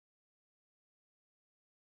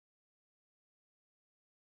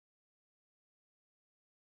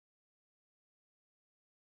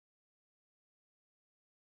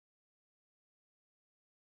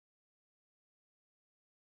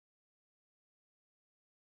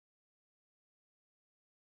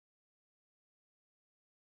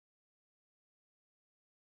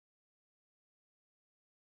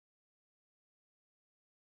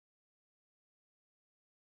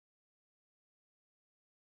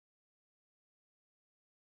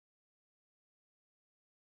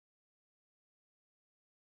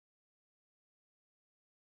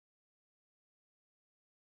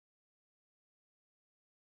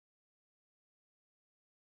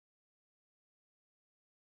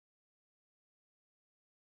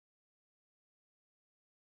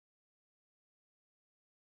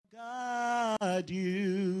God,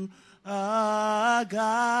 you are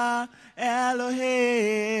God,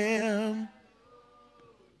 Elohim.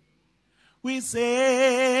 We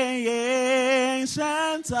say,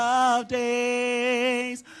 Ancient of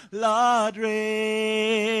Days, Lord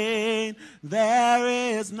reign. There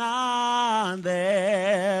is none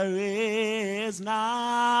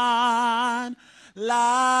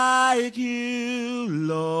like you,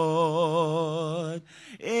 Lord.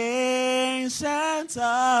 Ancient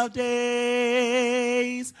of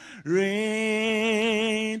Days,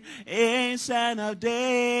 reign. Ancient of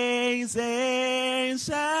Days,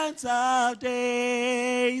 Ancient of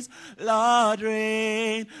Days, Lord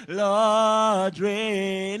reign, Lord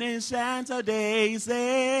reign. Ancient of Days,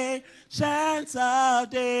 Ancient of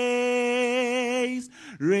Days,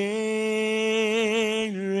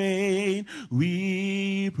 reign, reign.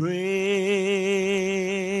 We praise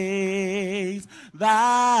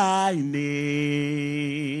thy name,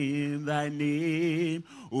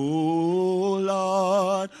 O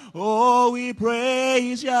Lord. Oh, we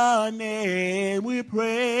praise your name. We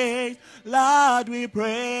praise, Lord, we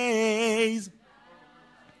praise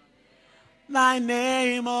thy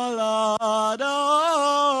name, O Lord.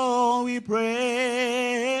 Oh, we praise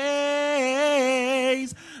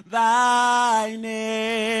thy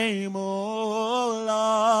name, O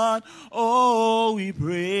Lord. Oh, we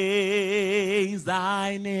praise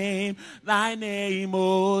thy name,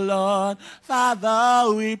 O Lord.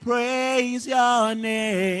 Father, we praise your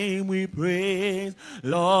name, we praise,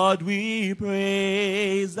 Lord, we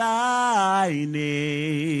praise thy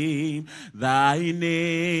name,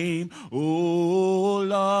 O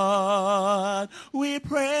Lord. We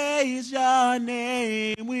praise your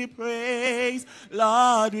name, we praise,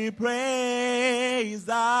 Lord, we praise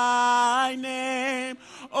thy name,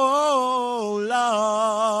 oh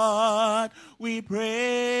Lord. We praise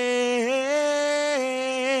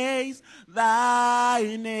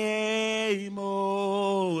thy name,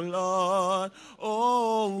 O Lord.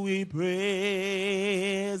 Oh, we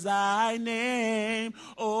praise thy name,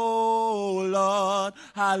 O Lord.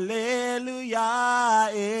 Hallelujah,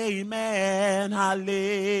 amen,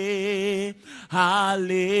 hallelujah.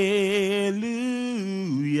 Hallelujah,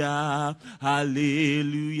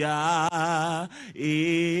 hallelujah,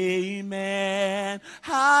 amen.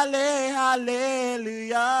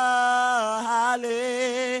 Hallelujah,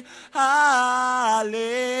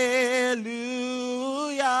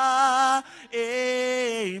 hallelujah,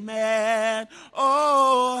 amen.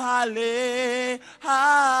 Oh, hallelujah,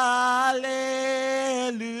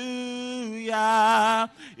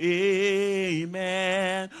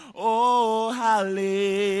 amen. Oh, hallelujah,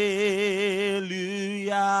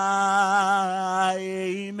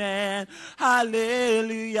 amen.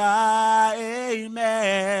 Hallelujah,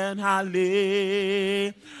 amen.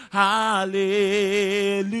 Hallelujah,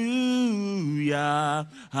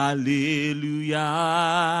 hallelujah,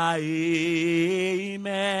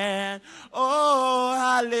 amen. Oh,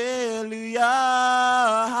 hallelujah,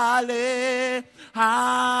 hallelujah.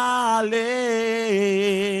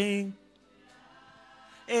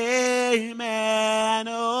 Amen,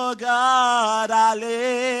 oh God,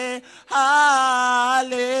 hallelujah,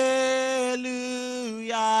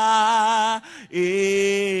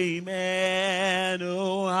 amen,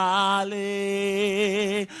 oh hallelujah,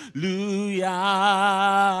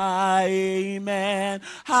 amen,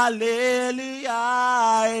 hallelujah,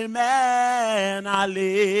 amen,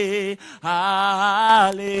 hallelujah,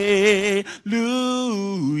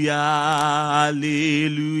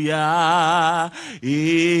 hallelujah,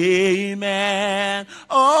 amen.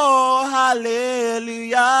 Oh,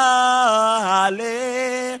 hallelujah,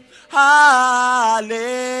 hallelujah.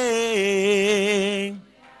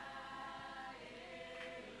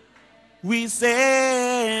 We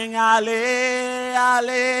sing hallelujah,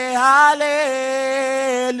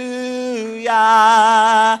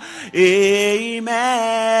 amen,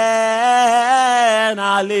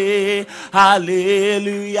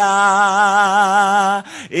 hallelujah,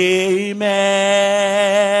 amen.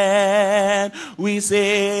 We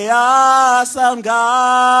say, awesome God,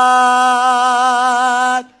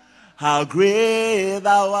 how great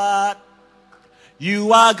thou art.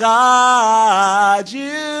 You are God,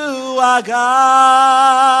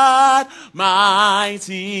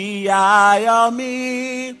 mighty are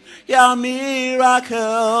your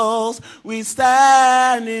miracles. We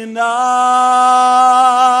stand in awe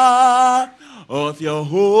of your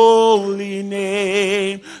holy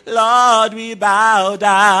name. Lord, we bow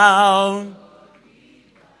down.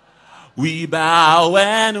 We bow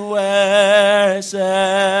and worship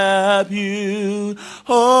you.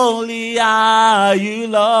 Holy are you,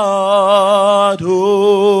 Lord.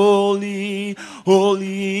 Holy,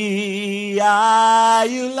 Holy are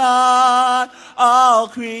you, Lord, all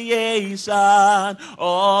creation,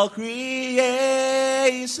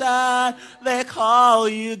 they call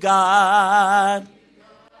you God.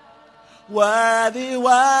 Worthy,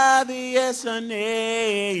 worthy is your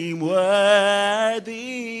name, worthy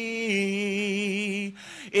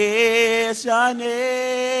is your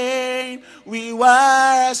name. We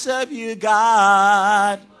worship you,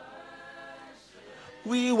 God.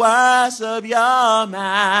 We worship your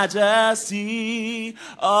majesty.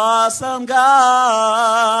 Awesome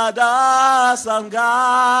God, awesome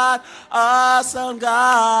God, awesome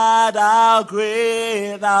God, how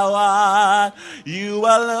great thou art. You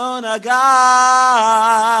alone are God.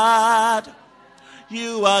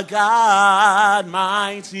 You are God,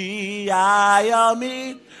 mighty are your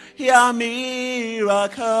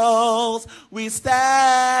miracles. We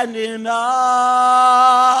stand in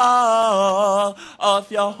awe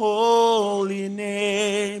of your holy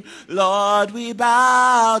name. Lord, we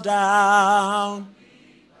bow down.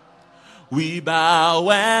 We bow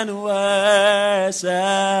and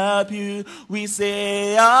worship you. We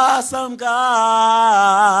say, awesome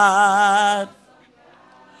God.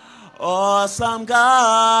 Awesome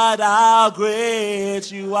God, how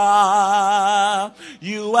great you are.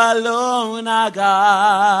 You alone are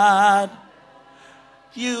God.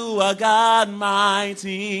 You are God,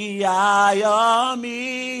 mighty are your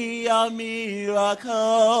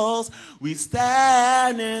miracles. We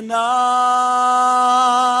stand in awe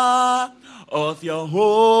of your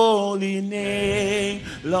holy name.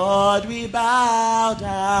 Lord, we bow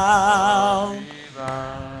down.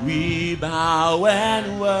 We bow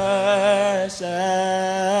and worship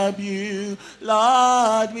you.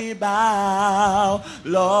 Lord, we bow.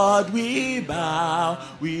 Lord, we bow.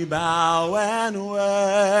 We bow and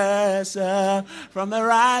worship. From the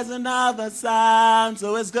rising of the sun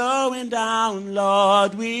so it's going down,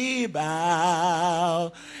 Lord, we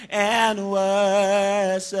bow and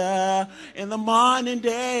worship. In the morning,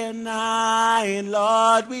 day and night,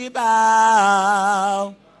 Lord, we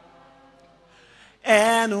bow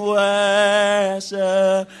and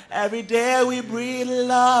worship. Every day we breathe,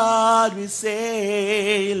 Lord, we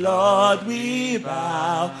say, Lord, we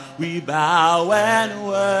bow and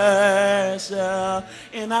worship.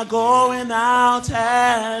 In our going out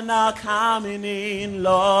and our coming in,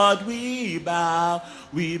 Lord, we bow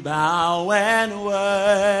and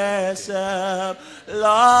worship.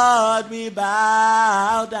 Lord, we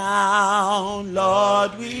bow down.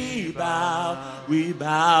 Lord, we bow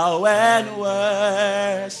and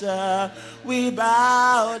worship. We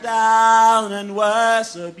bow down and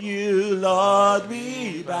worship you, Lord.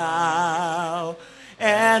 We bow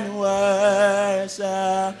and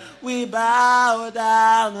worship. We bow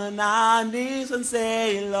down on our knees and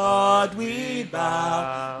say, Lord, we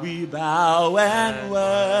bow and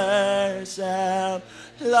worship.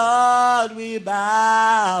 Lord, we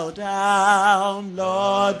bow down.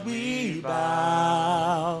 Lord, we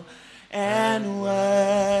bow and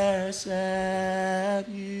worship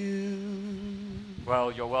you.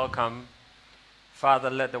 Well, you're welcome. Father,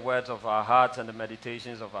 let the words of our hearts and the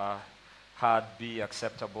meditations of our heart be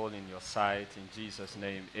acceptable in your sight. In Jesus'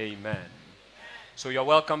 name, amen. So you're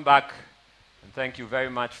welcome back, and thank you very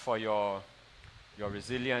much for your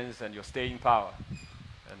resilience and your staying power.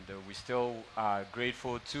 And we still are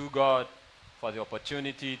grateful to God for the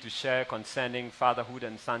opportunity to share concerning fatherhood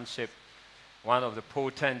and sonship, one of the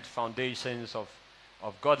potent foundations of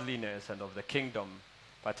godliness and of the kingdom,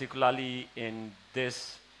 particularly in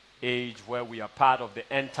this age where we are part of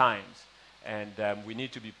the end times. And we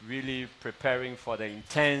need to be really preparing for the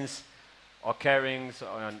intense occurrings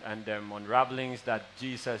and unravelings that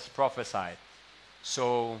Jesus prophesied.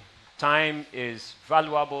 So time is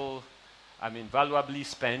valuably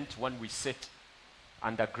spent when we sit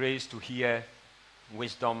under grace to hear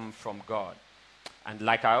wisdom from God. And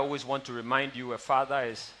like I always want to remind you, a father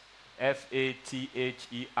is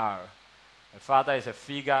F-A-T-H-E-R. A father is a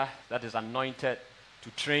figure that is anointed to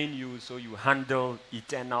train you so you handle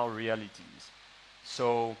eternal realities.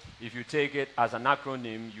 So if you take it as an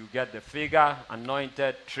acronym, you get the figure,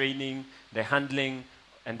 anointed, training, the handling,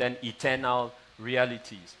 and then eternal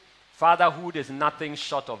realities. Fatherhood is nothing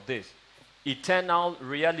short of this. Eternal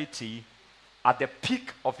reality, at the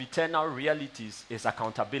peak of eternal realities, is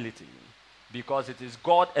accountability, because it is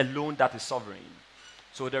God alone that is sovereign.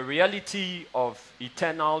 So the reality of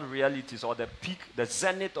eternal realities, or the peak, the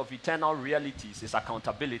zenith of eternal realities, is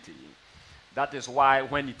accountability. That is why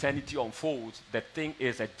when eternity unfolds, the thing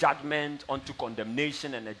is a judgment unto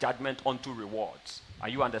condemnation and a judgment unto rewards. Are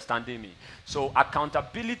you understanding me? So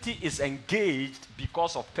accountability is engaged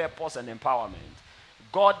because of purpose and empowerment.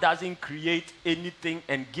 God doesn't create anything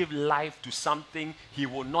and give life to something he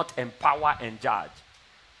will not empower and judge.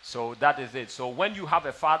 So that is it. So when you have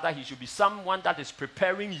a father, he should be someone that is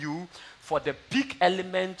preparing you for the peak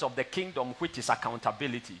element of the kingdom, which is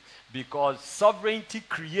accountability. Because sovereignty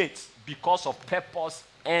creates because of purpose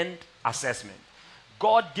and assessment.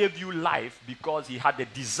 God gave you life because he had a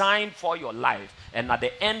design for your life. And at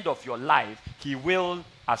the end of your life, he will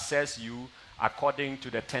assess you according to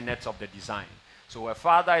the tenets of the design. So a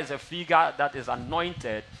father is a figure that is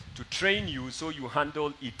anointed to train you so you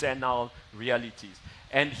handle eternal realities.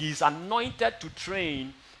 And he's anointed to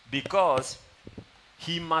train because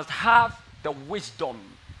he must have the wisdom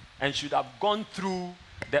and should have gone through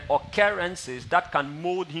the occurrences that can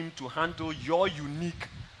mold him to handle your unique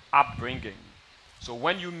upbringing. So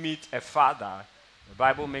when you meet a father, the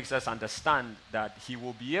Bible makes us understand that he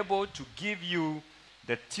will be able to give you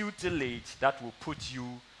the tutelage that will put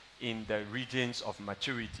you in the regions of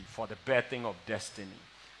maturity for the birthing of destiny.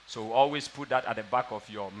 So always put that at the back of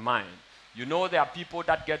your mind. You know, there are people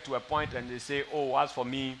that get to a point and they say, oh, as for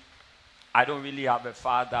me, I don't really have a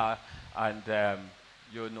father, and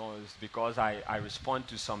you know, it's because I respond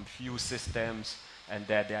to some few systems, and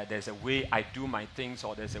there's a way I do my things,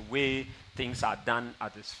 or there's a way things are done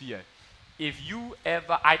at the sphere. If you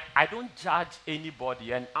ever, I don't judge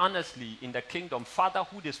anybody, and honestly, in the kingdom,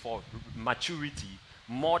 fatherhood is for maturity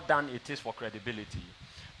more than it is for credibility.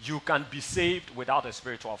 You can be saved without a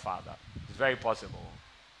spiritual father. It's very possible.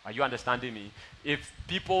 Are you understanding me? If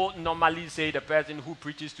people normally say the person who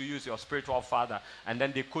preaches to you is your spiritual father, and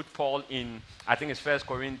then they quote Paul in, I think it's 1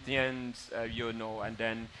 Corinthians, you know, and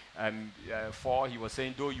then 4, he was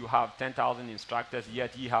saying, though you have 10,000 instructors,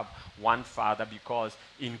 yet ye have one father, because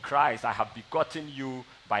in Christ I have begotten you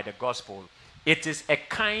by the gospel. It is a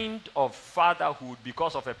kind of fatherhood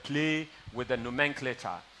because of a play with the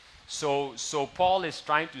nomenclature. So Paul is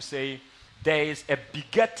trying to say there is a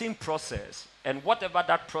begetting process, and whatever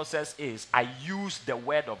that process is, I use the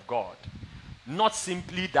word of God. Not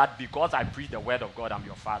simply that because I preach the word of God, I'm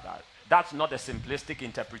your father. That's not a simplistic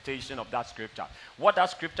interpretation of that scripture. What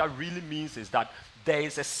that scripture really means is that there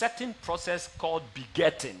is a certain process called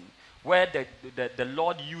begetting, where the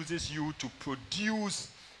Lord uses you to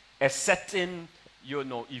produce a certain, you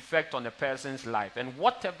know, effect on a person's life. And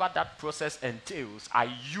whatever that process entails, I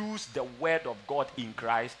use the word of God in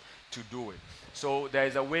Christ to do it. So there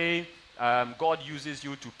is a way God uses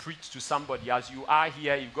you to preach to somebody. As you are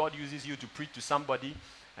here, if God uses you to preach to somebody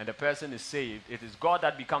and the person is saved, it is God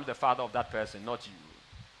that becomes the father of that person, not you.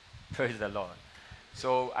 Praise the Lord.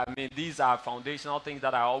 So, I mean, these are foundational things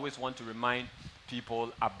that I always want to remind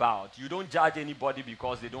people about. You don't judge anybody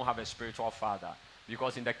because they don't have a spiritual father.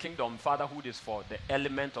 Because in the kingdom, fatherhood is for the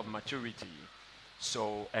element of maturity.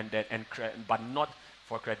 So, but not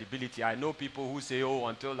for credibility. I know people who say, oh,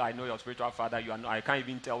 until I know your spiritual father, you are not, I can't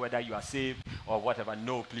even tell whether you are saved or whatever.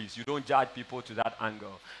 No, please. You don't judge people to that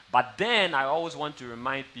angle. But then I always want to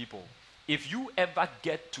remind people, if you ever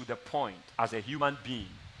get to the point as a human being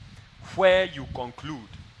where you conclude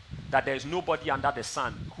that there is nobody under the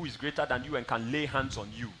sun who is greater than you and can lay hands on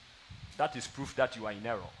you, that is proof that you are in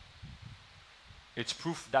error. It's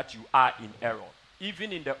proof that you are in error.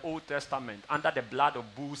 Even in the Old Testament, under the blood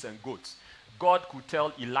of bulls and goats, God could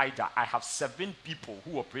tell Elijah, I have 7,000 people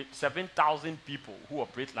who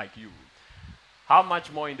operate like you. How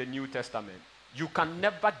much more in the New Testament? You can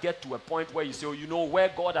never get to a point where you say, oh, you know,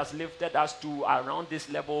 where God has lifted us to around this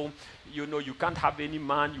level, you know, you can't have any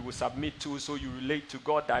man you will submit to, so you relate to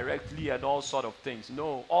God directly and all sort of things.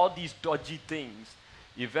 No, all these dodgy things,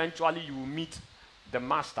 eventually you will meet the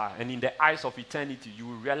master, and in the eyes of eternity, you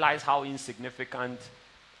will realize how insignificant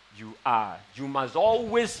you are. You must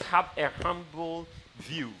always have a humble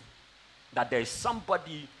view that there is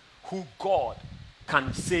somebody who God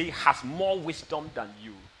can say has more wisdom than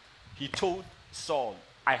you. He told Saul,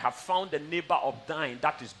 I have found a neighbor of thine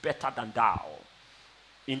that is better than thou.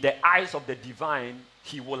 In the eyes of the divine,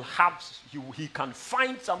 he can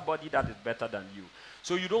find somebody that is better than you.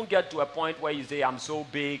 So you don't get to a point where you say, I'm so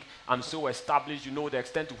big, I'm so established, you know the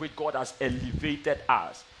extent to which God has elevated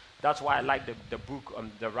us. That's why I like the book,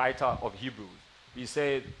 the writer of Hebrews. He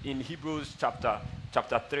said in Hebrews chapter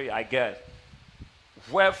 3, I guess,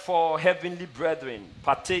 wherefore, heavenly brethren,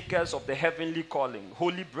 partakers of the heavenly calling,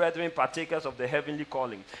 holy brethren, partakers of the heavenly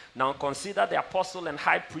calling, now consider the apostle and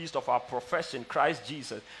high priest of our profession, Christ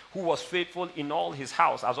Jesus, who was faithful in all his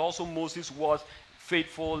house, as also Moses was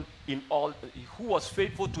faithful in all, who was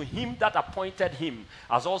faithful to him that appointed him,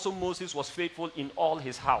 as also Moses was faithful in all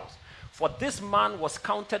his house. For this man was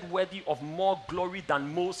counted worthy of more glory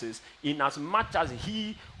than Moses, inasmuch as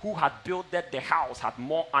he who had builded the house had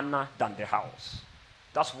more honor than the house.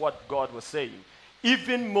 That's what God was saying.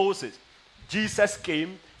 Even Moses, Jesus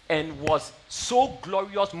came and was so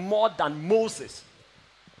glorious more than Moses.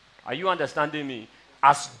 Are you understanding me?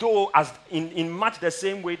 As in much the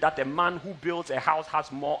same way that a man who builds a house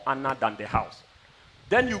has more honor than the house.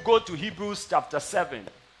 Then you go to Hebrews chapter 7,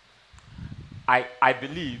 I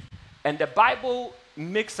believe, and the Bible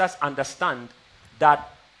makes us understand that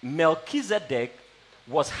Melchizedek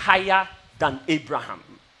was higher than Abraham.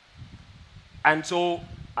 And so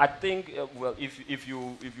I think, if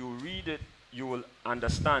you read it, you will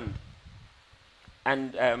understand.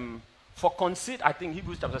 And I think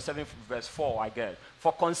Hebrews chapter 7, verse 4, I guess.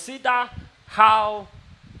 For consider how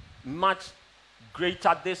much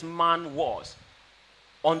greater this man was,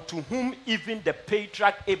 unto whom even the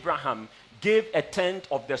patriarch Abraham gave a tenth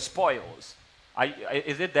of the spoils.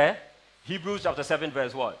 Is it there? Hebrews chapter 7,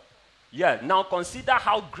 verse what? Yeah. Now consider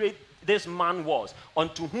how great this man was,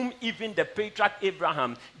 unto whom even the patriarch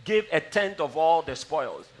Abraham gave a tenth of all the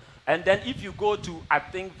spoils. And then if you go to, I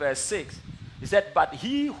think, verse 6, he said, but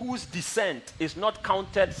he whose descent is not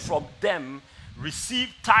counted from them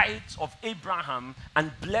received tithes of Abraham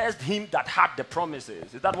and blessed him that had the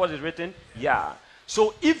promises. Is that what is written? Yeah.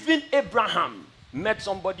 So even Abraham met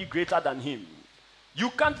somebody greater than him. You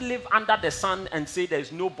can't live under the sun and say there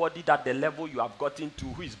is nobody at the level you have gotten to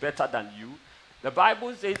who is better than you. The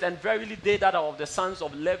Bible says, and verily they that are of the sons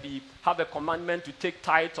of Levi have a commandment to take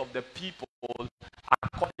tithes of the people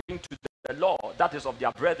according to the law, that is of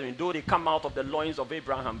their brethren, though they come out of the loins of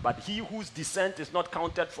Abraham. But he whose descent is not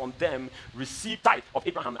counted from them received tithe of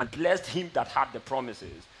Abraham and blessed him that had the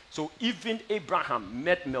promises. So even Abraham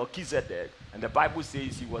met Melchizedek, and the Bible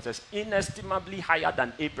says he was as inestimably higher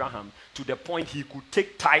than Abraham to the point he could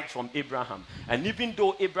take tithe from Abraham. And even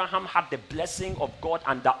though Abraham had the blessing of God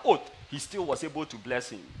under oath, he still was able to bless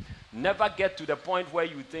him. Never get to the point where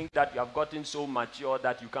you think that you have gotten so mature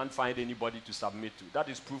that you can't find anybody to submit to. That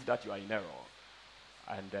is proof that you are in error.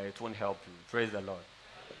 And it won't help you. Praise the Lord.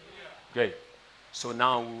 Great. So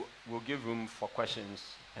now we'll give room for questions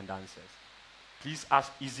and answers. Please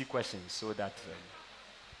ask easy questions so that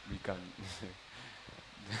we can.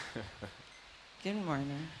 Good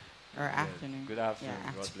morning or afternoon. Good afternoon.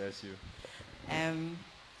 Yeah, God bless you.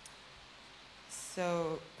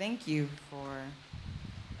 So thank you for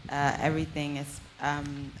everything.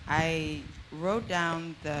 I wrote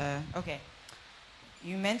down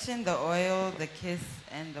you mentioned the oil, the kiss,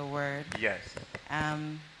 and the word. Yes.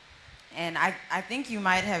 And I think you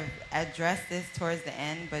might have addressed this towards the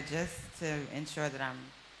end, but just to ensure that I'm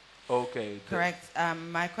correct.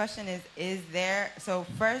 My question is there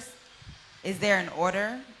an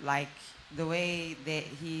order, like the way that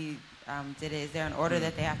he did it? Is there an order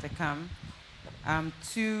that they have to come?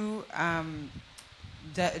 Do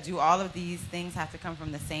all of these things have to come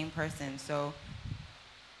from the same person? So,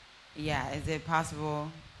 yeah, is it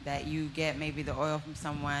possible that you get maybe the oil from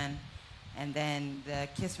someone, and then the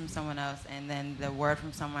kiss from someone else, and then the word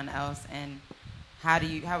from someone else? And how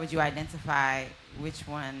would you identify which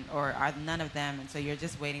one, or are none of them? And so you're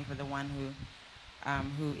just waiting for the one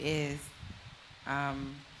who is.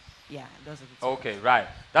 Yeah, those are the two. Okay, right.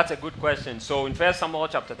 That's a good question. So in 1 Samuel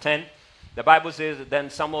chapter 10, the Bible says, then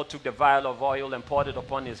Samuel took the vial of oil and poured it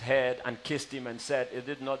upon his head and kissed him and said, is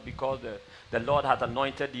it not because the Lord hath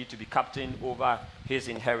anointed thee to be captain over his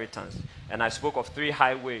inheritance? And I spoke of 3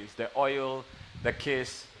 highways, the oil, the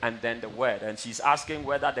kiss, and then the word. And she's asking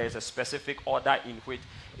whether there is a specific order in which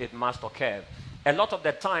it must occur. A lot of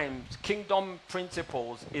the times, kingdom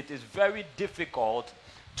principles, it is very difficult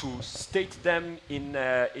to state them in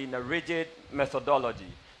a rigid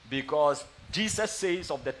methodology, because Jesus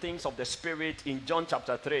says of the things of the Spirit in John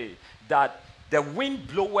chapter 3 that the wind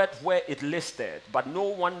bloweth where it listed, but no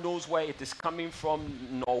one knows where it is coming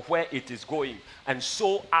from nor where it is going. And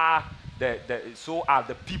so are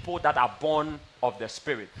the people that are born of the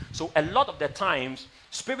Spirit. So a lot of the times,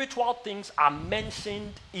 spiritual things are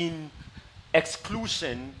mentioned in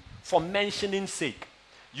exclusion for mentioning's sake.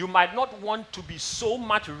 You might not want to be so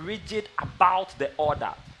much rigid about the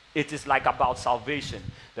order. It is like about salvation.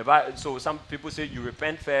 So some people say you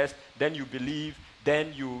repent first, then you believe,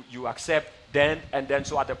 then you accept, and then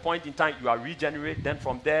so at a point in time you are regenerated, then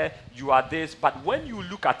from there you are this. But when you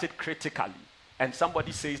look at it critically, and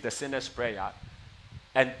somebody says the sinner's prayer,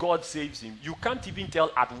 and God saves him, you can't even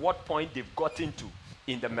tell at what point they've gotten to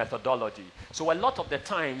in the methodology. So a lot of the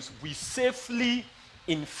times we safely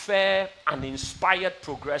infer an inspired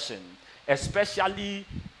progression, especially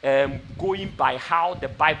going by how the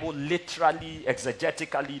Bible literally,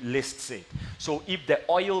 exegetically lists it. So if the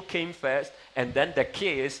oil came first, and then the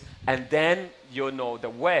kiss, and then, the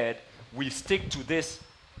word, we stick to this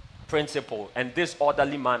principle and this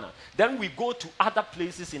orderly manner. Then we go to other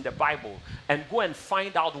places in the Bible and go and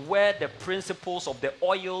find out where the principles of the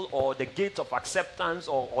oil or the gate of acceptance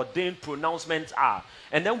or ordained pronouncements are.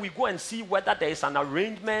 And then we go and see whether there is an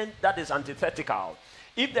arrangement that is antithetical.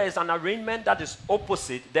 If there is an arrangement that is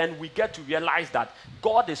opposite, then we get to realize that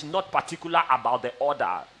God is not particular about the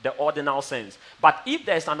order, the ordinal sense. But if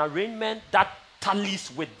there is an arrangement that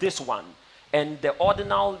tallies with this one, and the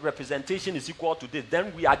ordinal representation is equal to this,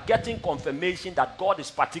 then we are getting confirmation that God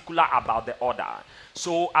is particular about the order.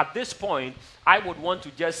 So at this point, I would want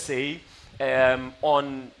to just say,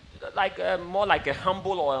 on like more like a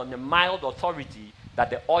humble or on a mild authority, that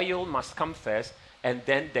the oil must come first, and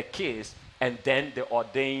then the kiss, and then the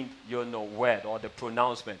ordained, word or the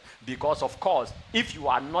pronouncement. Because of course, if you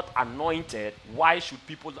are not anointed, why should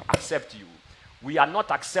people accept you? We are not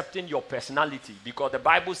accepting your personality, because the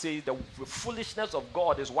Bible says the foolishness of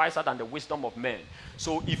God is wiser than the wisdom of men.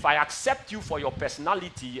 So if I accept you for your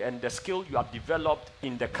personality and the skill you have developed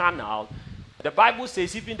in the carnal, the Bible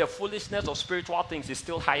says even the foolishness of spiritual things is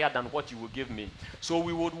still higher than what you will give me. So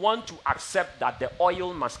we would want to accept that the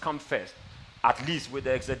oil must come first, at least with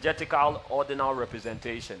the exegetical ordinal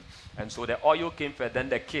representation. And so the oil came first, then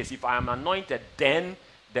the kiss. If I am anointed, then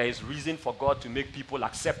there is reason for God to make people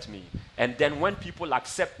accept me. And then when people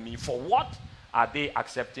accept me, for what are they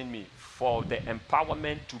accepting me? For the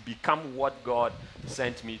empowerment to become what God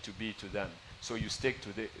sent me to be to them. So you stick to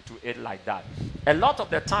it like that. A lot of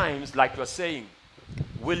the times, like you're saying,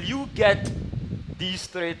 will you get these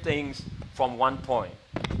three things from one point?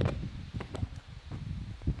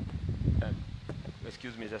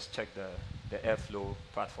 Excuse me, just check the airflow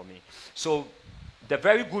part for me. So the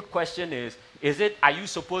very good question is are you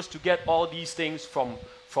supposed to get all these things from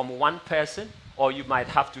one person, or you might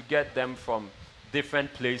have to get them from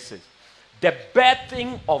different places? The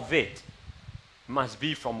birthing of it must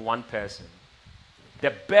be from one person.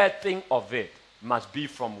 The birthing of it must be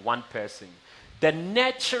from one person. The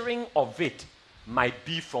nurturing of it might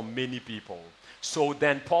be from many people. So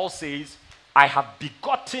then Paul says, I have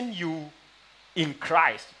begotten you in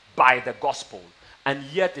Christ by the gospel. And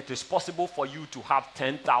yet it is possible for you to have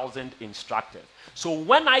 10,000 instructors. So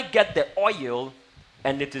when I get the oil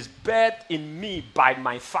and it is birthed in me by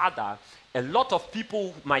my Father, a lot of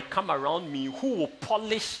people might come around me who will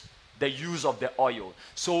polish the use of the oil.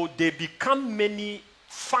 So they become many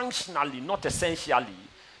functionally, not essentially.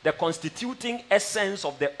 The constituting essence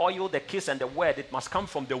of the oil, the kiss, and the word, it must come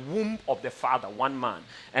from the womb of the Father, one man.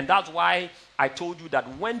 And that's why I told you that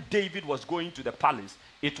when David was going to the palace,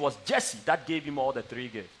 it was Jesse that gave him all the three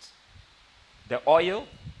gifts. The oil,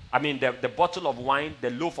 the bottle of wine, the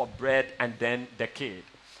loaf of bread, and then the kid.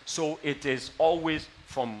 So it is always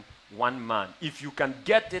from one man. If you can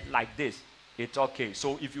get it like this, it's okay.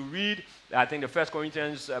 So if you read, I think the 1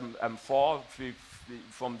 Corinthians 4,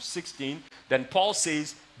 from 16, then Paul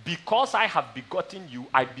says, because I have begotten you,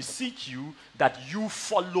 I beseech you that you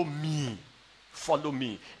follow me. Follow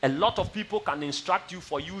me. A lot of people can instruct you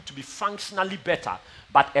for you to be functionally better,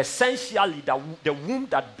 but essentially the womb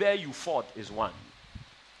that bear you forth is one.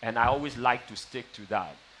 And I always like to stick to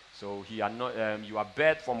that. So you are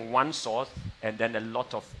birthed from one source, and then a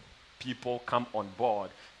lot of people come on board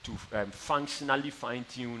to functionally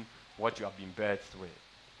fine-tune what you have been birthed with.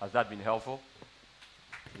 Has that been helpful?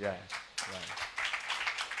 Yeah. Right.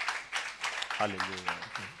 Hallelujah.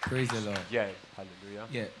 Praise the Lord. Yeah, hallelujah.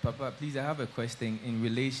 Yeah, Papa, please, I have a question in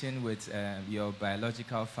relation with your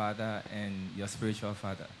biological father and your spiritual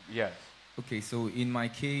father. Yes. Okay, so in my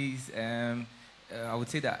case, I would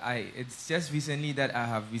say that it's just recently that I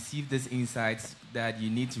have received this insights that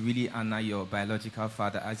you need to really honor your biological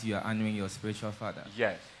father as you are honoring your spiritual father.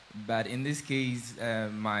 Yes. But in this case,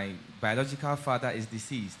 my biological father is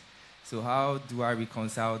deceased. So how do I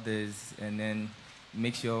reconcile this and then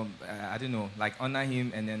make sure, honor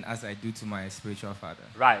him and then as I do to my spiritual father?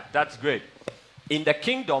 Right, that's great. In the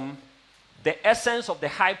kingdom, the essence of the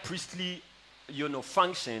high priestly,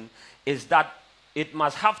 function is that it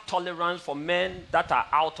must have tolerance for men that are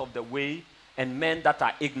out of the way and men that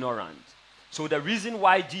are ignorant. So the reason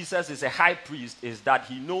why Jesus is a high priest is that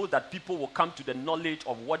he knows that people will come to the knowledge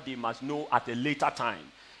of what they must know at a later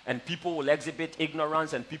time. And people will exhibit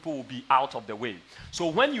ignorance and people will be out of the way. So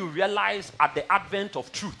when you realize at the advent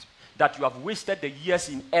of truth that you have wasted the years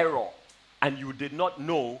in error and you did not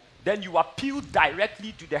know, then you appeal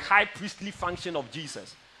directly to the high priestly function of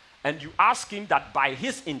Jesus. And you ask him that by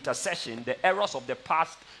his intercession, the errors of the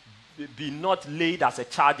past be not laid as a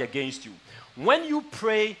charge against you. When you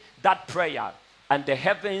pray that prayer and the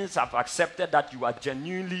heavens have accepted that you are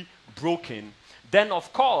genuinely broken, then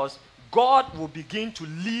of course, God will begin to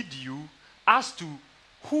lead you as to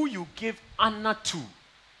who you give honor to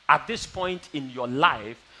at this point in your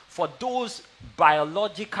life for those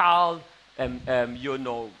biological,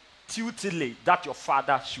 tutelage that your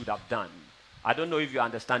father should have done. I don't know if you're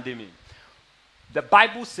understanding me. The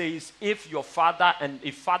Bible says if father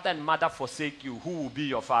and mother forsake you, who will be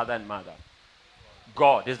your father and mother?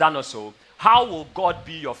 God. Is that not so? How will God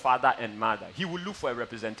be your father and mother? He will look for a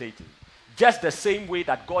representative. Just the same way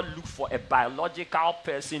that God looked for a biological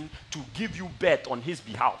person to give you birth on his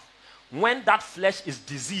behalf. When that flesh is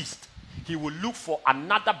diseased, he will look for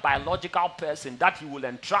another biological person that he will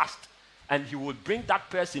entrust, and he will bring that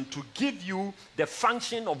person to give you the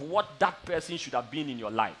function of what that person should have been in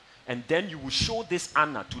your life. And then you will show this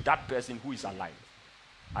honor to that person who is alive.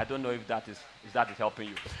 I don't know if that is helping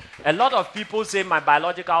you. A lot of people say my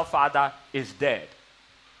biological father is dead.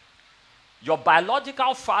 Your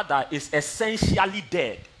biological father is essentially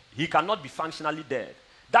dead. He cannot be functionally dead.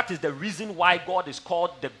 That is the reason why God is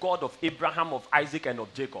called the God of Abraham, of Isaac, and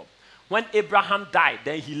of Jacob. When Abraham died,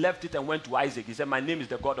 then he left it and went to Isaac. He said, my name is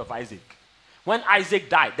the God of Isaac. When Isaac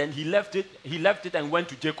died, then he left it and went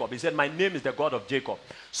to Jacob. He said, my name is the God of Jacob.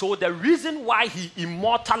 So the reason why he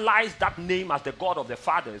immortalized that name as the God of the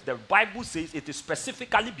fathers, the Bible says it is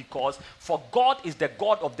specifically because for God is the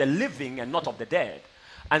God of the living and not of the dead.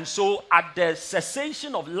 And so at the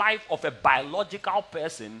cessation of life of a biological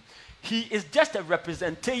person, he is just a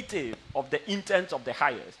representative of the intent of the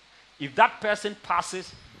highest. If that person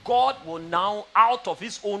passes, God will now, out of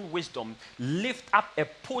his own wisdom, lift up a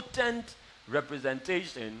potent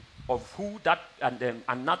representation of who that and then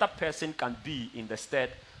another person can be in the stead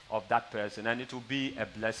of that person, and it will be a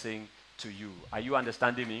blessing to you. Are you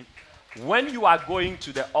understanding me? When you are going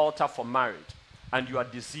to the altar for marriage and you are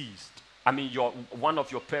deceased, one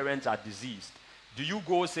of your parents are deceased, do you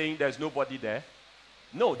go saying there's nobody there?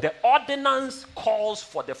 No, the ordinance calls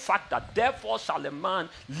for the fact that therefore shall a man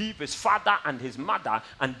leave his father and his mother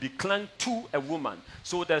and be clung to a woman.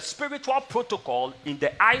 So the spiritual protocol in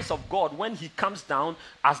the eyes of God, when he comes down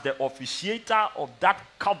as the officiator of that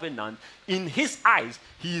covenant, in his eyes,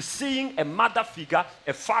 he is seeing a mother figure,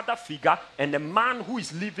 a father figure, and a man who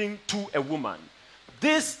is living to a woman.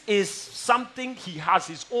 This is something he has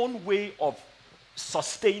his own way of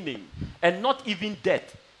sustaining, and not even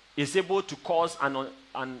death is able to cause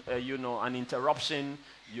an interruption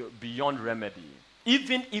beyond remedy.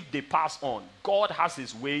 Even if they pass on, God has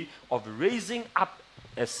his way of raising up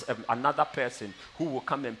another person who will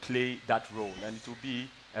come and play that role, and it will be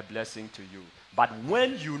a blessing to you. But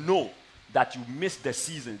when you know that you missed the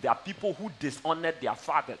season, there are people who dishonored their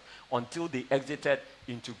fathers until they exited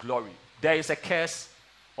into glory. There is a curse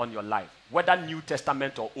on your life, whether New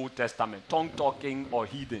Testament or Old Testament, tongue talking or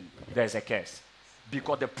heathen, there is a curse.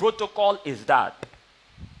 Because the protocol is that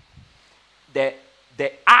the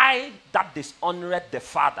eye that dishonored the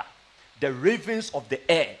father, the ravens of the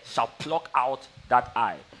air shall pluck out that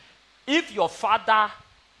eye. If your father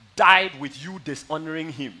died with you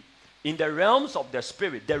dishonoring him, in the realms of the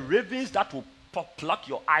spirit, the ravens that will pluck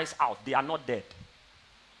your eyes out, they are not dead.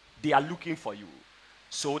 They are looking for you.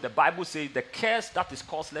 So the Bible says the curse that is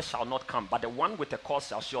causeless shall not come, but the one with a cause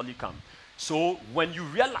shall surely come. So when you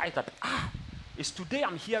realize that, it's today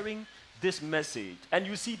I'm hearing this message, and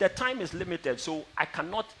you see the time is limited, so I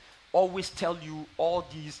cannot always tell you all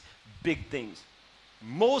these big things.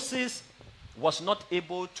 Moses was not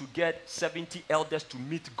able to get 70 elders to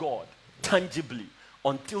meet God tangibly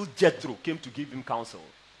until Jethro came to give him counsel.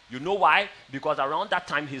 You know why? Because around that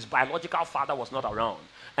time his biological father was not around,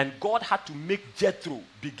 and God had to make Jethro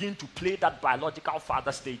begin to play that biological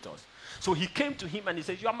father status. So he came to him and he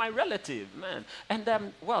says, you are my relative, man. And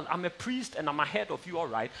I'm a priest and I'm ahead of you, all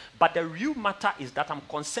right. But the real matter is that I'm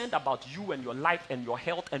concerned about you and your life and your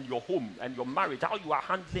health and your home and your marriage, how you are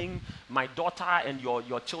handling my daughter and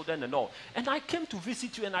your children and all. And I came to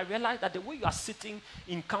visit you and I realized that the way you are sitting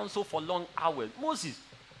in council for long hours, Moses,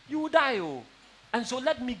 you will die, oh. And so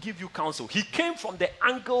let me give you counsel. He came from the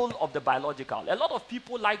angle of the biological. A lot of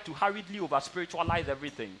people like to hurriedly over-spiritualize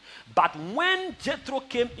everything. But when Jethro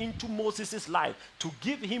came into Moses' life to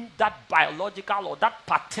give him that biological or that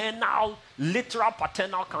paternal, literal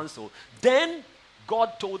paternal counsel, then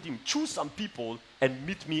God told him, choose some people and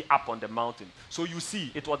meet me up on the mountain. So you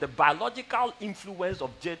see, it was the biological influence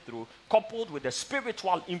of Jethro coupled with the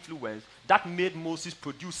spiritual influence that made Moses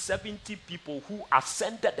produce 70 people who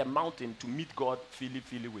ascended the mountain to meet God feely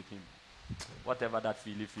with him. Whatever that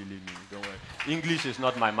feely means, don't worry. English is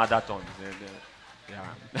not my mother tongue.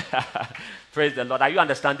 Yeah. Praise the Lord. Are you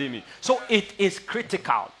understanding me? So it is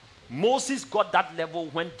critical. Moses got that level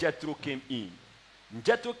when Jethro came in.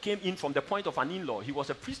 Jethro came in from the point of an in-law. He was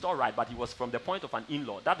a priest, all right, but he was from the point of an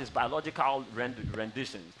in-law. That is biological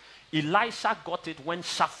renditions. Elisha got it when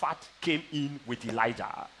Shaphat came in with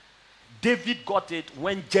Elijah. David got it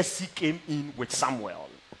when Jesse came in with Samuel.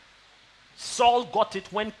 Saul got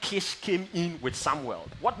it when Kish came in with Samuel.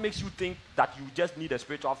 What makes you think that you just need a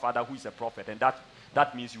spiritual father who is a prophet, and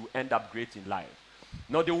that means you end up great in life?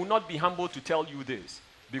 No, they will not be humble to tell you this,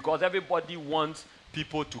 because everybody wants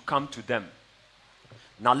people to come to them.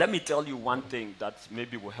 Now, let me tell you one thing that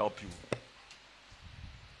maybe will help you.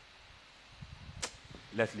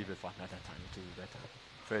 Let's leave it for another time. It will be better.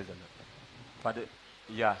 Praise the Lord. But,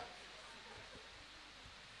 yeah.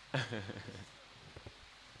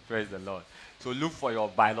 Praise the Lord. So look for your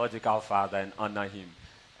biological father and honor him.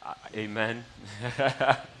 Amen.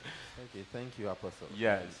 Okay, thank you, Apostle.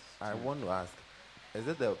 Yes. I want to ask, is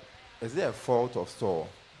it a fault of Saul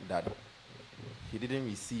that he didn't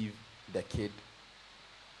receive the kid,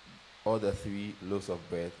 all the 3 loaves of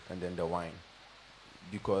bread, and then the wine?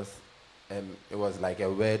 Because it was like a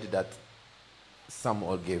word that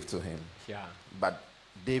Samuel gave to him. Yeah. But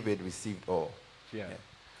David received all. Yeah.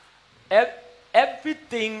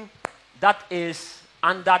 Everything that is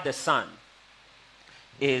under the sun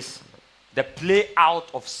is the play out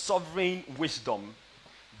of sovereign wisdom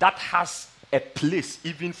that has a place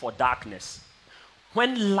even for darkness.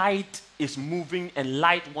 When light is moving and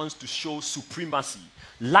light wants to show supremacy,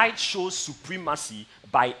 light shows supremacy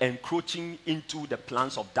by encroaching into the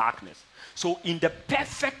plans of darkness. So in the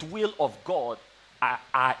perfect will of God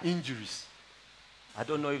are injuries. I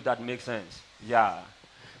don't know if that makes sense. Yeah.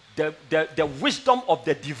 The wisdom of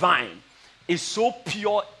the divine is so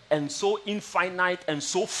pure and so infinite and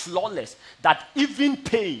so flawless that even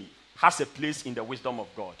pain has a place in the wisdom of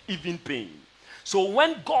God. Even pain. So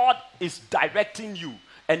when God is directing you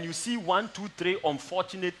and you see 1, 2, 3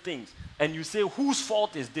 unfortunate things and you say, whose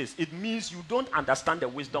fault is this? It means you don't understand the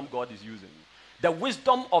wisdom God is using. The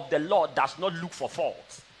wisdom of the Lord does not look for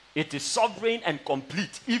faults. It is sovereign and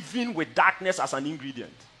complete, even with darkness as an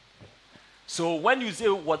ingredient. So when you say,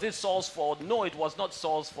 was it Saul's fault? No, it was not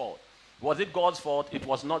Saul's fault. Was it God's fault? It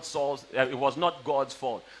was not it was not God's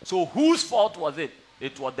fault. So whose fault was it?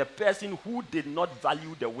 It was the person who did not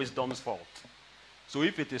value the wisdom's fault. So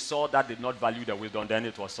if it is Saul that did not value the wisdom, then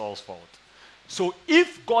it was Saul's fault. So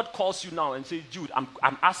if God calls you now and says, Jude, I'm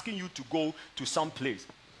asking you to go to some place.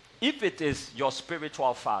 If it is your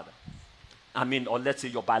spiritual father, or let's say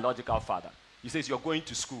your biological father, he says you're going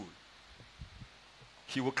to school.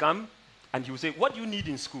 He will come and he will say, what do you need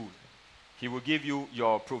in school? He will give you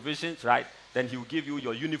your provisions, right? Then he will give you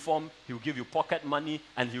your uniform, he will give you pocket money,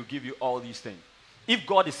 and he will give you all these things. If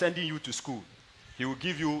God is sending you to school, he will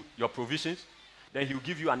give you your provisions, then he will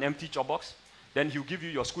give you an empty box, then he will give you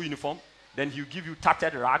your school uniform, then he will give you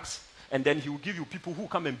tattered rags, and then he will give you people who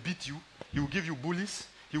come and beat you, he will give you bullies,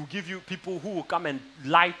 he will give you people who will come and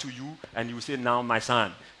lie to you, and you will say, now, my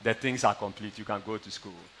son, the things are complete, you can go to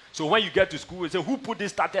school. So when you get to school, you say, who put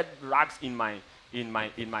these tattered rags in my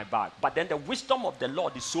bag? But then the wisdom of the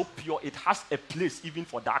Lord is so pure, it has a place even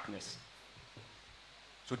for darkness.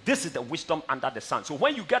 So this is the wisdom under the sun. So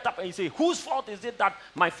when you get up and you say, whose fault is it that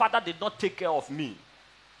my father did not take care of me?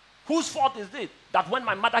 Whose fault is it that when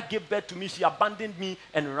my mother gave birth to me, she abandoned me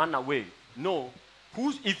and ran away? No.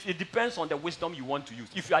 If it depends on the wisdom you want to use.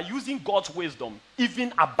 If you are using God's wisdom,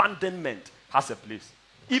 even abandonment has a place.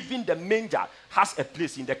 Even the manger has a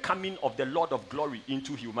place in the coming of the Lord of glory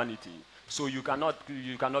into humanity. So you cannot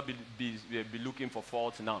be looking for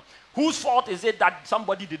faults now. Whose fault is it that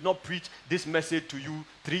somebody did not preach this message to you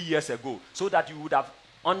 3 years ago so that you would have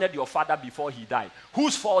honored your father before he died?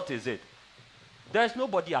 Whose fault is it? There's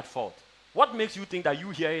nobody at fault. What makes you think that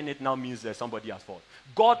you hearing it now means there's somebody at fault?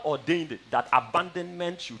 God ordained it that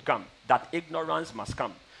abandonment should come, that ignorance must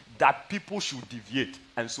come, that people should deviate.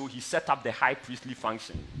 And so he set up the high priestly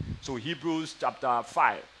function. So Hebrews chapter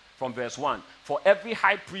 5 from verse 1. For every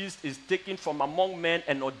high priest is taken from among men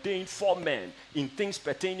and ordained for men in things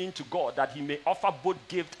pertaining to God, that he may offer both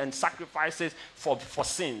gifts and sacrifices for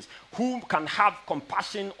sins, who can have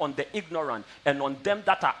compassion on the ignorant and on them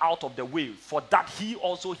that are out of the way, for that he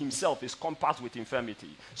also himself is compassed with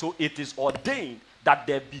infirmity. So it is ordained that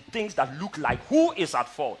there be things that look like who is at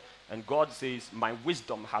fault. And God says, my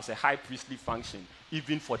wisdom has a high priestly function,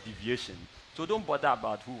 even for deviation. So don't bother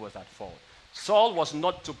about who was at fault. Saul was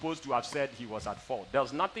not supposed to have said he was at fault. There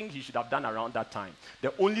was nothing he should have done around that time.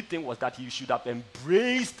 The only thing was that he should have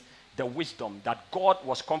embraced the wisdom, that God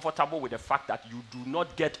was comfortable with the fact that you do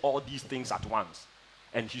not get all these things at once.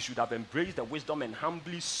 And he should have embraced the wisdom and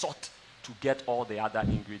humbly sought to get all the other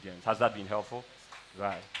ingredients. Has that been helpful?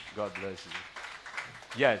 Right. God bless you.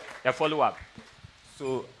 Yes, a follow-up.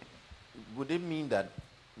 So, would it mean that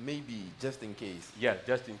maybe, just in case, Yes,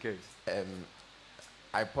 just in case.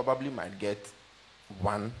 I probably might get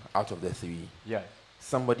 1 out of the 3. Yes.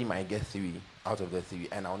 Somebody might get 3 out of the 3,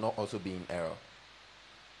 and I'll not also be in error.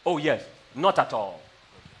 Oh, yes. Not at all.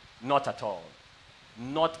 Not at all.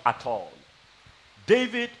 Not at all.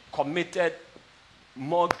 David committed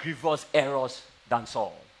more grievous errors than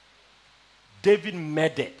Saul. David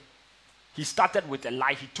murdered. He started with a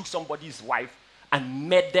lie. He took somebody's wife and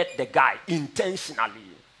murdered the guy intentionally.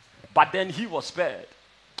 But then he was spared.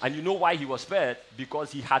 And you know why he was spared?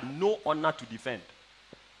 Because he had no honor to defend.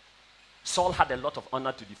 Saul had a lot of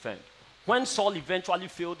honor to defend. When Saul eventually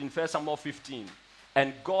failed in 1 Samuel 15,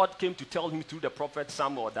 and God came to tell him through the prophet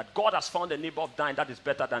Samuel that God has found a neighbor of thine that is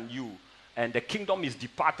better than you, and the kingdom is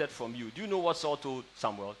departed from you. Do you know what Saul told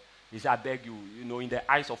Samuel? He said, I beg you, in the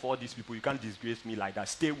eyes of all these people, you can't disgrace me like that.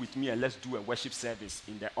 Stay with me and let's do a worship service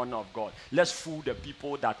in the honor of God. Let's fool the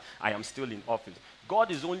people that I am still in office.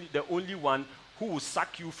 God is the only one who will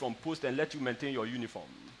sack you from post and let you maintain your uniform.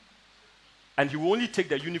 And he will only take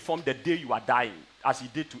the uniform the day you are dying, as he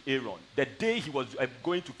did to Aaron. The day he was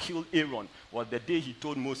going to kill Aaron was the day he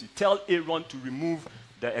told Moses, tell Aaron to remove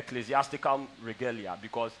the ecclesiastical regalia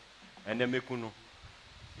because, and then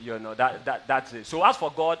that's it. So as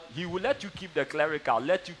for God, he will let you keep the clerical,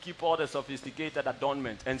 let you keep all the sophisticated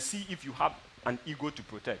adornment, and see if you have an ego to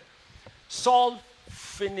protect. Saul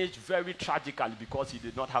finished very tragically because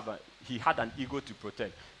he had an ego to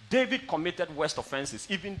protect. David committed worst offenses,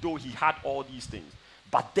 even though he had all these things.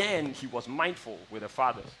 But then he was mindful with the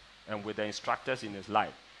fathers and with the instructors in his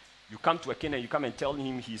life. You come to a king and you come and tell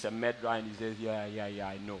him he's a murderer, and he says, yeah,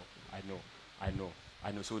 I know.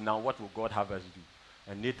 So now what will God have us do?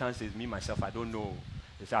 And Nathan says, me, myself, I don't know.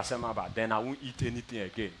 He says, but then I won't eat anything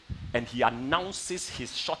again. And he announces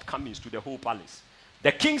his shortcomings to the whole palace.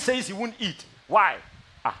 The king says he won't eat. Why?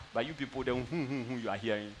 But you people, the you are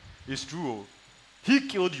hearing, it's true. He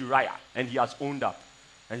killed Uriah, and he has owned up.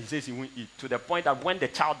 And he says he won't eat. To the point that when the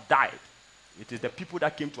child died, it is the people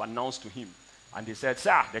that came to announce to him. And they said,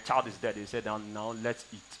 sir, the child is dead. They said, now let's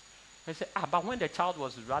eat. He said, but when the child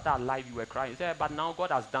was rather alive, you were crying. He said, but now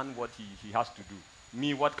God has done what he has to do.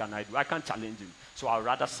 Me, what can I do? I can't challenge him. So I'll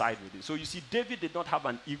rather side with it. So you see, David did not have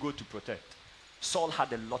an ego to protect. Saul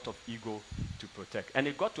had a lot of ego to protect. And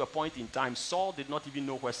it got to a point in time, Saul did not even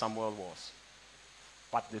know where Samuel was.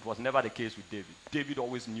 But it was never the case with David. David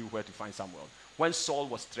always knew where to find Samuel. When Saul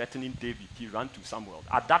was threatening David, he ran to Samuel.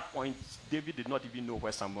 At that point, David did not even know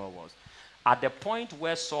where Samuel was. At the point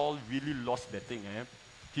where Saul really lost the thing,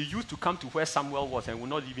 he used to come to where Samuel was and would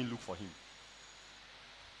not even look for him.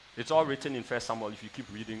 It's all written in 1 Samuel if you keep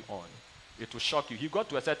reading on. It will shock you. He got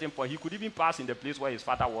to a certain point. He could even pass in the place where his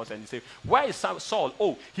father was and he said, where is Saul?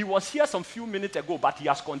 Oh, he was here some few minutes ago, but he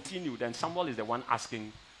has continued. And Samuel is the one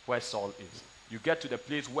asking where Saul is. You get to the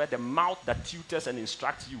place where the mouth that tutors and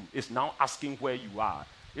instructs you is now asking where you are.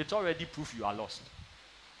 It's already proof you are lost.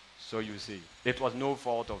 So you see, it was no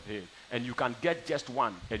fault of his. And you can get just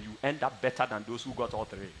one, and you end up better than those who got all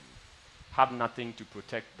 3. Have nothing to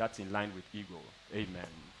protect. That's in line with ego. Amen.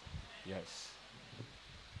 Yes.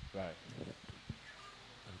 Right.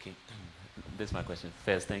 Okay. This is my question.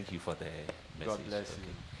 First, thank you for the message. God bless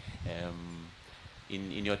you.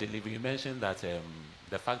 In your delivery, you mentioned that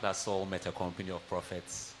the fact that Saul met a company of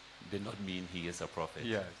prophets did not mean he is a prophet.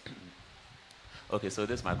 Yes. Okay, so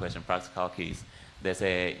this is my question, practical case. There's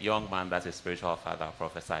a young man that his spiritual father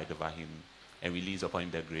prophesied over him and released upon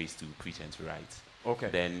him the grace to preach and to write. Okay.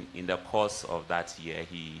 Then in the course of that year,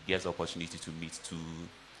 he gets the opportunity to meet 2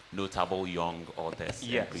 notable young authors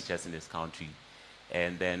and preachers in this country.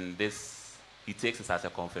 And then he takes this as a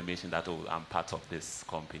confirmation that, oh, I'm part of this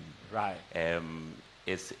company. Right.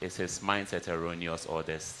 Is his mindset erroneous, or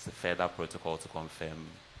there's further protocol to confirm?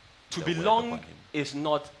 To belong is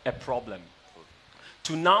not a problem. Okay.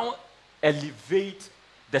 To now elevate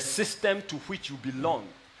the system to which you belong,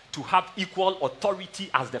 to have equal authority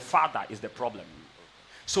as the father, is the problem.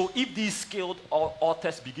 So if these skilled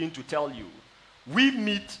authors begin to tell you, we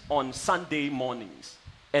meet on Sunday mornings,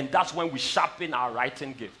 and that's when we sharpen our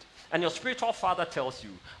writing gift. And your spiritual father tells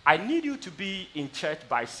you, I need you to be in church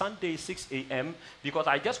by Sunday, 6 a.m., because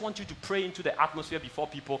I just want you to pray into the atmosphere before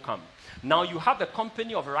people come. Now you have a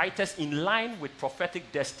company of writers in line with prophetic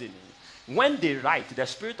destiny. When they write, the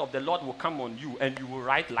Spirit of the Lord will come on you, and you will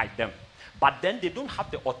write like them. But then they don't have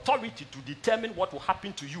the authority to determine what will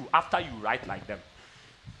happen to you after you write like them.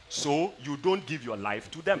 So you don't give your life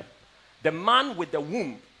to them. The man with the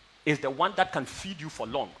womb is the one that can feed you for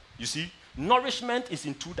long. You see, nourishment is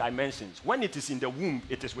in 2 dimensions. When it is in the womb,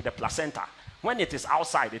 it is with the placenta. When it is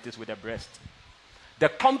outside, it is with the breast. The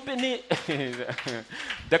company,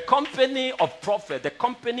 the company of prophet, the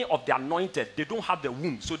company of the anointed, they don't have the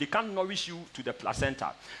womb, so they can't nourish you to the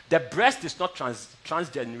placenta. The breast is not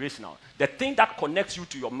transgenerational. The thing that connects you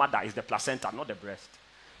to your mother is the placenta, not the breast.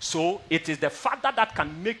 So it is the father that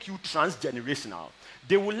can make you transgenerational.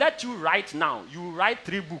 They will let you write now. You write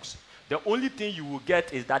 3 books. The only thing you will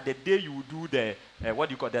get is that the day you will do the,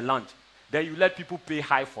 the lunch, then you let people pay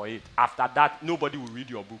high for it. After that, nobody will read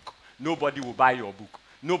your book. Nobody will buy your book.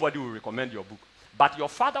 Nobody will recommend your book. But your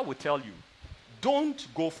father will tell you, don't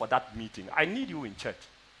go for that meeting. I need you in church.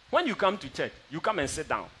 When you come to church, you come and sit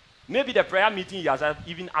down. Maybe the prayer meeting he has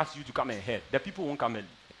even asked you to come and head. The people won't come early.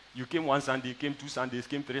 You came 1 Sunday, came 2 Sundays,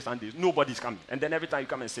 came 3 Sundays. Nobody's coming. And then every time you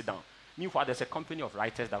come and sit down. Meanwhile, there's a company of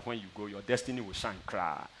writers that when you go, your destiny will shine.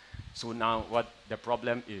 Cry. So now what the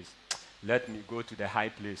problem is, let me go to the high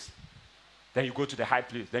place. Then you go to the high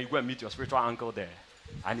place. Then you go and meet your spiritual uncle there.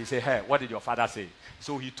 And he say, hey, what did your father say?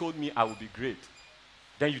 So he told me I will be great.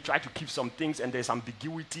 Then you try to keep some things and there's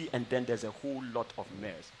ambiguity and then there's a whole lot of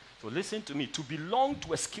mess. So listen to me. To belong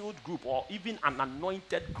to a skilled group or even an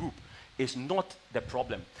anointed group is not the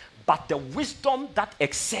problem. But the wisdom that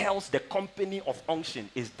excels the company of unction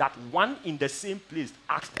is that one in the same place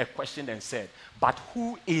asked a question and said, but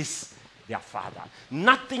who is their father?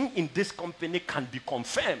 Nothing in this company can be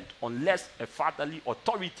confirmed unless a fatherly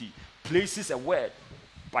authority places a word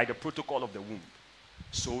by the protocol of the womb.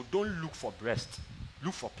 So don't look for breast.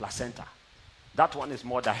 Look for placenta. That one is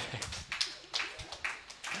more direct.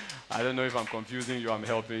 I don't know if I'm confusing you, I'm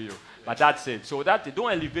helping you. But that's it. So that don't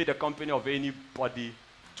elevate the company of anybody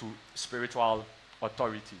to spiritual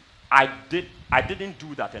authority. I didn't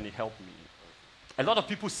do that and it helped me. A lot of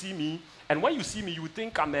people see me, and when you see me, you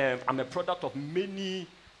think I'm a product of many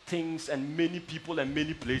things and many people and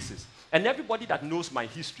many places. And everybody that knows my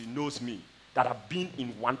history knows me, that I've been in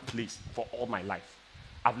one place for all my life.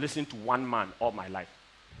 I've listened to one man all my life.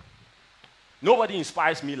 Nobody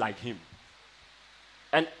inspires me like him.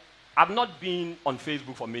 And I've not been on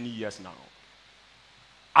Facebook for many years now.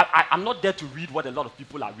 I'm not there to read what a lot of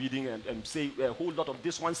people are reading and say a whole lot of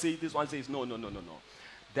this one says, no.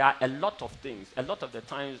 There are a lot of things. A lot of the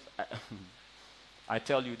times, I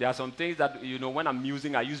tell you, there are some things that, when I'm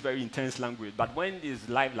using, I use very intense language. But when it's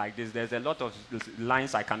live like this, there's a lot of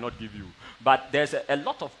lines I cannot give you. But there's a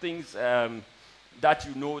lot of things that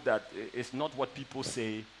you know that it's not what people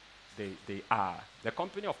say they are. The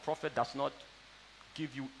company of prophet does not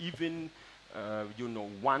give you even,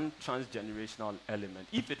 one transgenerational element.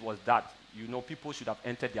 If it was that, people should have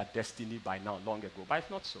entered their destiny by now, long ago. But it's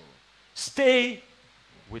not so. Stay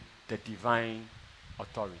with the divine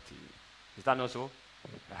authority. Is that not so?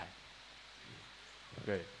 Right.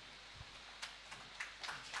 Good.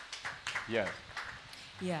 Yes.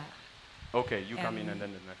 Yeah. Okay, you come in and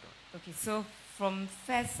then the next one. Okay, so from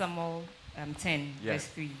 1 Samuel 10, yes. verse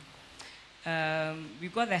 3, we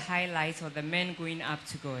got the highlights of the men going up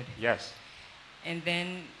to God. Yes. And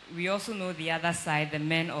then we also know the other side, the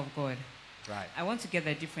men of God. Right. I want to get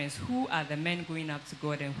the difference. Who are the men going up to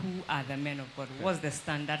God and who are the men of God? Okay. What's the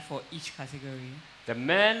standard for each category? The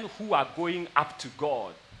men who are going up to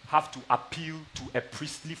God have to appeal to a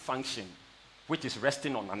priestly function, which is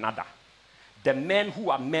resting on another. The men who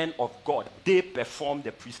are men of God, they perform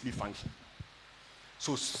the priestly function.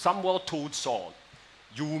 So Samuel told Saul,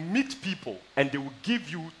 you will meet people and they will give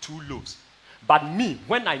you 2 loaves. But me,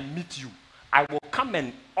 when I meet you, I will come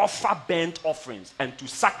and offer burnt offerings and to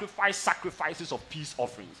sacrifice sacrifices of peace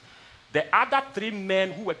offerings. The other 3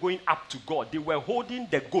 men who were going up to God, they were holding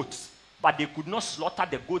the goats, but they could not slaughter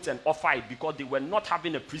the goats and offer it because they were not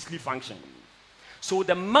having a priestly function. So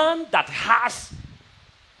the man that has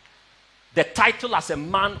the title as a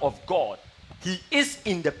man of God, he is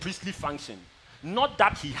in the priestly function. Not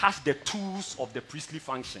that he has the tools of the priestly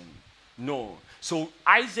function. No. So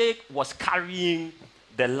Isaac was carrying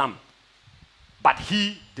the lamb, but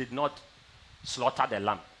he did not slaughter the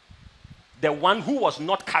lamb. The one who was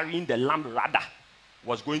not carrying the lamb, rather,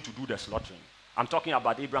 was going to do the slaughtering. I'm talking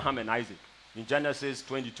about Abraham and Isaac. In Genesis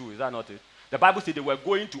 22, is that not it? The Bible said they were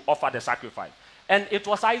going to offer the sacrifice. And it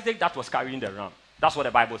was Isaac that was carrying the ram. That's what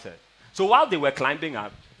the Bible said. So while they were climbing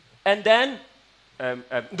up, and then,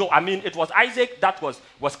 it was Isaac that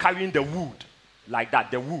was carrying the wood, like that,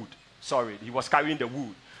 the wood. Sorry, he was carrying the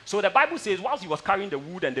wood. So the Bible says, whilst he was carrying the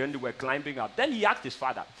wood and then they were climbing up, then he asked his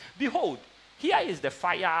father, behold, here is the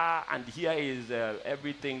fire and here is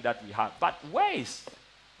everything that we have. But where is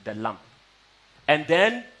the lamb? And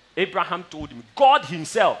then Abraham told him, God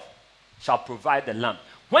himself shall provide the lamb.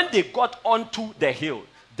 When they got onto the hill,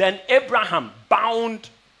 then Abraham bound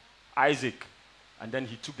Isaac and then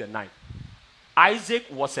he took the knife. Isaac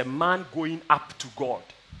was a man going up to God.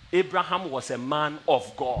 Abraham was a man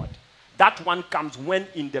of God. That one comes when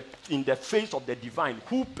in the face of the divine,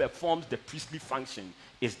 who performs the priestly function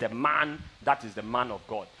is the man that is the man of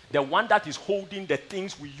God. The one that is holding the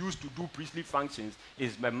things we use to do priestly functions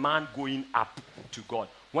is the man going up to God.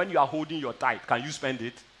 When you are holding your tithe, can you spend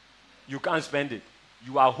it? You can't spend it.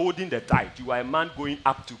 You are holding the tithe. You are a man going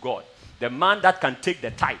up to God. The man that can take the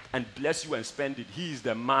tithe and bless you and spend it, he is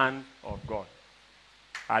the man of God.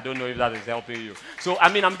 I don't know if that is helping you. So,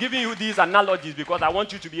 I'm giving you these analogies because I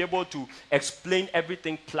want you to be able to explain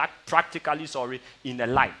everything practically, in a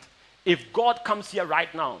light. If God comes here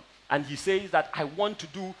right now and he says that I want to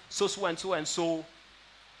do so and so and so,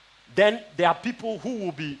 then there are people who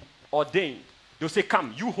will be ordained. They'll say,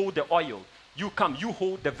 come, you hold the oil. You come, you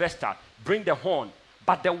hold the vesta, bring the horn.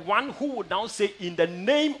 But the one who would now say in the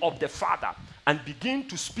name of the Father and begin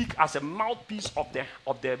to speak as a mouthpiece of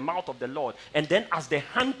the mouth of the Lord, and then as the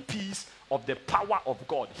handpiece of the power of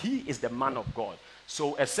God, he is the man of God.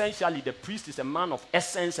 So essentially the priest is a man of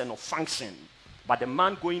essence and of function. But the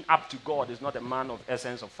man going up to God is not a man of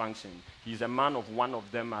essence or function. He's a man of one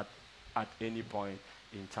of them at any point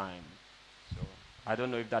in time. So I don't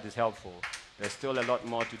know if that is helpful. There's still a lot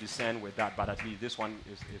more to discern with that, but at least this one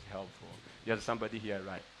is helpful. There's somebody here,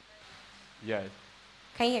 right? Yes.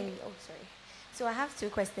 Can you hear me? Oh, sorry. So I have 2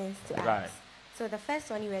 questions to ask. Right. So the first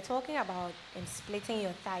one, you were talking about splitting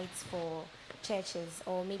your tithes for churches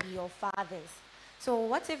or maybe your fathers. So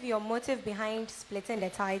what if your motive behind splitting the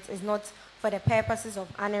tithes is not for the purposes of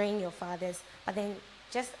honoring your fathers, but then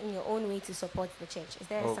just in your own way to support the church? Is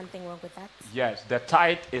there something wrong with that? Yes, the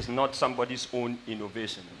tithe is not somebody's own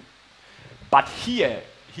innovation. But here,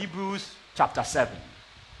 Hebrews chapter 7,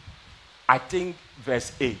 I think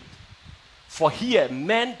verse 8. For here,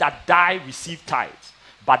 men that die receive tithes,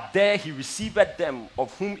 but there he receiveth them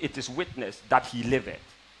of whom it is witnessed that he liveth.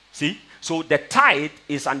 See? So the tithe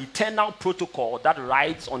is an eternal protocol that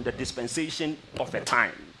rides on the dispensation of a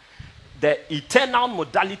time. The eternal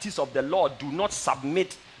modalities of the Lord do not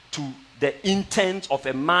submit to the intent of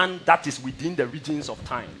a man that is within the regions of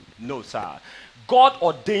time. No, sir. God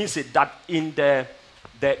ordains it that in the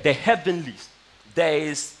heavenlies, there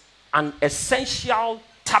is an essential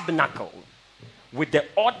tabernacle with the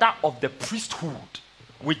order of the priesthood,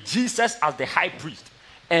 with Jesus as the high priest,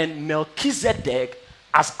 and Melchizedek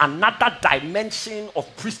as another dimension of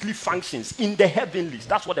priestly functions in the heavenlies.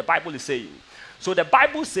 That's what the Bible is saying. So the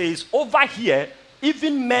Bible says over here,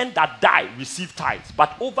 even men that die receive tithes.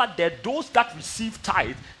 But over there, those that receive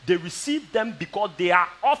tithes, they receive them because they are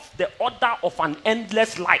of the order of an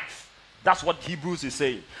endless life. That's what Hebrews is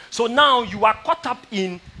saying. So now you are caught up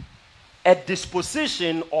in a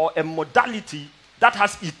disposition or a modality that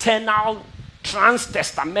has eternal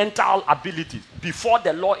trans-testamental abilities. Before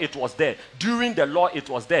the law, it was there. During the law, it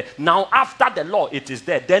was there. Now, after the law, it is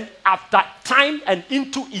there. Then, after time and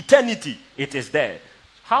into eternity, it is there.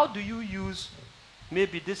 How do you use,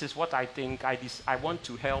 maybe this is what I think, I want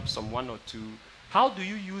to help someone or two. How do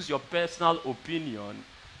you use your personal opinion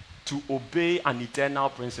to obey an eternal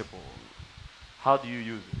principle? How do you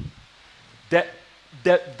use it?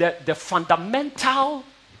 The fundamental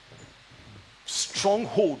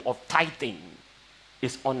stronghold of tithing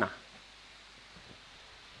is honor.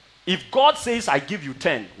 If God says, I give you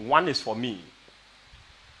 10, 1 is for me,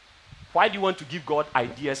 why do you want to give God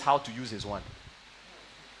ideas how to use his 1?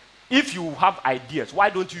 If you have ideas, why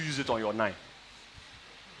don't you use it on your 9?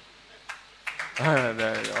 Is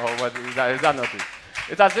that not it?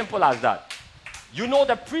 It's as simple as that. You know,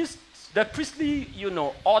 the priestly,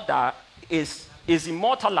 order is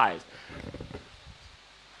immortalized.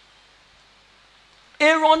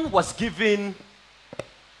 Aaron was given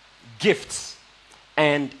gifts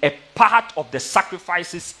and a part of the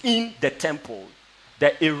sacrifices in the temple,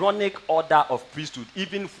 the Aaronic order of priesthood,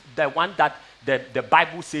 even the one that the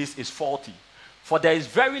Bible says is faulty. For there is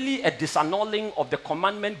verily a disannulling of the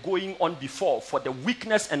commandment going on before, for the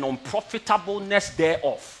weakness and unprofitableness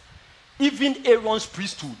thereof. Even Aaron's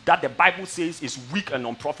priesthood, that the Bible says is weak and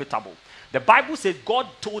unprofitable. The Bible says God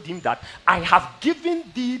told him that I have given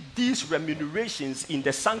thee these remunerations in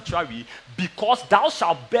the sanctuary because thou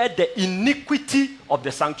shalt bear the iniquity of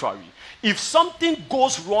the sanctuary. If something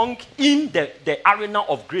goes wrong in the arena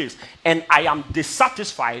of grace and I am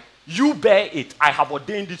dissatisfied, you bear it. I have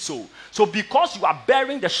ordained it so. So because you are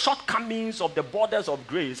bearing the shortcomings of the borders of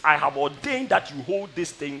grace, I have ordained that you hold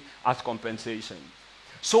this thing as compensation.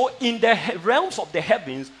 So in the realms of the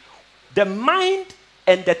heavens, the mind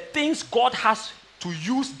and the things God has to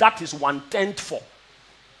use that is 1/10 for,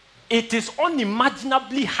 it is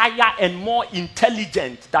unimaginably higher and more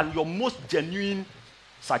intelligent than your most genuine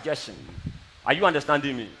suggestion. Are you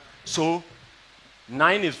understanding me? So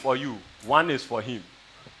 9 is for you, 1 is for him.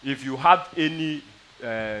 If you have any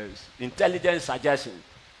intelligent suggestion,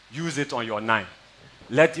 use it on your 9.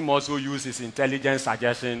 Let him also use his intelligent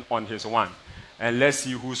suggestion on his 1. And let's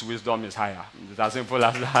see whose wisdom is higher. It's as simple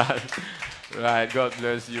as that. Right, God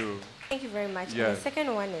bless you. Thank you very much. Yes. And the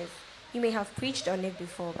second one is, you may have preached on it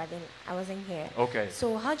before, but then I wasn't here. Okay.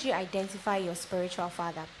 So how do you identify your spiritual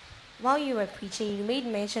father? While you were preaching, you made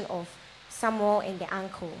mention of Samuel and the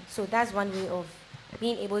uncle. So that's one way of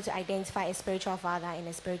being able to identify a spiritual father and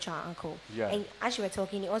a spiritual uncle. Yeah. And as you were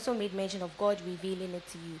talking, you also made mention of God revealing it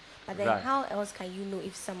to you. But then Right. how else can you know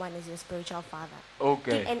if someone is your spiritual father?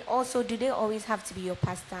 Okay. And also, do they always have to be your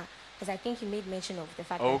pastor? Because I think you made mention of the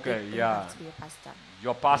fact that they have to be your pastor.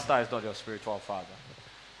 Your pastor is not your spiritual father.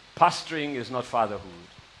 Pastoring is not fatherhood.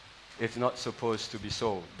 It's not supposed to be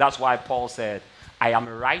so. That's why Paul said, I am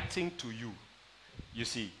writing to you. You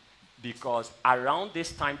see, because around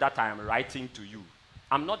this time that I am writing to you,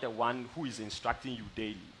 I'm not the one who is instructing you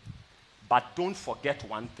daily. But don't forget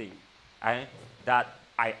one thing, that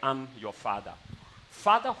I am your father.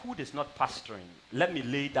 Fatherhood is not pastoring. Let me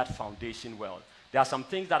lay that foundation well. There are some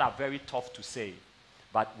things that are very tough to say,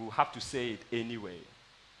 but we'll have to say it anyway.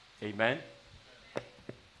 Amen?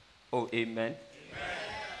 Oh, amen?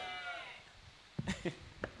 Amen.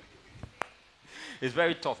 It's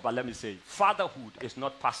very tough, but let me say, fatherhood is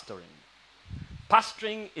not pastoring.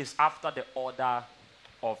 Pastoring is after the order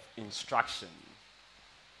of instruction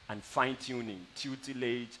and fine-tuning,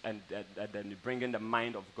 tutelage, and then bringing the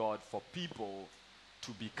mind of God for people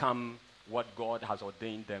to become what God has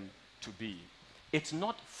ordained them to be. It's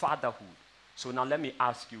not fatherhood. So now let me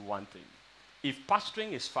ask you one thing. If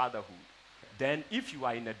pastoring is fatherhood, then if you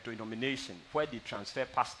are in a denomination where they transfer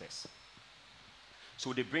pastors,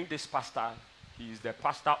 so they bring this pastor, he is the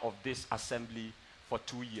pastor of this assembly for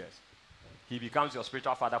 2 years. He becomes your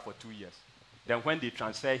spiritual father for 2 years. Then when they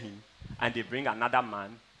transfer him and they bring another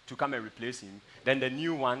man to come and replace him, then the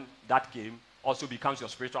new one that came also becomes your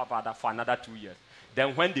spiritual father for another 2 years.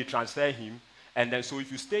 Then when they transfer him, and then so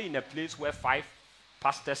if you stay in a place where 5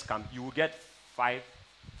 pastors come, you will get 5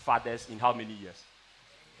 fathers in how many years?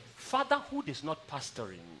 Fatherhood is not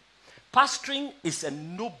pastoring. Pastoring is a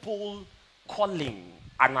noble calling,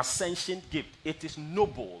 an ascension gift. It is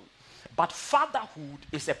noble. But fatherhood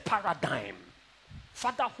is a paradigm.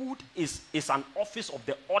 Fatherhood is an office of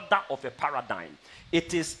the order of a paradigm.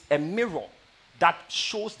 It is a mirror that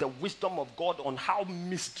shows the wisdom of God on how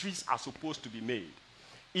mysteries are supposed to be made.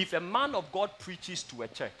 If a man of God preaches to a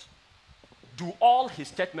church, do all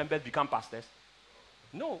his church members become pastors?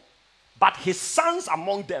 No. But his sons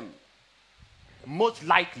among them, most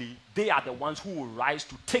likely, they are the ones who will rise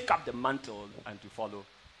to take up the mantle and to follow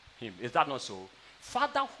him. Is that not so?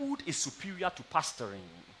 Fatherhood is superior to pastoring.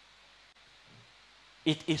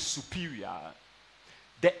 It is superior.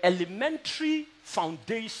 The elementary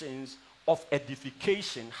foundations of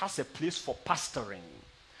edification has a place for pastoring.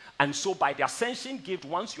 And so by the ascension gift,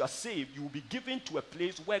 once you are saved, you will be given to a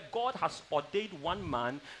place where God has ordained one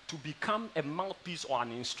man to become a mouthpiece or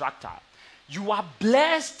an instructor. You are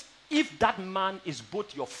blessed if that man is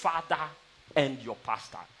both your father and your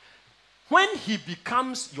pastor. When he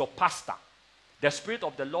becomes your pastor, the Spirit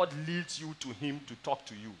of the Lord leads you to him to talk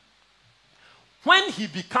to you. When he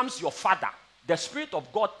becomes your father, the Spirit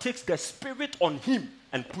of God takes the Spirit on him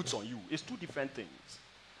and puts on you. It's two different things.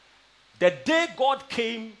 The day God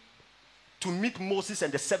came to meet Moses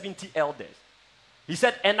and the 70 elders, he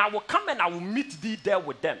said, and I will come and I will meet thee there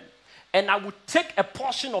with them. And I will take a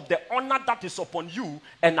portion of the honor that is upon you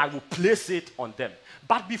and I will place it on them.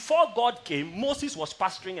 But before God came, Moses was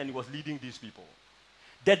pastoring and he was leading these people.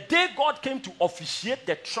 The day God came to officiate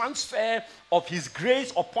the transfer of his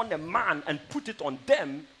grace upon a man and put it on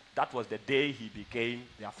them, that was the day he became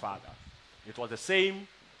their father. It was the same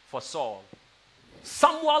for Saul.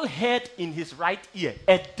 Samuel heard in his right ear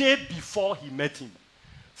a day before he met him.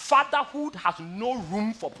 Fatherhood has no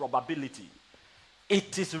room for probability.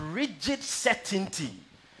 It is rigid certainty.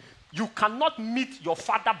 You cannot meet your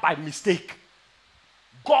father by mistake.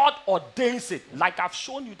 God ordains it. Like I've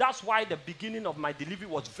shown you, that's why the beginning of my delivery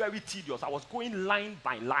was very tedious. I was going line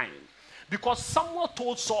by line. Because Samuel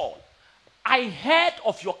told Saul, I heard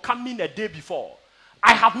of your coming a day before.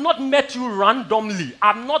 I have not met you randomly.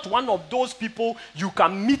 I'm not one of those people you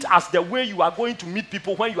can meet as the way you are going to meet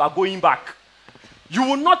people when you are going back. You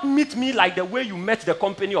will not meet me like the way you met the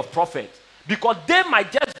company of prophets. Because they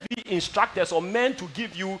might just be instructors or men to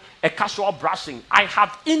give you a casual brushing. I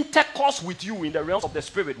have intercourse with you in the realms of the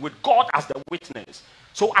spirit with God as the witness.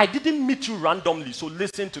 So I didn't meet you randomly, so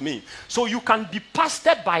listen to me. So you can be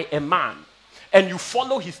pastored by a man and you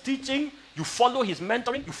follow his teaching, you follow his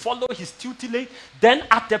mentoring, you follow his tutelage. Then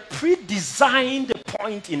at a pre-designed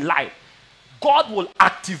point in life, God will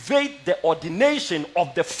activate the ordination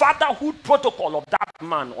of the fatherhood protocol of that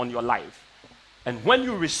man on your life. And when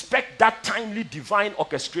you respect that timely divine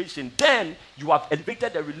orchestration, then you have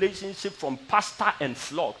elevated the relationship from pastor and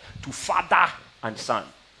flock to father and son.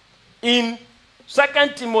 In 2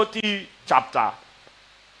 Timothy chapter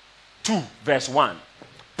 2, verse 1,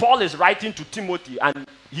 Paul is writing to Timothy, and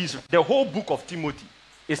the whole book of Timothy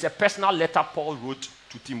is a personal letter Paul wrote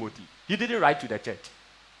to Timothy. He didn't write to the church.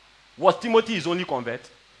 Was Timothy his only convert?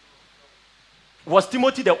 Was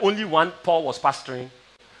Timothy the only one Paul was pastoring?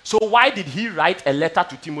 So why did he write a letter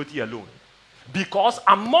to Timothy alone? Because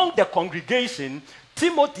among the congregation,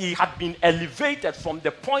 Timothy had been elevated from the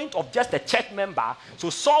point of just a church member. So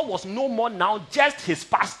Saul was no more now just his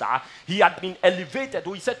pastor. He had been elevated.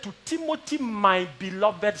 So he said, to Timothy, my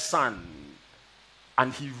beloved son.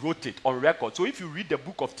 And he wrote it on record. So if you read the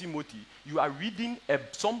book of Timothy, you are reading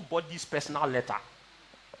somebody's personal letter.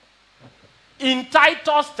 In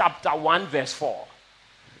Titus chapter 1, verse 4,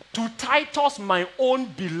 to Titus, my own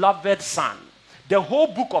beloved son. The whole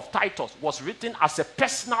book of Titus was written as a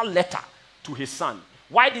personal letter to his son.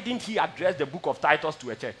 Why didn't he address the book of Titus to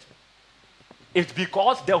a church? It's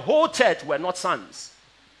because the whole church were not sons.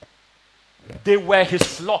 They were his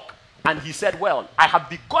flock. And he said, well, I have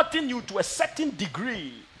begotten you to a certain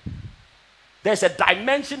degree. There's a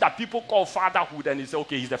dimension that people call fatherhood, and he said,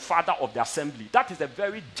 okay, he's the father of the assembly. That is a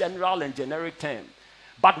very general and generic term.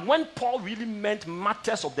 But when Paul really meant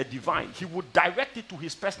matters of the divine, he would direct it to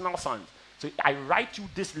his personal sons. So I write you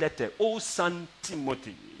this letter, O son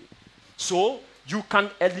Timothy. So you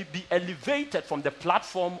can be elevated from the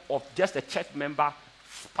platform of just a church member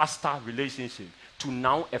pastor relationship to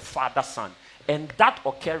now a father-son. And that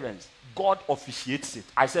occurrence, God officiates it.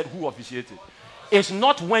 I said, who officiates it? It's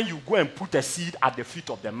not when you go and put a seed at the feet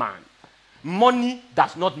of the man. Money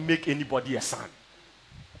does not make anybody a son.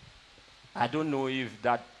 I don't know if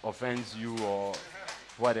that offends you or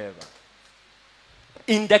whatever.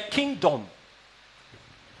 In the kingdom,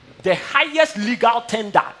 the highest legal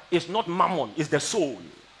tender is not mammon, it's the soul.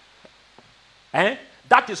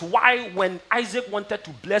 That is why when Isaac wanted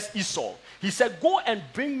to bless Esau, he said, go and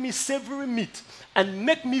bring me savory meat and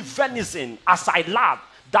make me venison as I love,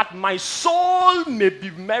 that my soul may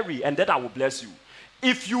be merry, and then I will bless you.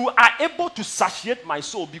 If you are able to satiate my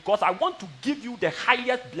soul, because I want to give you the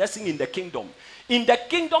highest blessing in the kingdom. In the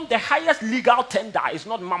kingdom, the highest legal tender is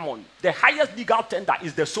not mammon. The highest legal tender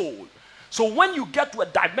is the soul. So when you get to a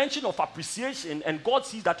dimension of appreciation and God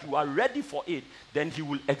sees that you are ready for it, then he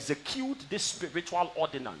will execute this spiritual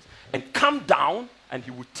ordinance and come down, and he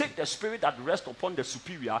will take the spirit that rests upon the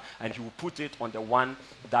superior and he will put it on the one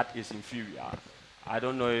that is inferior. I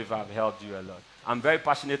don't know if I've helped you a lot. I'm very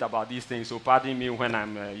passionate about these things, so pardon me when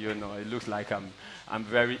I'm, it looks like I'm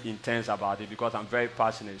very intense about it because I'm very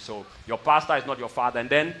passionate. So your pastor is not your father. And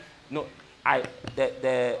then,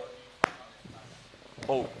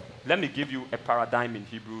 let me give you a paradigm in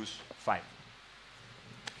Hebrews 5.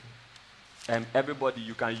 And everybody,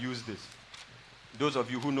 you can use this. Those of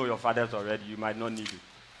you who know your fathers already, you might not need it.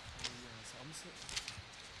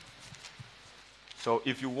 So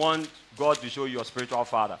if you want God to show you your spiritual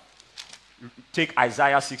father, take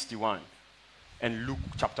Isaiah 61 and Luke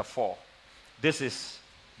chapter 4. This is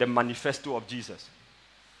the manifesto of Jesus.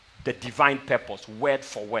 The divine purpose, word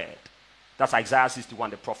for word. That's Isaiah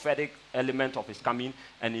 61, the prophetic element of his coming.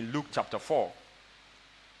 And in Luke chapter 4,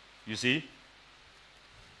 you see?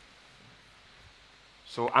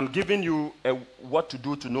 So I'm giving you what to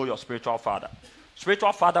do to know your spiritual father.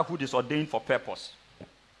 Spiritual fatherhood is ordained for purpose.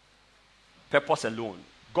 Purpose alone.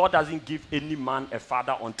 God doesn't give any man a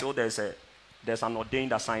father until there's an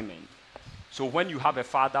ordained assignment. So when you have a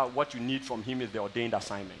father, what you need from him is the ordained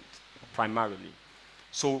assignment, primarily.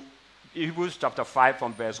 So Hebrews chapter 5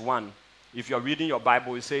 from verse 1, if you're reading your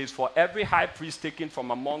Bible, it says, for every high priest taken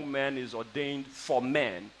from among men is ordained for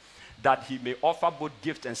men, that he may offer both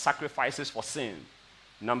gifts and sacrifices for sin.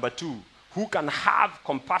 Number 2, who can have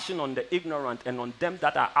compassion on the ignorant and on them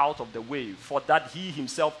that are out of the way, for that he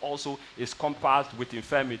himself also is compassed with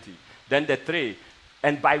infirmity. Then the 3,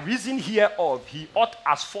 and by reason hereof he ought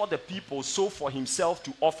as for the people, so for himself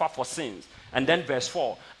to offer for sins. And then verse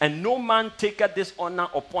 4, and no man taketh this honor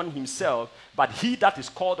upon himself, but he that is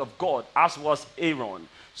called of God, as was Aaron.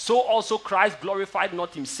 So also Christ glorified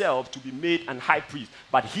not himself to be made an high priest,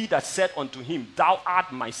 but he that said unto him, thou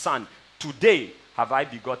art my son, today have I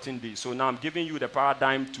begotten thee. So now I'm giving you the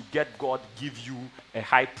paradigm to get God give you a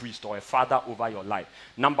high priest or a father over your life.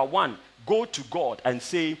 Number 1, go to God and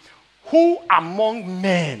say, who among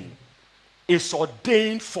men is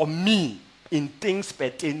ordained for me in things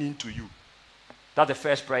pertaining to you. That's the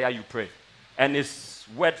first prayer you pray. And it's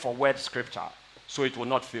word for word scripture, so it will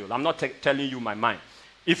not fail. I'm not telling you my mind.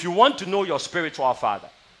 If you want to know your spiritual father,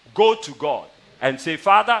 go to God and say,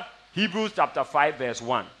 Father, Hebrews chapter 5 verse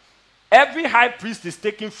 1. Every high priest is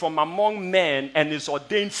taken from among men and is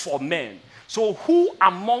ordained for men. So who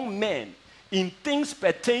among men in things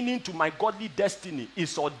pertaining to my godly destiny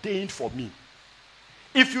is ordained for me?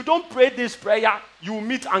 If you don't pray this prayer, you will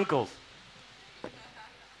meet uncles.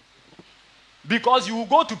 Because you will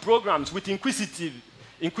go to programs with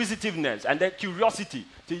inquisitiveness and then curiosity.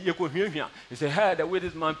 You say, hey, the way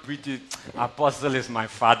this man preaches, Apostle is my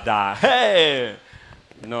father. Hey!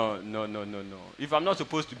 No. If I'm not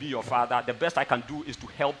supposed to be your father, the best I can do is to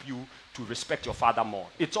help you to respect your father more.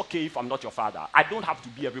 It's okay if I'm not your father. I don't have to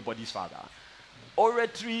be everybody's father.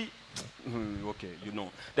 Oratory, okay, you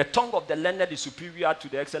know. The tongue of the learned is superior to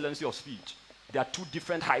the excellency of speech. There are two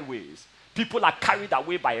different highways. People are carried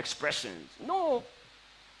away by expressions. No,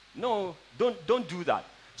 don't do that.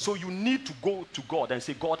 So you need to go to God and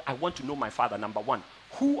say, God, I want to know my father, number one.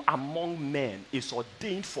 Who among men is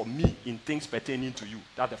ordained for me in things pertaining to you?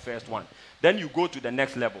 That's the first one. Then you go to the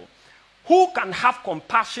next level. Who can have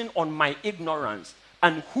compassion on my ignorance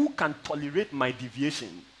and who can tolerate my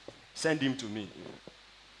deviation? Send him to me.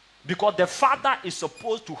 Because the father is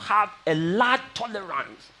supposed to have a large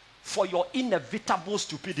tolerance for your inevitable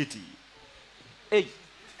stupidity. Hey.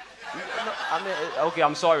 Okay,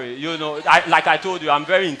 I'm sorry. You know, like I told you, I'm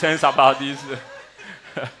very intense about this.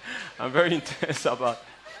 I'm very intense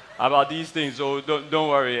about these things, so don't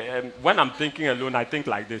worry. When I'm thinking alone, I think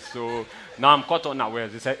like this. So now I'm caught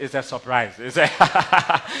unawares. It's a surprise.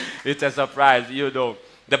 It's a surprise, you know.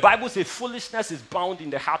 The Bible says foolishness is bound in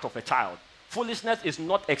the heart of a child. Foolishness is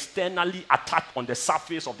not externally attached on the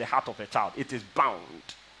surface of the heart of a child. It is bound.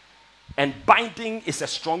 And binding is a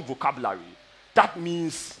strong vocabulary. That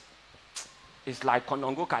means it's like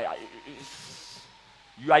konongoka.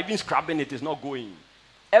 You are even scrubbing it, it's not going.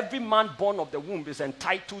 Every man born of the womb is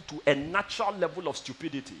entitled to a natural level of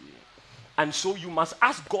stupidity. And so you must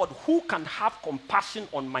ask God, who can have compassion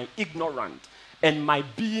on my ignorance and my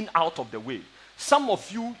being out of the way? Some of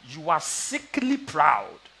you are sickly proud.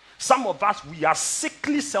 Some of us, we are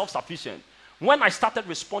sickly self-sufficient. When I started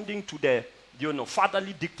responding to the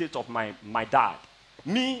fatherly dictates of my dad,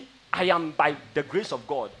 me, I am, by the grace of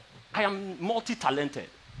God, I am multi-talented.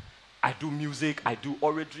 I do music, I do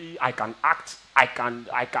oratory, I can act, I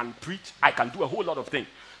can preach, I can do a whole lot of things.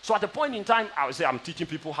 So at the point in time, I would say I'm teaching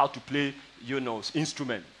people how to play,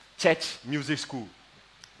 instrument, church, music school.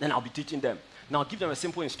 Then I'll be teaching them. Now I'll give them a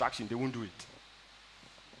simple instruction, they won't do it.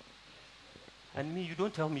 And me, you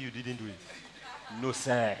don't tell me you didn't do it. No,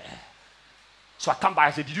 sir. So I come by,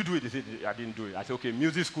 I say, did you do it? They said, I didn't do it. I said, okay,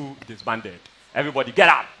 music school disbanded. Everybody get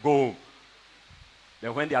up, go home.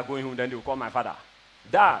 Then when they are going home, then they will call my father.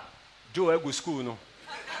 Dad, Joe, I go school, no?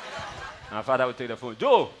 My father will take the phone.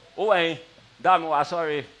 Joe, Dad, I'm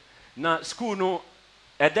sorry. Now, school, no.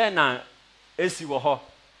 And then, AC wo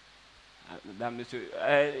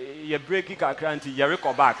you break it, you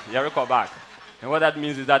record back. And what that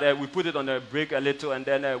means is that we put it on the break a little, and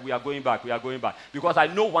then we are going back. Because I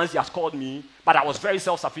know once he has called me, but I was very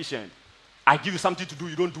self-sufficient. I give you something to do,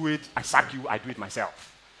 you don't do it, I sack you, I do it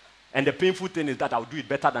myself. And the painful thing is that I'll do it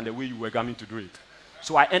better than the way you were coming to do it.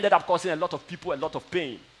 So I ended up causing a lot of people a lot of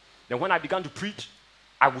pain. Then when I began to preach,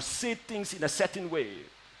 I would say things in a certain way,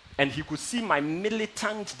 and he could see my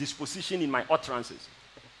militant disposition in my utterances.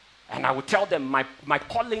 And I would tell them, my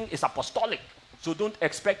calling is apostolic, so don't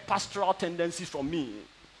expect pastoral tendencies from me.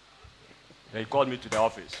 Then he called me to the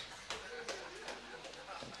office.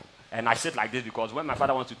 And I sit like this because when my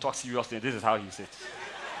father wants to talk seriously, this is how he sits.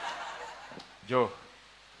 Joe,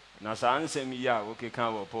 now answer me, yeah, okay,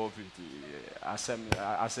 can't work poverty. I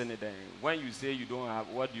send it then. When you say you don't have,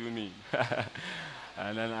 what do you mean?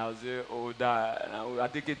 And then I'll say, oh, that, I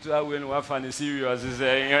take it to her when we're funny serious.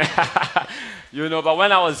 But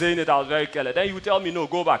when I was saying it, I was very careless. Then you tell me, no,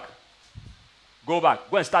 go back. Go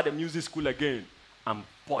and start the music school again. I'm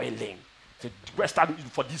boiling. So, go and start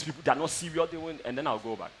for these people, they're not serious, they won't, and then I'll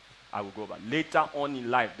go back. I will go back. Later on in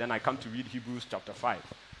life, then I come to read Hebrews chapter 5.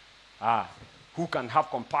 Who can have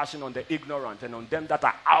compassion on the ignorant and on them that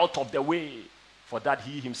are out of the way, for that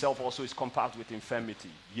he himself also is compassed with infirmity.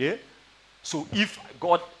 Yeah? So if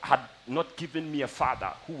God had not given me a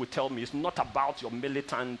father who would tell me it's not about your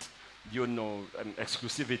militant,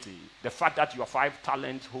 exclusivity. The fact that you are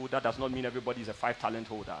 5-talent holder does not mean everybody is a 5-talent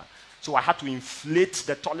holder. So I had to inflate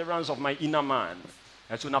the tolerance of my inner man.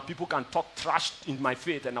 And so now people can talk trash in my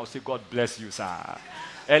faith and I'll say, God bless you, sir.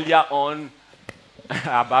 Earlier on,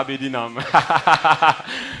 Ababedinam.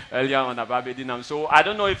 Earlier on Ababedinam. So I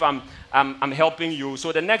don't know if I'm helping you.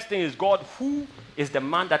 So the next thing is, God, who is the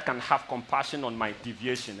man that can have compassion on my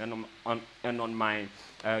deviation and on my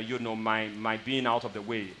my being out of the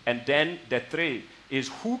way? And then the three is,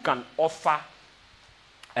 who can offer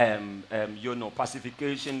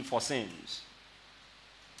pacification for sins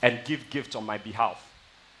and give gifts on my behalf?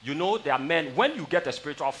 You know, there are men, when you get a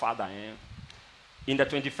spiritual father, in the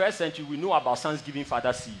 21st century, we know about sons giving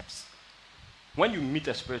father seeds. When you meet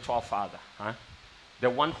a spiritual father, the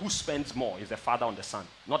one who spends more is the father on the son,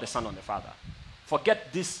 not the son on the father.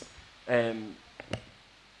 Forget this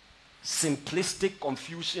simplistic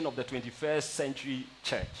confusion of the 21st century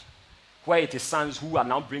church, where it is sons who are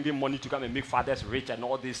now bringing money to come and make fathers rich and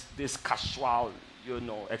all this casual,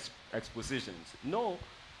 expositions. No.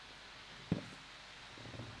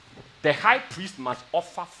 The high priest must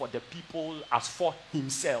offer for the people as for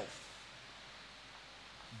himself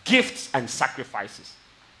gifts and sacrifices.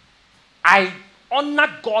 I honor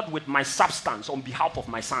God with my substance on behalf of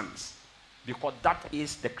my sons, because that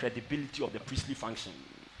is the credibility of the priestly function.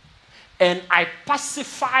 And I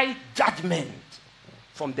pacify judgment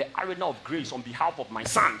from the arena of grace on behalf of my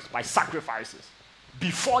sons by sacrifices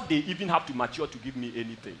before they even have to mature to give me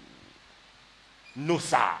anything. No,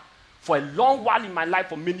 sir. For a long while in my life,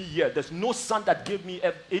 for many years, there's no son that gave me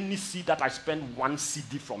any seed that I spend one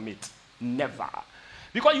CD from it. Never.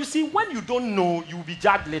 Because you see, when you don't know, you will be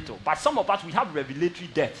judged little. But some of us, we have revelatory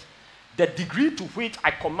depth. The degree to which I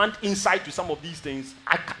command insight to some of these things,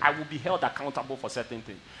 I will be held accountable for certain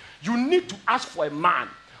things. You need to ask for a man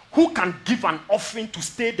who can give an offering to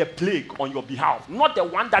stay the plague on your behalf. Not the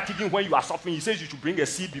one that even when you are suffering, he says you should bring a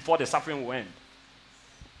seed before the suffering will end.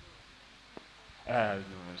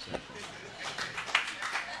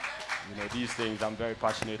 These things, I'm very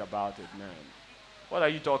passionate about it, man. What are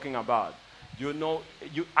you talking about?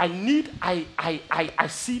 I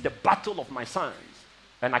see the battle of my sons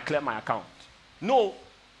and I clear my account. No.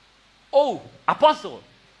 Oh, apostle,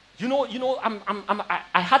 I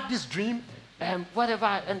had this dream, whatever,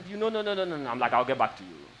 and no. I'm like, I'll get back to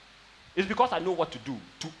you. It's because I know what to do,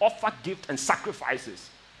 to offer gifts and sacrifices.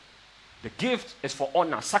 The gift is for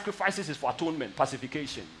honor, sacrifices is for atonement,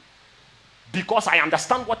 pacification. Because I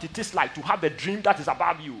understand what it is like to have a dream that is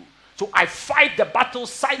above you. So I fight the battle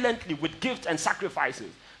silently with gifts and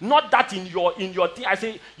sacrifices. Not that in your thing, I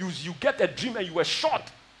say, you get a dream and you were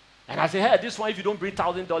shot. And I say, hey, this one, if you don't bring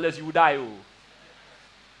 $1,000, you will die. Oh.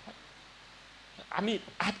 I mean,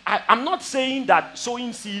 I'm not saying that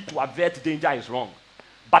sowing seed to avert danger is wrong.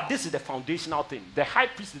 But this is the foundational thing. The high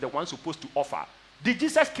priest is the one supposed to offer. Did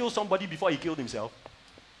Jesus kill somebody before he killed himself?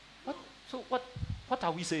 What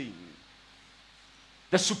are we saying?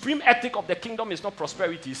 The supreme ethic of the kingdom is not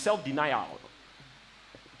prosperity, it's self-denial.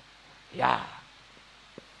 Yeah.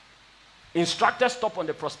 Instructors stop on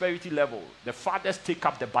the prosperity level. The fathers take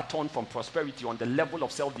up the baton from prosperity on the level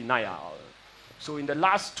of self-denial. So in the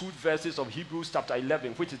last 2 verses of Hebrews chapter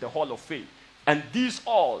 11, which is the hall of faith, and these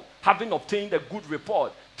all, having obtained a good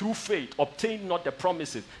report through faith, obtained not the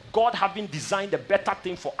promises. God having designed a better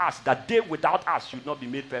thing for us, that they without us should not be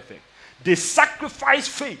made perfect. They sacrificed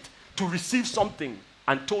faith to receive something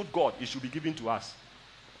and told God it should be given to us.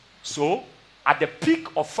 So, at the peak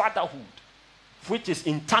of fatherhood, which is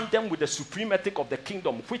in tandem with the supreme ethic of the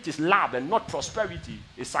kingdom, which is love and not prosperity,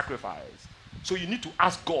 is sacrifice. So you need to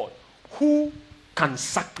ask God, who can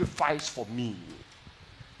sacrifice for me?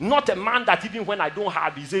 Not a man that even when I don't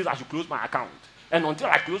have, he says I should close my account. And until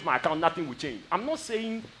I close my account, nothing will change. I'm not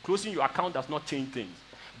saying closing your account does not change things.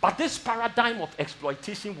 But this paradigm of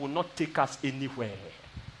exploitation will not take us anywhere.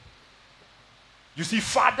 You see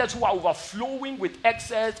fathers who are overflowing with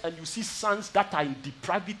excess, and you see sons that are in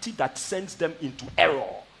depravity that sends them into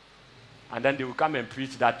error. And then they will come and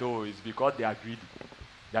preach that, oh, it's because they are greedy.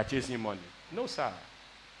 They are chasing money. No, sir.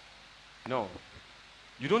 No.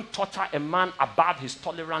 You don't torture a man above his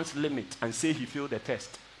tolerance limit and say he failed the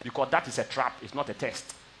test, because that is a trap, it's not a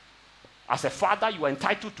test. As a father, you are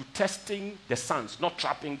entitled to testing the sons, not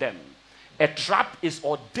trapping them. A trap is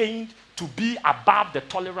ordained to be above the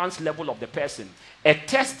tolerance level of the person. A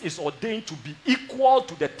test is ordained to be equal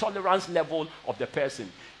to the tolerance level of the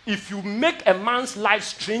person. If you make a man's life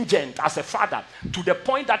stringent as a father to the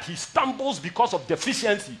point that he stumbles because of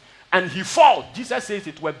deficiency, and he falls, Jesus says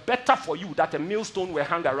it were better for you that a millstone were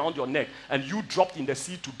hung around your neck and you dropped in the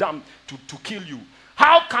sea to kill you.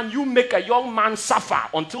 How can you make a young man suffer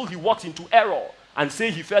until he walks into error and say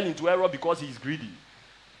he fell into error because he is greedy?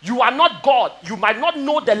 You are not God. You might not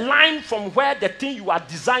know the line from where the thing you are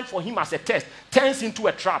designed for him as a test turns into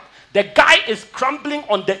a trap. The guy is crumbling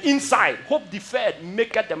on the inside. Hope deferred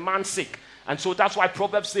maketh the man sick. And so that's why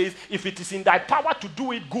Proverbs says, if it is in thy power to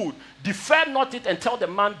do it good, defer not it and tell the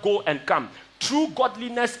man, go and come. True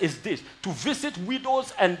godliness is this, to visit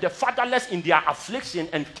widows and the fatherless in their affliction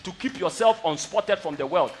and to keep yourself unspotted from the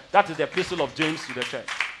world. That is the epistle of James to the church.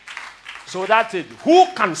 So that's it. Who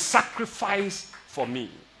can sacrifice for me?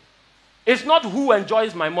 It's not who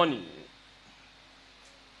enjoys my money.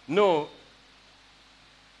 No.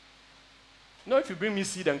 No, if you bring me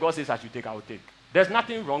seed and God says I should take, I will take. There's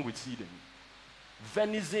nothing wrong with seeding.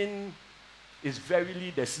 Venison is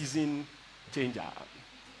verily the season changer.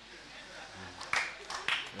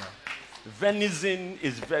 Yeah. Venison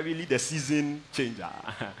is verily the season changer.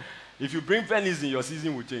 If you bring venison, your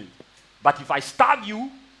season will change. But if I starve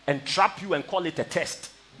you and trap you and call it a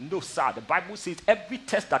test, no, sir. The Bible says every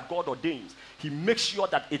test that God ordains, he makes sure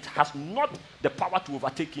that it has not the power to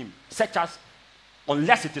overtake him, such as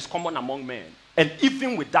unless it is common among men. And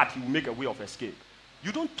even with that, he will make a way of escape.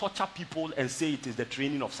 You don't torture people and say it is the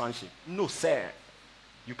training of sonship. No, sir.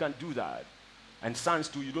 You can't do that. And sons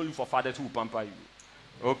too, you don't look for fathers who will pamper you.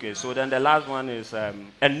 Okay, so then the last one is,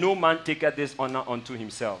 and no man taketh this honor unto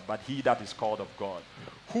himself, but he that is called of God.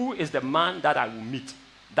 Who is the man that I will meet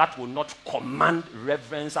that will not command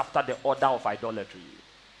reverence after the order of idolatry?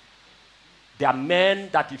 There are men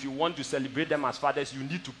that if you want to celebrate them as fathers, you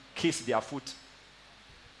need to kiss their foot.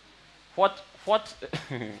 What?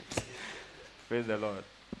 Praise the Lord.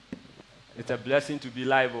 It's a blessing to be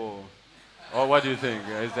live, or what do you think?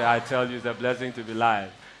 I tell you, it's a blessing to be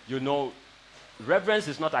live. You know, reverence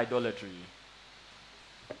is not idolatry.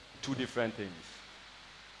 Two different things.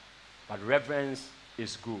 But reverence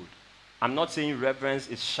is good. I'm not saying reverence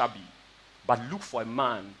is shabby, but look for a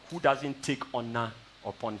man who doesn't take honor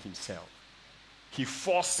upon himself. He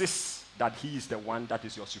forces that he is the one that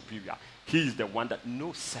is your superior. He is the one that,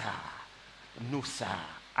 no, sir. No, sir.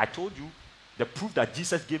 I told you, the proof that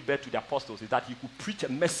Jesus gave birth to the apostles is that he could preach a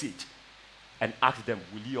message and ask them,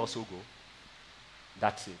 will he also go?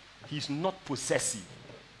 That's it. He's not possessive.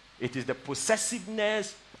 It is the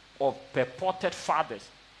possessiveness of purported fathers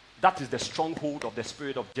that is the stronghold of the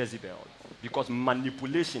spirit of Jezebel, because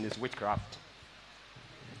manipulation is witchcraft.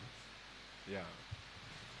 Yeah.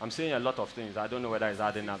 I'm saying a lot of things. I don't know whether it's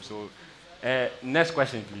adding up. So, next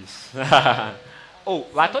question, please. Oh,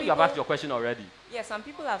 I thought you have asked your question already. Yeah, some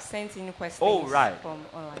people have sent in questions. Oh, right. From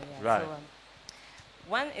online. Yeah. Right. So,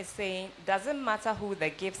 one is saying, doesn't matter who the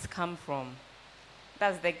gifts come from.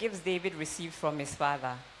 That's the gifts David received from his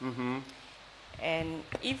father. Mm-hmm. And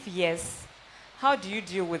if yes, how do you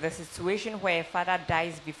deal with a situation where a father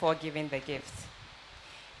dies before giving the gifts?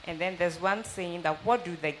 And then there's one saying that, what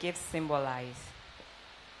do the gifts symbolize?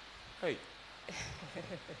 Hey,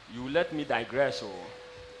 you let me digress. Oh.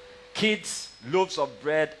 Kids, loaves of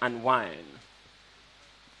bread and wine.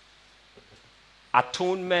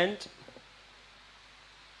 Atonement,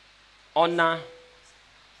 honor.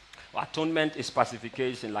 Atonement is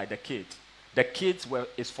pacification, like the kids. The kids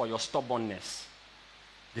is for your stubbornness.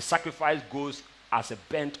 The sacrifice goes as a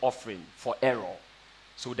burnt offering for error.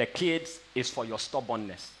 So the kids is for your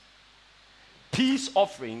stubbornness. Peace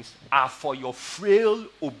offerings are for your frail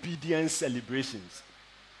obedience celebrations.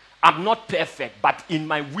 I'm not perfect, but in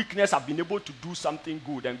my weakness, I've been able to do something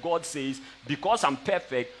good. And God says, because I'm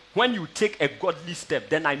perfect, when you take a godly step,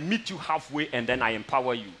 then I meet you halfway and then I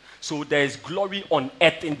empower you. So there is glory on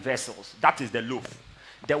earthen vessels. That is the loaf.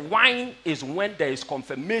 The wine is when there is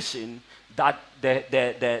confirmation that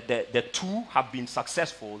the two have been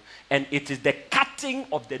successful, and it is the cutting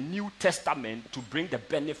of the New Testament to bring the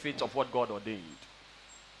benefits of what God ordained.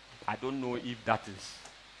 I don't know if that is.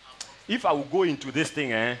 If I will go into this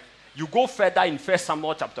thing, you go further in 1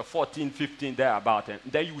 Samuel chapter 14, 15, thereabout,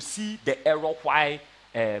 then you see the error why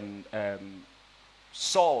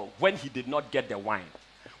Saul, when he did not get the wine.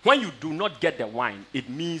 When you do not get the wine, it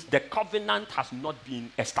means the covenant has not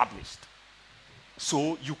been established.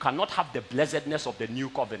 So you cannot have the blessedness of the new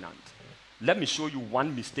covenant. Let me show you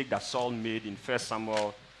one mistake that Saul made in 1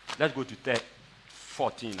 Samuel. Let's go to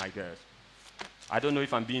 14, I guess. I don't know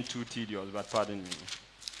if I'm being too tedious, but pardon me.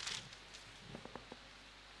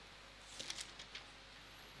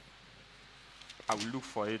 I will look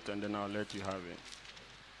for it and then I'll let you have it.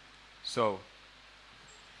 So,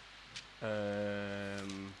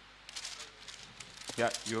 yeah,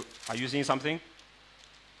 you are you seeing something?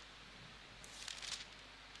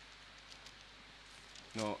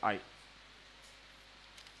 No,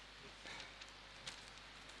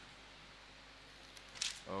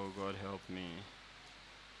 oh God, help me.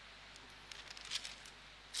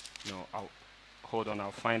 No, hold on,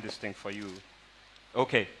 I'll find this thing for you.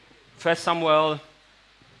 Okay, 1 Samuel,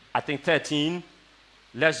 I think 13.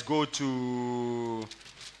 Let's go to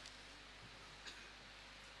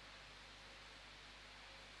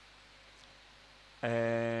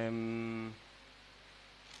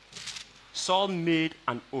Saul made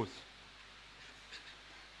an oath.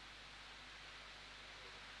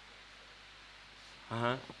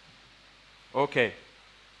 Okay.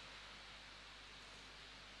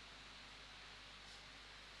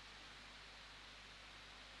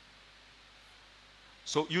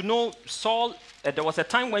 So, you know, Saul, there was a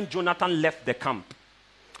time when Jonathan left the camp.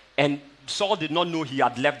 And Saul did not know he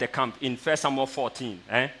had left the camp in 1 Samuel 14.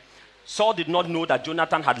 Saul did not know that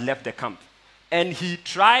Jonathan had left the camp. And he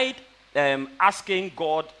tried asking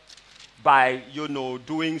God by,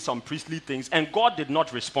 doing some priestly things. And God did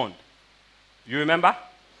not respond. You remember?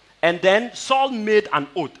 And then Saul made an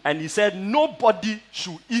oath. And he said, nobody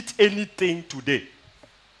should eat anything today.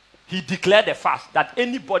 He declared a fast that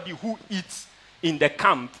anybody who eats in the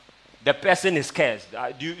camp, the person is cursed.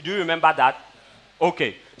 Do you remember that?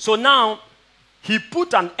 Okay. So now, he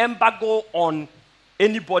put an embargo on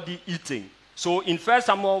anybody eating. So in 1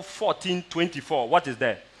 Samuel 14:24, what is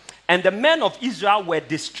there? And the men of Israel were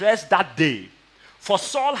distressed that day, for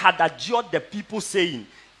Saul had adjured the people, saying,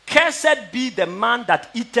 cursed be the man that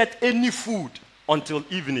eateth any food until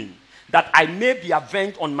evening, that I may be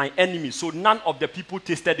avenged on my enemy. So none of the people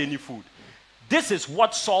tasted any food. This is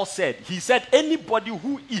what Saul said. He said, anybody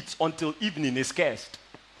who eats until evening is cursed.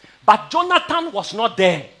 But Jonathan was not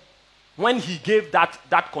there when he gave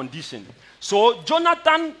that condition. So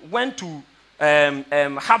Jonathan went to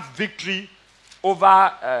have victory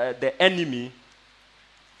over the enemy.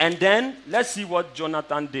 And then, let's see what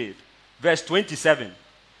Jonathan did. Verse 27.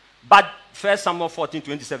 But 1 Samuel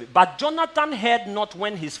 14:27. But Jonathan heard not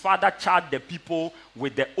when his father charged the people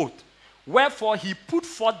with the oath. Wherefore he put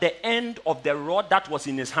forth the end of the rod that was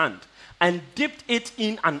in his hand, and dipped it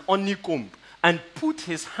in an honeycomb, and put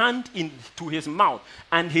his hand into his mouth,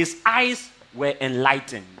 and his eyes were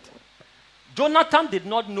enlightened. Jonathan did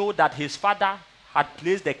not know that his father had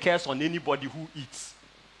placed the curse on anybody who eats.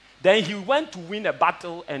 Then he went to win a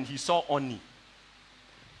battle, and he saw honey.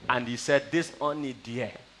 And he said, this honey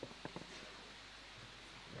dear,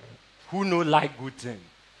 who no like good thing?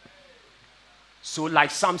 So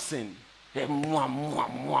like Samson, the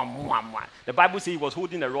Bible says he was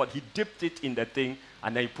holding a rod. He dipped it in the thing,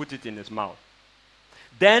 and then he put it in his mouth.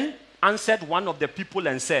 Then answered one of the people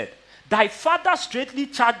and said, thy father straightly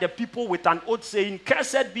charged the people with an oath, saying,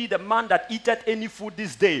 cursed be the man that eateth any food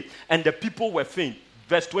this day. And the people were faint.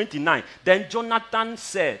 Verse 29. Then Jonathan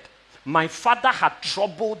said, my father had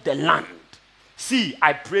troubled the land. See,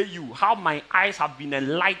 I pray you, how my eyes have been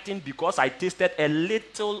enlightened because I tasted a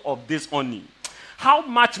little of this honey. How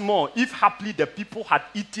much more, if haply the people had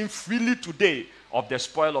eaten freely today of the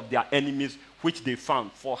spoil of their enemies, which they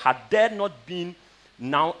found. For had there not been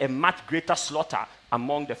now a much greater slaughter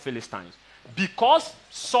among the Philistines. Because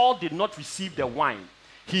Saul did not receive the wine,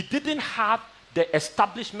 he didn't have the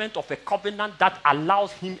establishment of a covenant that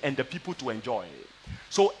allows him and the people to enjoy.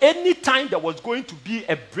 So anytime there was going to be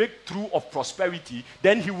a breakthrough of prosperity,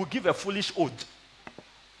 then he would give a foolish oath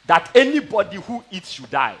that anybody who eats should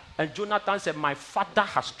die. And Jonathan said, my father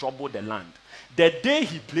has troubled the land. The day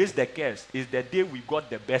he placed the curse is the day we got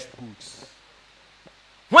the best goods.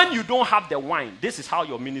 When you don't have the wine, this is how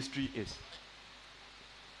your ministry is.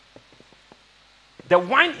 The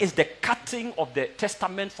wine is the cutting of the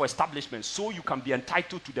testament for establishment, so you can be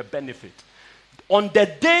entitled to the benefit. On the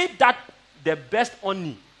day that the best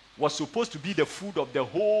honey was supposed to be the food of the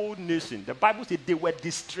whole nation, the Bible said they were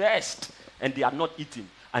distressed and they are not eating.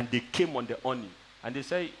 And they came on the honey. And they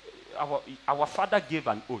say, our father gave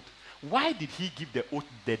an oath. Why did he give the oath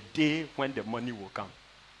the day when the money will come?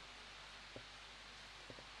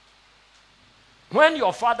 When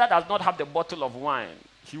your father does not have the bottle of wine,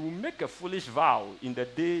 he will make a foolish vow in the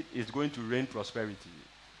day it's going to rain prosperity.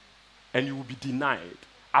 And you will be denied.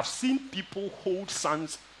 I've seen people hold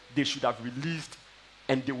sons they should have released,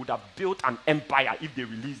 and they would have built an empire if they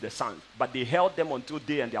released the sons. But they held them until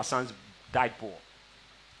they and their sons died poor.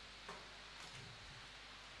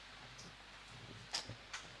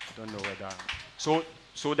 Don't know whether.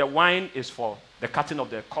 So the wine is for the cutting of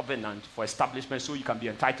the covenant for establishment, so you can be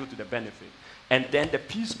entitled to the benefit. And then the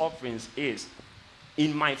peace offerings is,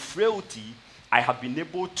 in my frailty, I have been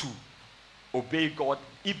able to obey God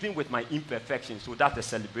even with my imperfections. So that's the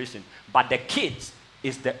celebration. But the kids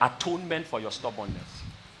is the atonement for your stubbornness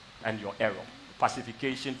and your error.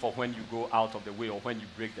 Pacification for when you go out of the way or when you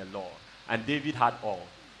break the law. And David had all.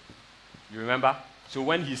 You remember? So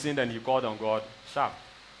when he sinned and he called on God, sharp.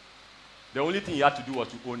 The only thing he had to do was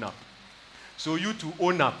to own up. So you to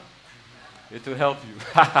own up, it will help you.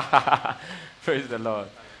 Praise the Lord.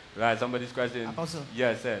 Right, somebody's question. Apostle,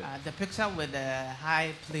 yes, sir. The picture with the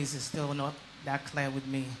high place is still not that clear with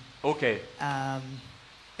me. Okay.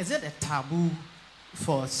 Is it a taboo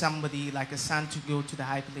for somebody like a son to go to the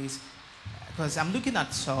high place? Because I'm looking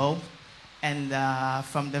at Saul, and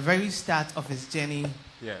from the very start of his journey,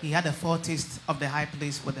 he had a foretaste of the high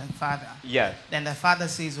place with the father. Yes. Then the father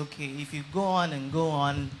says, okay, if you go on and go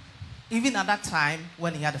on, even at that time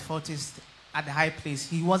when he had a foretaste at the high place,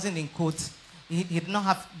 he wasn't in quote. He did not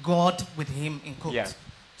have God with him in quote. Yes.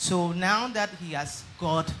 So now that he has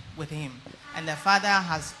God with him, and the father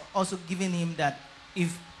has also given him that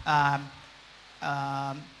if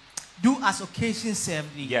do as occasion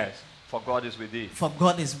serve thee. Yes. For God is with thee. For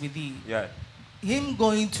God is with thee. Yeah. Him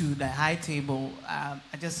going to the high table,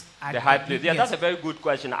 the high place. Yeah, that's a very good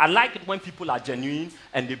question. I like it when people are genuine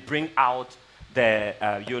and they bring out the,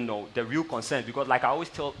 the real concern, because like I always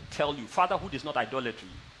tell you, fatherhood is not idolatry.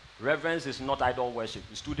 Reverence is not idol worship.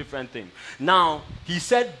 It's two different things. Now, he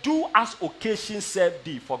said, do as occasion serve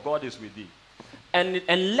thee, for God is with thee. And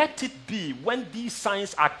let it be, when these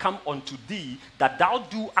signs are come unto thee, that thou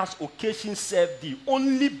do as occasion serve thee,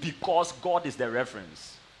 only because God is the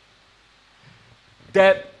reference.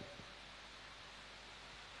 The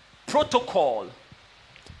protocol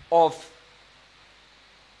of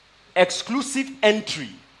exclusive entry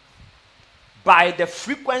by the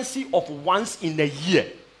frequency of once in a year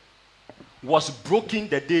was broken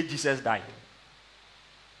the day Jesus died.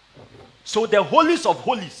 So the holiest of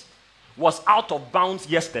holies was out of bounds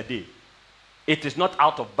yesterday. It is not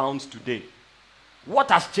out of bounds today. What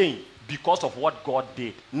has changed? Because of what God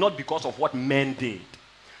did, not because of what men did.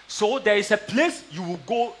 So there is a place you will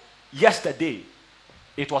go yesterday.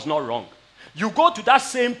 It was not wrong. You go to that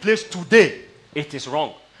same place today. It is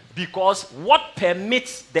wrong. Because what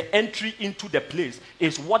permits the entry into the place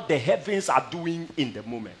is what the heavens are doing in the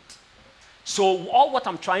moment. So all what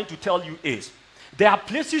I'm trying to tell you is, there are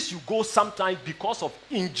places you go sometimes because of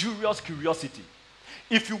injurious curiosity.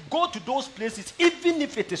 If you go to those places, even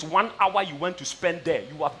if it is 1 hour you went to spend there,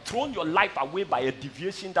 you have thrown your life away by a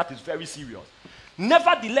deviation that is very serious.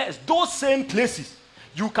 Nevertheless, those same places,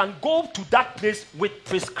 you can go to that place with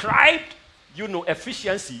prescribed,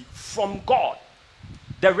 efficiency from God.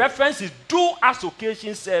 The reference is, do as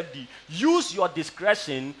occasion serve thee. Use your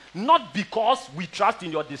discretion, not because we trust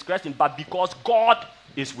in your discretion, but because God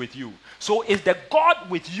is with you. So it's the God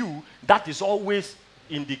with you that is always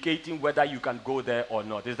indicating whether you can go there or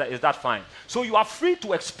not. Is that fine? So you are free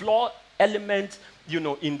to explore elements,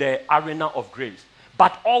 in the arena of grace.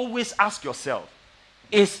 But always ask yourself,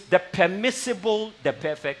 is the permissible the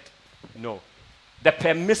perfect? No. The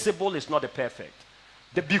permissible is not the perfect.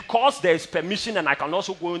 Because there is permission and I can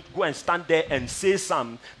also go and stand there and say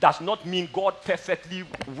some, does not mean God perfectly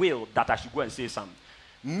will that I should go and say some.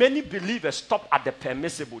 Many believers stop at the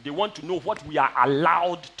permissible. They want to know what we are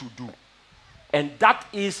allowed to do. And that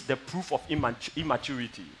is the proof of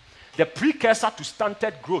immaturity. The precursor to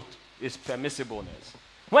stunted growth is permissibleness.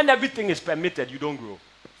 When everything is permitted, you don't grow.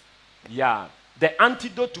 Yeah. The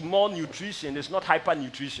antidote to malnutrition is not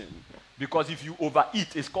hypernutrition. Because if you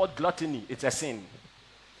overeat, it's called gluttony. It's a sin.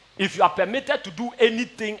 If you are permitted to do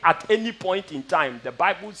anything at any point in time, the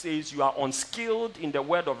Bible says you are unskilled in the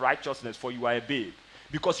word of righteousness, for you are a babe.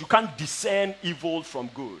 Because you can't discern evil from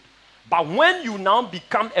good. But when you now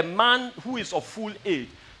become a man who is of full age,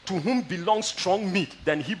 to whom belongs strong meat,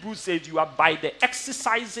 then Hebrews says you are, by the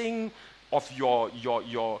exercising of your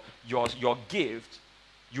gift,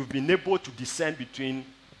 you've been able to discern between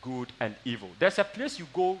good and evil. There's a place you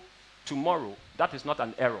go tomorrow, that is not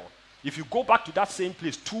an error. If you go back to that same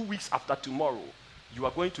place 2 weeks after tomorrow, you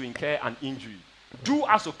are going to incur an injury. Do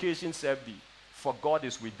as occasion serve thee, for God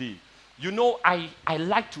is with thee. I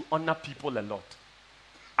like to honor people a lot.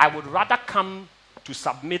 I would rather come to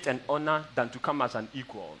submit and honor than to come as an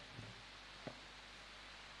equal.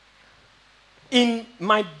 In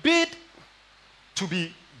my bid to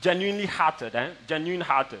be genuine hearted, I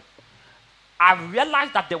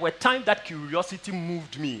realized that there were times that curiosity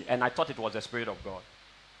moved me and I thought it was the Spirit of God.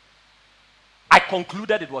 I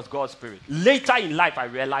concluded it was God's Spirit. Later in life, I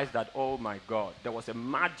realized that, oh my God, there was a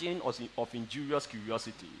margin of injurious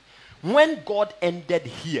curiosity. When God ended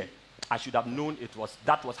here, I should have known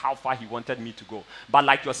that was how far he wanted me to go. But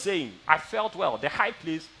like you're saying, I felt, well, the high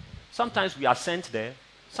place, sometimes we are sent there,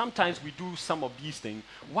 sometimes we do some of these things.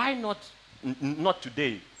 Why not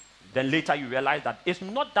today? Then later you realize that it's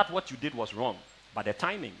not that what you did was wrong, but the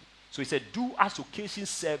timing. So he said, do as occasion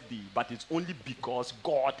serve thee, but it's only because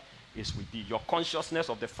God is with thee. Your consciousness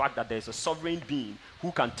of the fact that there is a sovereign being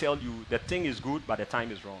who can tell you the thing is good, but the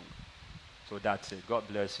time is wrong. So that's it. God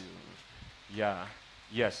bless you. Yeah.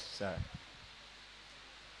 Yes, sir.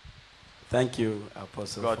 Thank you,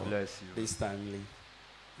 Apostle, God for bless you. this timely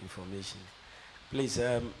information. Please,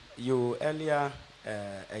 you earlier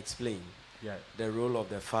explained the role of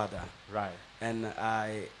the father. Right. And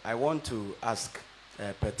I want to ask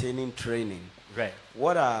pertaining training. Right.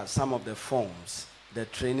 What are some of the forms the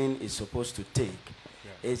training is supposed to take?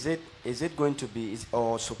 Yeah. Is it going to be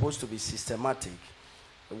or supposed to be systematic,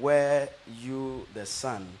 where you, the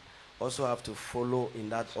son, also have to follow in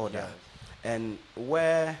that order? Yes. And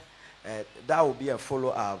where that will be a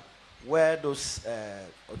follow-up, where those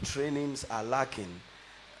trainings are lacking,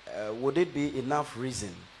 would it be enough reason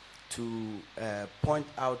to point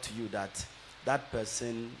out to you that that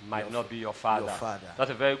person might not be your father? Your That's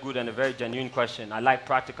a very good and a very genuine question. I like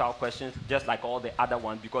practical questions, just like all the other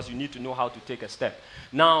ones, because you need to know how to take a step.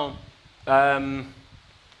 Now,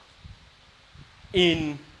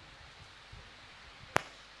 in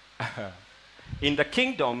the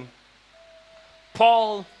kingdom,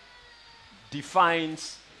 Paul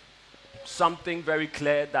defines something very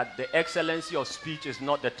clear, that the excellency of speech is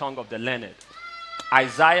not the tongue of the learned.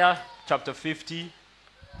 Isaiah chapter 50,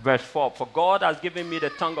 verse 4. For God has given me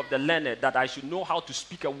the tongue of the learned, that I should know how to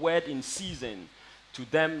speak a word in season to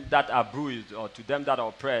them that are bruised, or to them that are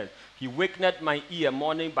oppressed. He wakened my ear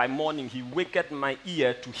morning by morning. He waketh my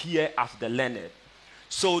ear to hear as the learned.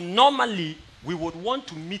 So normally, we would want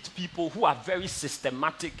to meet people who are very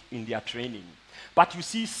systematic in their training. But you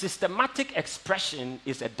see, systematic expression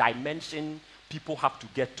is a dimension people have to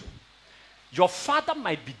get to. Your father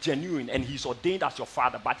might be genuine and he's ordained as your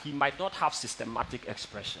father, but he might not have systematic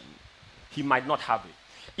expression. He might not have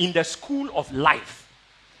it. In the school of life,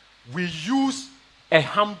 we use a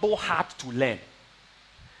humble heart to learn.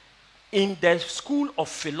 In the school of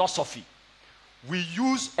philosophy, we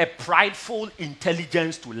use a prideful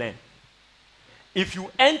intelligence to learn. If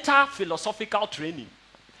you enter philosophical training,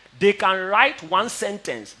 they can write one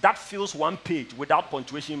sentence that fills one page without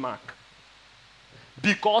punctuation mark.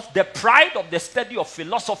 Because the pride of the study of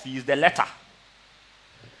philosophy is the letter.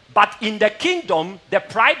 But in the kingdom, the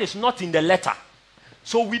pride is not in the letter.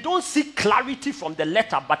 So we don't seek clarity from the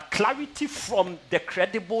letter, but clarity from the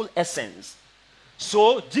credible essence.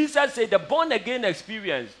 So Jesus said, the born again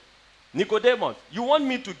experience, Nicodemus, you want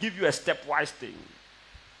me to give you a stepwise thing?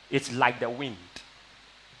 It's like the wind.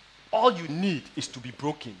 All you need is to be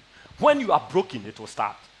broken. When you are broken, it will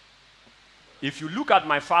start. If you look at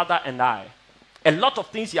my father and I, a lot of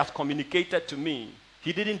things he has communicated to me,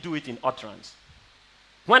 he didn't do it in utterance.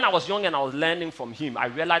 When I was young and I was learning from him, I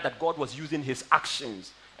realized that God was using his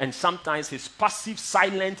actions and sometimes his passive,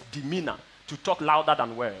 silent demeanor to talk louder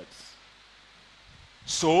than words.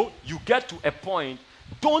 So you get to a point,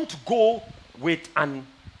 don't go with an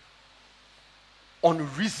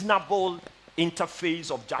unreasonable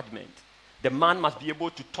interface of judgment. The man must be able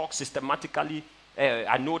to talk systematically.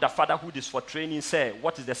 I know that fatherhood is for training. Say,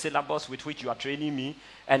 what is the syllabus with which you are training me?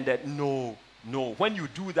 And no. When you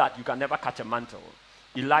do that, you can never catch a mantle.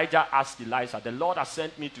 Elijah asked Elisha, the Lord has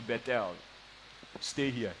sent me to Bethel. Stay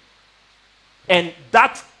here. And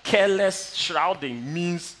that careless shrouding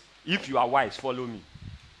means, if you are wise, follow me.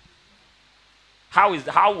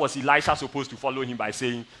 How was Elisha supposed to follow him by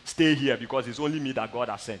saying, stay here, because it's only me that God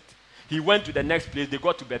has sent? He went to the next place. They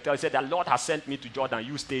got to Bethel. He said, the Lord has sent me to Jordan.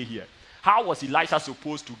 You stay here. How was Elisha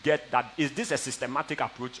supposed to get that? Is this a systematic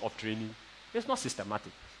approach of training? It's not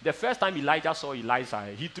systematic. The first time Elijah saw Elisha,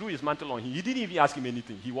 he threw his mantle on him. He didn't even ask him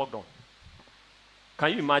anything. He walked on.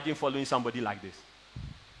 Can you imagine following somebody like this?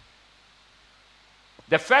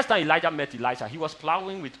 The first time Elijah met Elisha, he was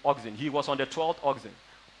plowing with oxen. He was on the 12th oxen.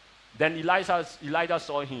 Then Elijah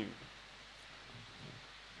saw him.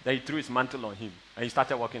 Then he threw his mantle on him, and he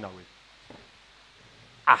started walking away.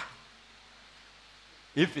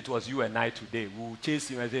 If it was you and I today, we would chase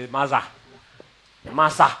him and say, Massa.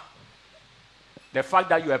 The fact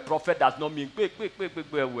that you're a prophet does not mean, quick,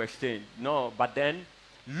 we exchange. No, but then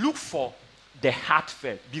look for the heart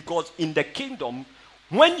first. Because in the kingdom,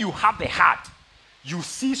 when you have a heart, you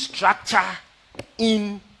see structure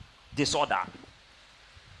in disorder.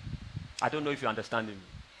 I don't know if you're understanding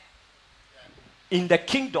me. In the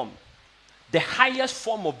kingdom, the highest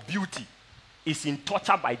form of beauty is in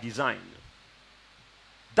torture by design.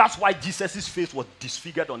 That's why Jesus' face was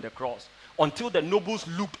disfigured on the cross, until the nobles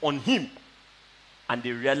looked on him and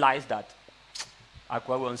they realized that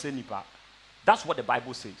that's what the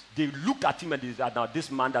Bible says. They looked at him and they said, now this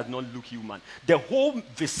man does not look human. The whole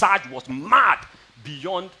visage was mad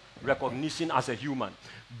beyond recognition as a human.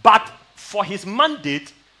 But for his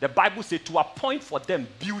mandate, the Bible said to appoint for them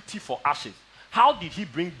beauty for ashes. How did he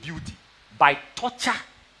bring beauty? By torture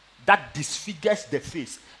that disfigures the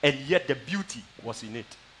face, and yet the beauty was in it.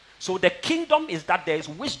 So the kingdom is that there is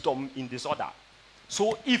wisdom in disorder.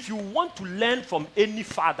 So if you want to learn from any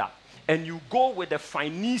father, and you go with the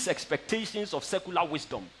finesse expectations of secular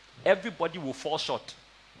wisdom, everybody will fall short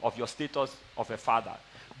of your status of a father.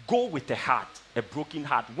 Go with a heart, a broken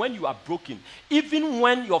heart. When you are broken, even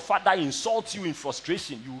when your father insults you in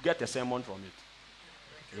frustration, you will get a sermon from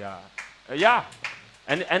it. Yeah. Yeah.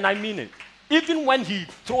 And I mean it. Even when he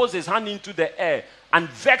throws his hand into the air and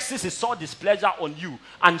vexes his sore displeasure on you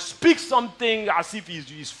and speaks something as if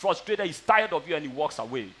he's frustrated, he's tired of you, and he walks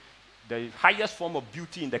away. The highest form of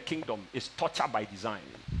beauty in the kingdom is torture by design.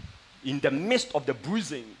 In the midst of the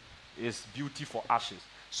bruising is beauty for ashes.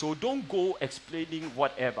 So don't go explaining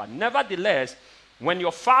whatever. Nevertheless, when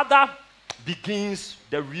your father begins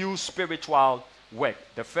the real spiritual work,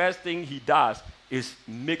 the first thing he does is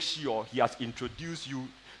make sure he has introduced you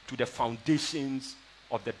to the foundations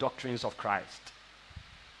of the doctrines of Christ.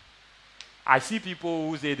 I see people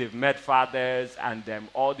who say they've met fathers and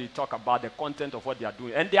all they talk about the content of what they are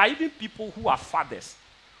doing. And there are even people who are fathers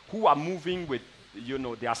who are moving with,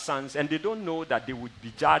 their sons, and they don't know that they would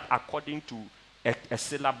be judged according to a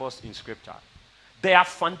syllabus in Scripture. There are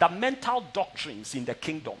fundamental doctrines in the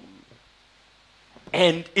kingdom.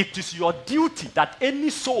 And it is your duty that any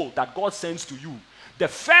soul that God sends to you, the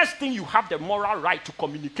first thing you have the moral right to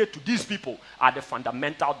communicate to these people are the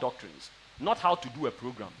fundamental doctrines. Not how to do a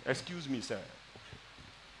program. Excuse me, sir.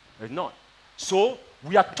 It's not. So,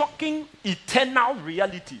 we are talking eternal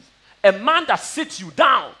realities. A man that sits you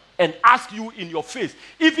down and asks you in your face,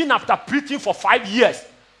 even after preaching for 5 years,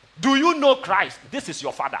 do you know Christ? This is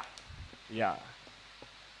your father. Yeah.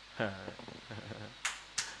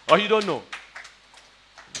 Or you don't know.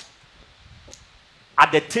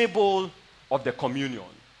 At the table of the communion,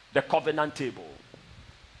 the covenant table,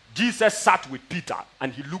 Jesus sat with Peter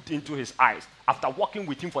and he looked into his eyes after walking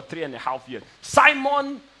with him for 3.5 years.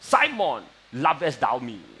 Simon, Simon, lovest thou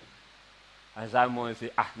me? And Simon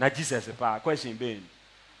said, now Jesus is a question being.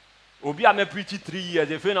 Obi ame preach 3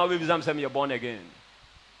 years, if you know you're born again.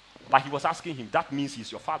 But he was asking him, that means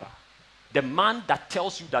he's your father. The man that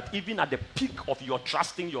tells you that even at the peak of your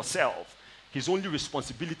trusting yourself, his only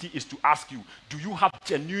responsibility is to ask you, do you have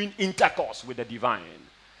genuine intercourse with the divine?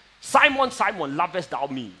 Simon, Simon, lovest thou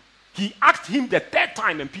me? He asked him the 3rd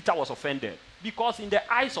time and Peter was offended. Because in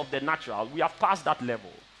the eyes of the natural, we have passed that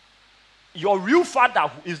level. Your real father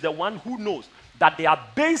is the one who knows that there are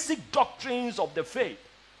basic doctrines of the faith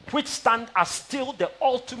which stand as still the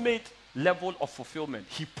ultimate level of fulfillment.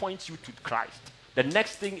 He points you to Christ. The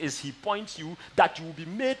next thing is he points you that you will be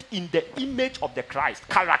made in the image of the Christ.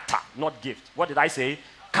 Character, not gift. What did I say?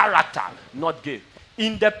 Character, not gift.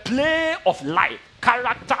 In the play of life,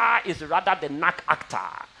 character is rather the knack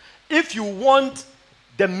actor. If you want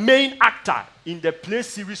the main actor in the play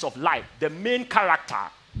series of life, the main character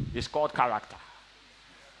is called character.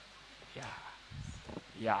 Yeah.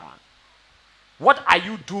 Yeah. What are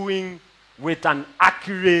you doing with an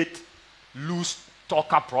accurate, loose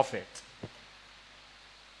talker prophet?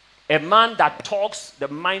 A man that talks the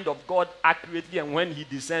mind of God accurately, and when he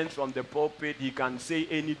descends from the pulpit, he can say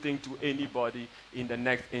anything to anybody in the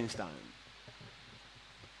next instant.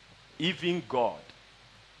 Even God,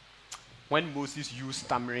 when Moses used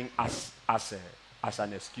stammering as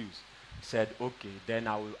an excuse, said, okay, then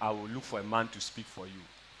I will look for a man to speak for you.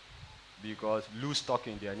 Because loose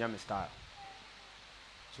talking, they are Nyame style.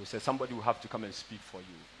 So he said, somebody will have to come and speak for you.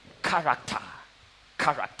 Character,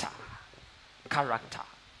 character, character.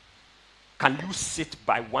 Can you sit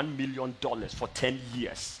by $1 million for 10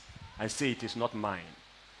 years and say it is not mine,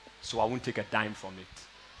 so I won't take a dime from it?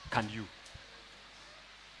 Can you?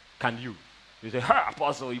 Can you? You say, hey,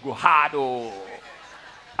 apostle, you go hard, oh.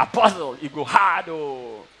 Apostle, you go hard,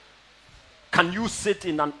 oh. Can you sit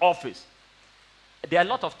in an office? There are a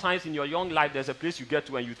lot of times in your young life, there's a place you get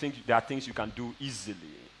to and you think there are things you can do easily.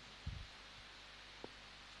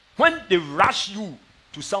 When they rush you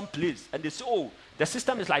to some place and they say, oh, the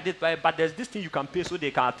system is like this, but there's this thing you can pay so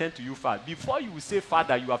they can attend to you fast. Before you say,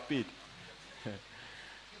 Father, you have paid.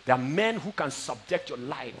 There are men who can subject your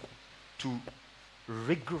life to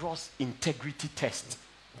rigorous integrity test.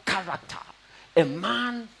 Character. A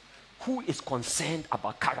man who is concerned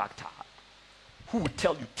about character, who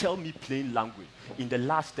will tell me plain language, in the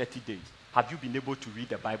last 30 days, have you been able to read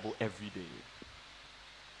the Bible every day?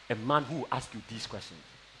 A man who will ask you these questions.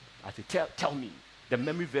 I say, tell me, the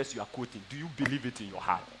memory verse you are quoting, do you believe it in your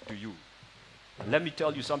heart? Do you? And let me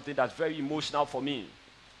tell you something that's very emotional for me,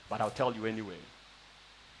 but I'll tell you anyway.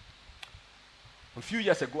 A few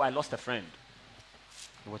years ago, I lost a friend.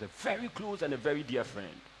 He was a very close and a very dear friend.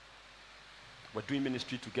 We're doing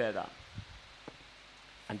ministry together.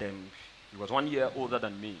 And he was 1 year older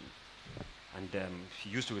than me. And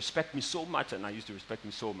he used to respect me so much, and I used to respect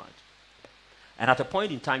him so much. And at a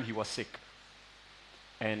point in time, he was sick.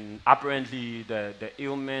 And apparently, the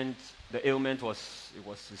ailment was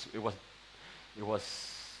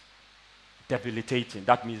debilitating.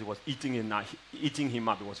 That means it was eating him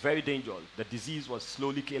up. It was very dangerous. The disease was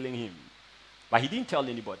slowly killing him. But he didn't tell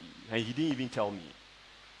anybody, and he didn't even tell me.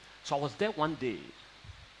 So I was there one day,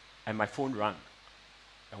 and my phone rang.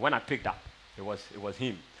 And when I picked up, it was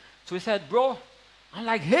him. So he said, bro, I'm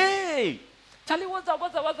like, hey, Charlie, what's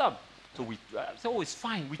up? So we said, oh, it's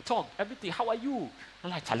fine. We talked, everything. How are you? I'm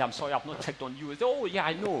like, Charlie, I'm sorry, I've not checked on you. He said, oh, yeah,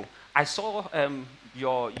 I know. I saw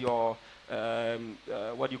your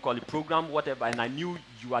what do you call it, program, whatever, and I knew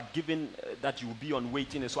you had given that you would be on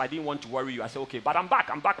waiting, and so I didn't want to worry you. I said, okay, but I'm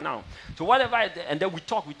back now. So whatever, and then we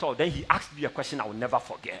talked. Then he asked me a question I will never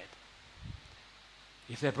forget.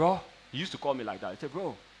 He said, bro, he used to call me like that. He said,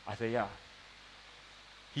 bro. I said, yeah.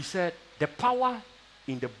 He said, the power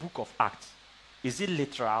in the book of Acts, is it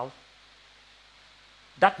literal?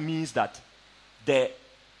 That means that the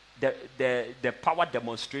power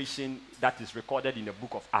demonstration that is recorded in the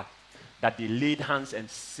book of Acts, that they laid hands and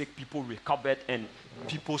sick people recovered and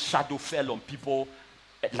people's shadow fell on people,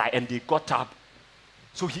 and they got up.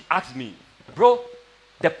 So he asked me, bro,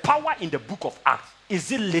 the power in the book of Acts,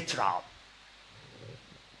 is it literal?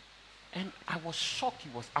 And I was shocked he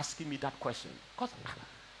was asking me that question.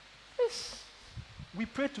 Because we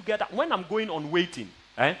pray together. When I'm going on waiting,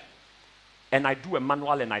 and I do a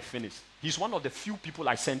manual and I finish, he's one of the few people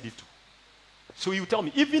I send it to. So he will tell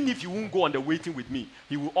me, even if you won't go on the waiting with me,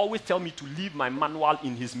 he will always tell me to leave my manual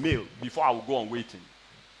in his mail before I will go on waiting.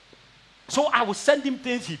 So I will send him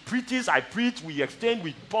things, he preaches, I preach, we exchange,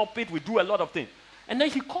 we pulpit, we do a lot of things. And then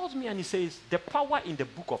he calls me and he says, the power in the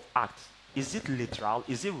book of Acts, is it literal?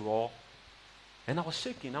 Is it raw? And I was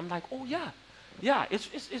shaking. I'm like, oh yeah,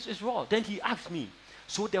 it's raw. Then he asked me,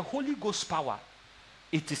 so the Holy Ghost power,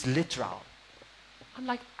 it is literal. I'm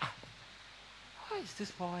like, why is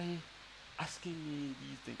this boy asking me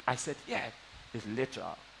these things? I said, yeah, it's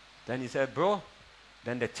literal. Then he said, bro,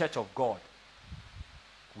 then the church of God,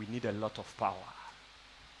 we need a lot of power.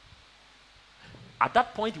 At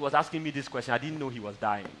that point, he was asking me this question. I didn't know he was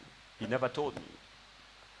dying. He never told me.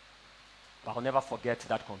 But I'll never forget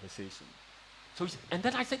that conversation. So and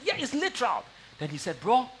then I said, yeah, it's literal. Then he said,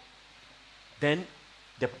 bro, then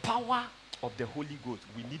the power of the Holy Ghost,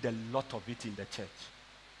 we need a lot of it in the church.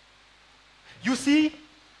 You see,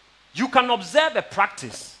 you can observe a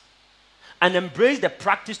practice and embrace the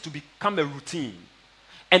practice to become a routine.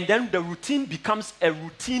 And then the routine becomes a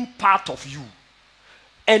routine part of you.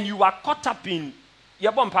 And you are caught up in,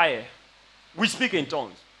 Yeboah, we speak in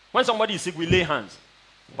tongues. When somebody is sick, we lay hands.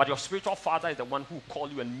 But your spiritual father is the one who will call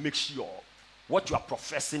you and make sure what you are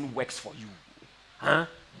professing works for you. Huh?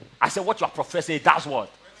 I said, what you are professing, it does what?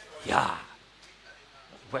 Yeah.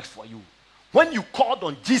 It works for you. When you called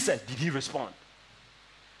on Jesus, did he respond?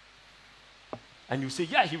 And you say,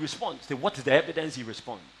 yeah, he responds. Say, what is the evidence he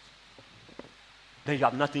responds? Then you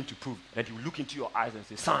have nothing to prove. Then he will look into your eyes and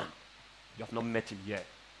say, son, you have not met him yet.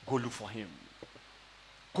 Go look for him.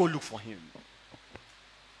 Go look for him.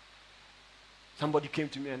 Somebody came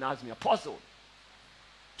to me and asked me, Apostle,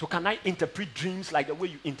 so can I interpret dreams like the way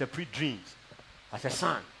you interpret dreams? I said,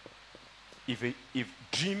 son, if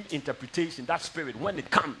dream interpretation, that spirit, when it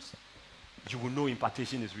comes, you will know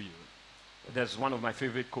impartation is real. That's one of my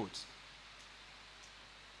favorite quotes.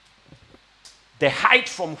 The height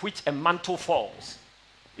from which a mantle falls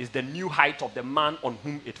is the new height of the man on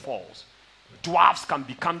whom it falls. Dwarfs can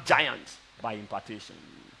become giants by impartation.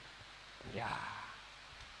 Yeah.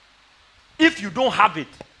 If you don't have it,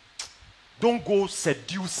 don't go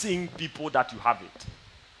seducing people that you have it.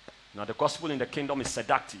 Now, the gospel in the kingdom is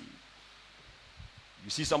seductive. You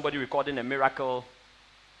see somebody recording a miracle.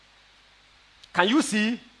 Can you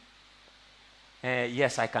see?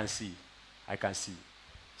 Yes, I can see. I can see.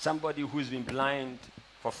 Somebody who's been blind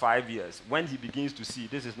for 5 years, when he begins to see,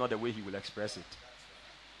 this is not the way he will express it.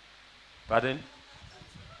 Pardon?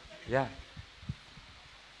 Yeah.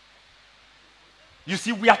 You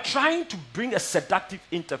see, we are trying to bring a seductive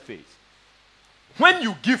interface. When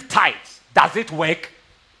you give tithes, does it work?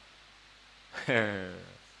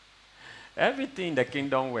 Everything in the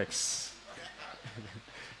kingdom works.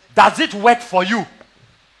 Does it work for you?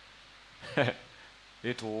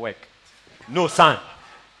 It will work. No, son.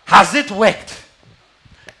 Has it worked?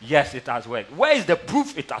 Yes, it has worked. Where is the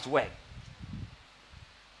proof it has worked?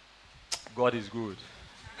 God is good.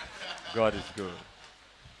 God is good.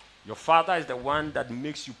 Your father is the one that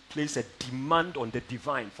makes you place a demand on the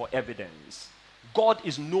divine for evidence. God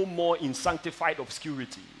is no more in sanctified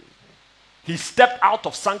obscurity. He stepped out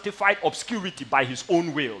of sanctified obscurity by his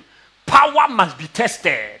own will. Power must be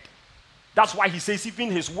tested. That's why he says even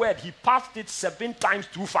his word, he passed it 7 times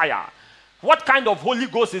through fire. What kind of Holy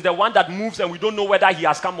Ghost is the one that moves and we don't know whether he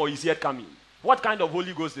has come or is yet coming? What kind of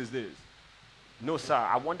Holy Ghost is this? No, sir.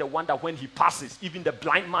 I want the one that when he passes, even the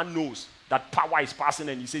blind man knows that power is passing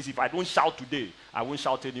and he says, if I don't shout today, I won't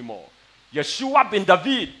shout anymore. Yeshua ben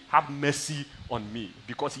David, have mercy on me,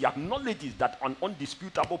 because he acknowledges that an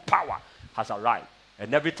undisputable power has arrived.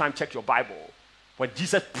 And every time, check your Bible. When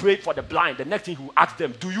Jesus prayed for the blind, the next thing he will ask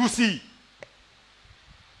them, do you see?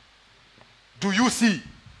 Do you see?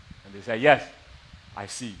 And they say, yes, I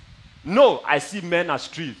see. No, I see men as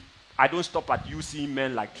trees. I don't stop at you seeing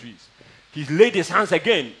men like trees. He laid his hands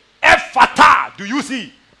again. Ephata, do you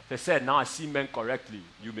see? They said, now I see men correctly.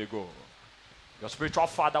 You may go. Your spiritual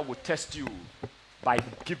father will test you by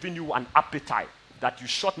giving you an appetite that you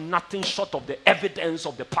short nothing short of the evidence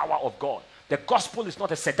of the power of God. The gospel is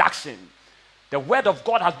not a seduction. The word of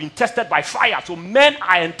God has been tested by fire, so men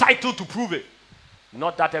are entitled to prove it.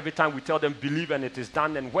 Not that every time we tell them believe and it is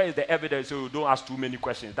done, and where is the evidence? So don't ask too many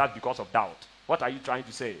questions. That's because of doubt. What are you trying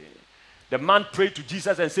to say? The man prayed to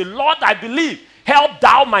Jesus and said, Lord, I believe. Help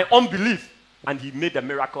thou my unbelief. And he made the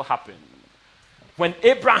miracle happen. When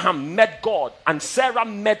Abraham met God and Sarah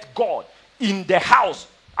met God in the house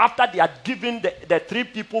after they had given the 3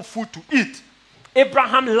 people food to eat,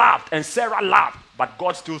 Abraham laughed and Sarah laughed, but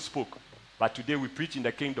God still spoke. But today we preach in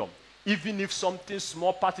the kingdom. Even if something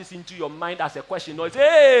small passes into your mind as a question, or it's,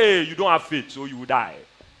 hey, you don't have faith, so you will die.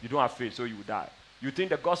 You don't have faith, so you will die. You think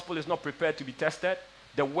the gospel is not prepared to be tested?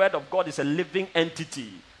 The word of God is a living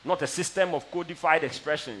entity, not a system of codified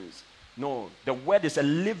expressions. No, the word is a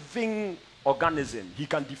living organism. He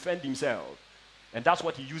can defend himself. And that's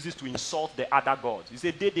what he uses to insult the other gods. He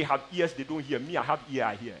said, they have ears, they don't hear. Me, I have ear,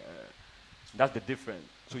 I hear. That's the difference.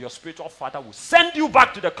 So your spiritual father will send you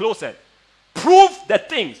back to the closet. Prove the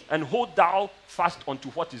things and hold thou fast unto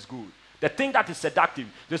what is good. The thing that is seductive,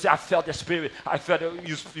 they say, I felt the spirit. I felt,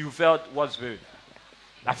 you felt what spirit?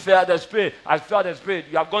 I felt the spirit. I felt the spirit.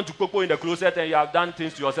 You have gone to Coco in the closet and you have done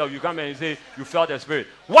things to yourself. You come and say, you felt the spirit.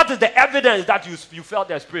 What is the evidence that you felt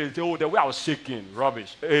the spirit? Say, oh, the way I was shaking.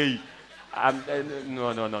 Rubbish. Hey.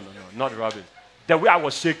 No, not rubbish. The way I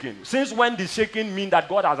was shaking. Since when did shaking mean that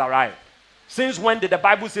God has arrived? Since when did the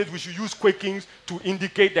Bible say we should use quakings to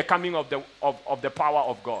indicate the coming of the power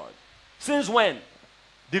of God? Since when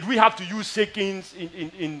did we have to use shakings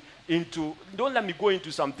into... Don't let me go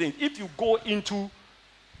into some things. If you go into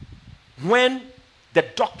when the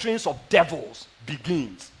doctrines of devils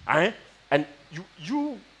begins, and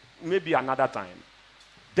you maybe another time,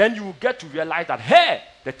 then you will get to realize that, hey,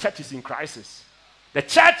 the church is in crisis. The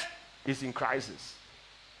church is in crisis.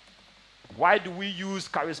 Why do we use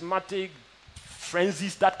charismatic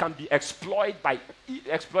frenzies that can be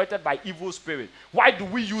exploited by evil spirit? Why do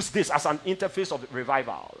we use this as an interface of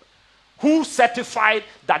revival? Who certified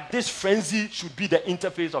that this frenzy should be the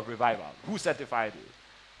interface of revival? Who certified it?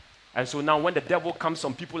 And so now when the devil comes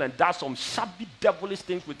on people and does some shabby devilish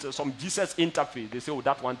things with some Jesus interface, they say, oh,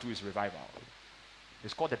 that one too is revival.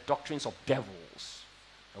 It's called the doctrines of devils.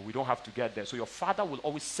 And we don't have to get there. So your father will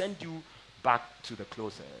always send you back to the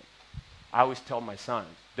closet. I always tell my son,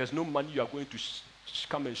 there's no money you are going to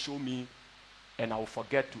come and show me and I will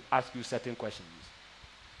forget to ask you certain questions.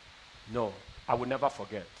 No, I will never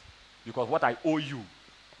forget. Because what I owe you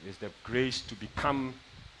is the grace to become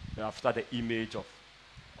after the image of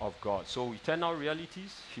God. So eternal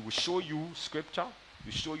realities, he will show you scripture, he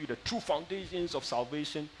will show you the true foundations of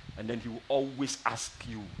salvation, and then he will always ask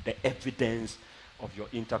you the evidence of your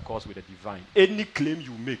intercourse with the divine. Any claim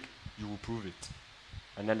you make, you will prove it.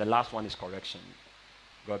 And then the last one is correction.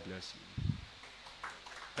 God bless you.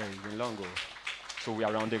 Hey, it's been long ago. So we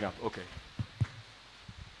are rounding up. Okay.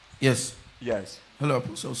 Yes. Yes. Hello,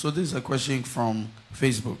 Apostle. So this is a question from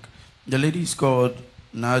Facebook. The lady is called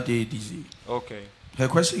Nade Dizzy. Okay. Her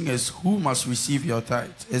question is, who must receive your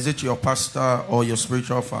tithe? Is it your pastor or your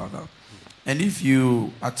spiritual father? And if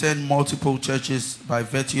you attend multiple churches by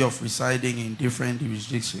virtue of residing in different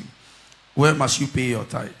jurisdictions, where must you pay your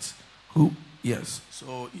tithe? Who? Yes.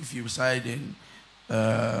 So if you reside in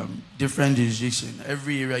different jurisdictions,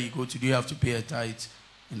 every area you go to, do you have to pay a tithe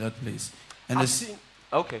in that place? And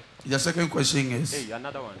okay. The second question is... Hey,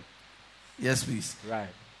 another one. Yes, please. Right.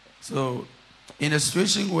 So, in a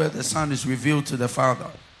situation where the son is revealed to the father,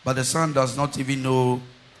 but the son does not even know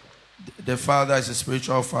the father is a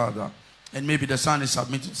spiritual father, and maybe the son is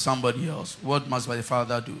submitted to somebody else, what must the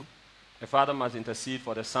father do? The father must intercede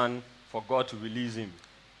for the son, for God to release him.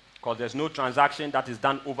 Because there's no transaction that is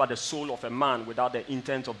done over the soul of a man without the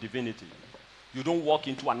intent of divinity. You don't walk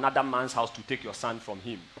into another man's house to take your son from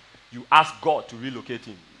him. You ask God to relocate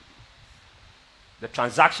him. The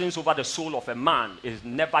transactions over the soul of a man is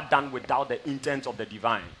never done without the intent of the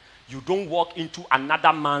divine. You don't walk into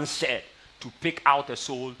another man's shed to pick out a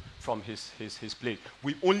soul from his place.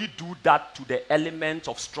 We only do that to the elements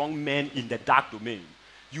of strong men in the dark domain.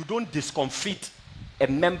 You don't discomfit a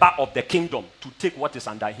member of the kingdom to take what is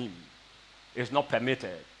under him. It's not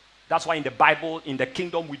permitted. That's why in the Bible, in the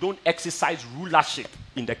kingdom, we don't exercise rulership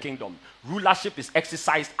in the kingdom. Rulership is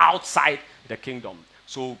exercised outside the kingdom.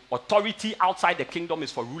 So authority outside the kingdom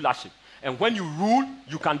is for rulership. And when you rule,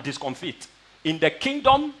 you can discomfit. In the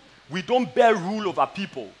kingdom, we don't bear rule over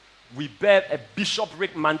people. We bear a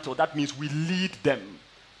bishopric mantle. That means we lead them.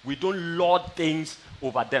 We don't lord things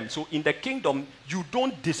over them. So in the kingdom, you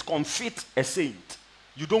don't discomfit a saint.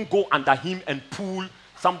 You don't go under him and pull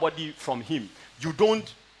somebody from him. You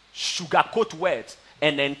don't sugarcoat words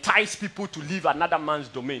and entice people to leave another man's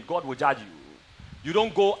domain. God will judge you. You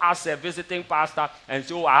don't go as a visiting pastor and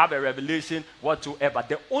say, oh, I have a revelation whatsoever.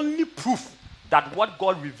 The only proof that what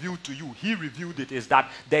God revealed to you, he revealed it, is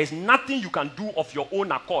that there is nothing you can do of your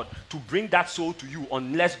own accord to bring that soul to you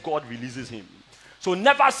unless God releases him. So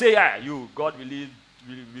never say, God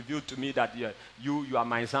revealed to me that you are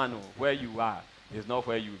my son. Where you are is not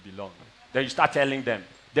where you belong. Then you start telling them.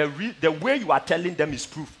 The way you are telling them is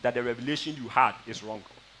proof that the revelation you had is wrong.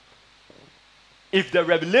 If the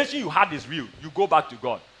revelation you had is real, you go back to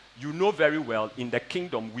God. You know very well, in the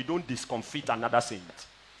kingdom, we don't discomfit another saint.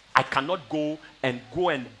 I cannot go and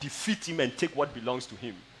defeat him and take what belongs to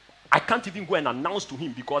him. I can't even go and announce to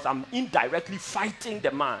him because I'm indirectly fighting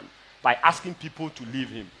the man by asking people to leave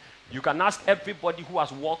him. You can ask everybody who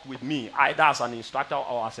has walked with me, either as an instructor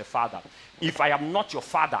or as a father. If I am not your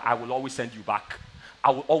father, I will always send you back. I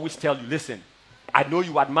will always tell you, listen, I know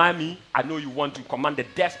you admire me. I know you want to command the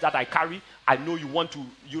depth that I carry. I know you want to,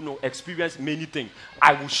 experience many things.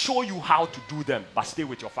 I will show you how to do them, but stay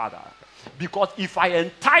with your father. Because if I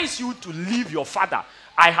entice you to leave your father,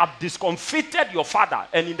 I have discomfited your father.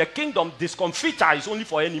 And in the kingdom, discomfiture is only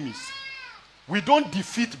for enemies. We don't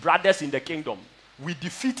defeat brothers in the kingdom. We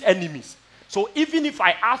defeat enemies. So even if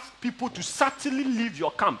I ask people to certainly leave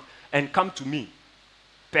your camp and come to me,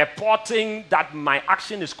 purporting that my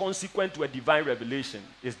action is consequent to a divine revelation,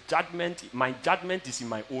 is judgment. My judgment is in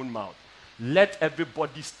my own mouth. Let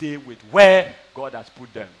everybody stay with where God has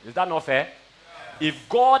put them. Is that not fair? Yeah. If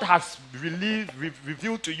God has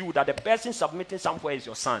revealed to you that the person submitting somewhere is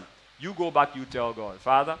your son, you go back, you tell God,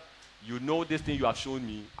 Father, you know this thing you have shown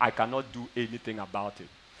me, I cannot do anything about it.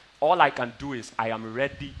 All I can do is I am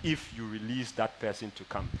ready if you release that person to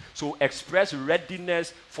come. So express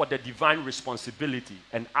readiness for the divine responsibility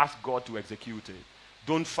and ask God to execute it.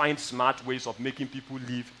 Don't find smart ways of making people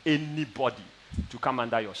leave anybody to come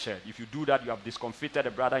under your shed. If you do that, you have discomfited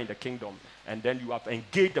a brother in the kingdom, and then you have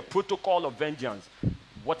engaged the protocol of vengeance.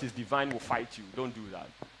 What is divine will fight you. Don't do that.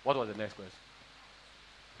 What was the next question?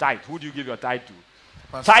 Tithe. Who do you give your tithe to?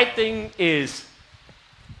 Pastor. Tithing is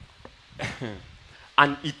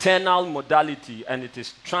an eternal modality, and it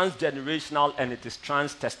is transgenerational, and it is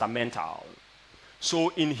trans-testamental.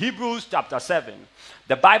 So in Hebrews chapter 7,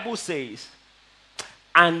 the Bible says,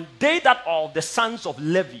 and they that are the sons of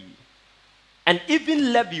Levi, and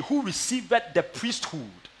even Levi who received the priesthood,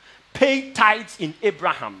 paid tithes in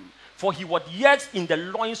Abraham, for he was yet in the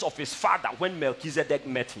loins of his father when Melchizedek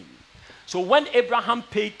met him. So when Abraham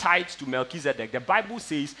paid tithes to Melchizedek, the Bible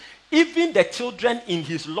says, even the children in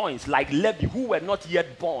his loins, like Levi, who were not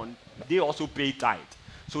yet born, they also paid tithe.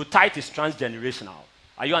 So tithe is transgenerational.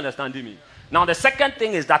 Are you understanding me? Now the second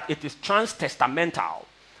thing is that it is trans-testamental.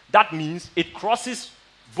 That means it crosses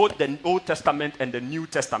both the Old Testament and the New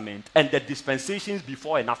Testament and the dispensations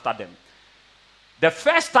before and after them. The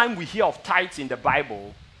first time we hear of tithes in the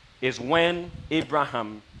Bible is when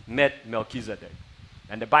Abraham met Melchizedek.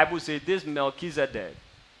 And the Bible says this Melchizedek,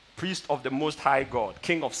 priest of the Most High God,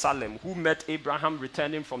 king of Salem, who met Abraham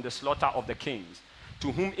returning from the slaughter of the kings,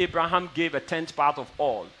 to whom Abraham gave a tenth part of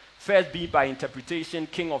all, first being by interpretation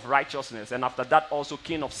king of righteousness, and after that also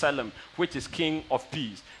king of Salem, which is king of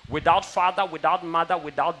peace, without father, without mother,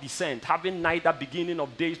 without descent, having neither beginning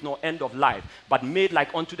of days nor end of life, but made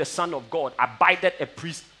like unto the Son of God, abideth a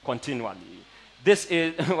priest continually. This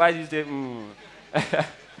is, why is it?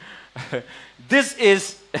 This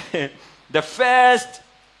is the first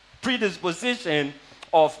predisposition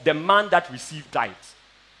of the man that received tithes.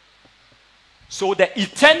 So the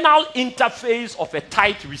eternal interface of a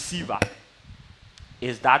tithe receiver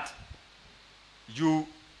is that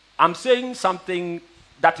I'm saying something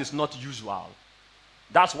that is not usual.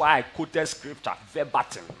 That's why I quoted scripture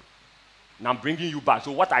verbatim. And I'm bringing you back.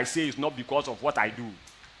 So what I say is not because of what I do.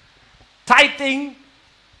 Tithing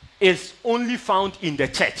is only found in the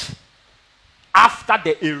church. after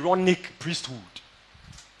the Aaronic priesthood?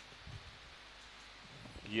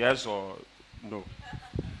 Yes or no?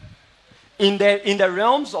 In the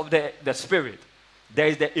realms of the spirit, there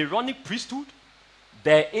is the Aaronic priesthood,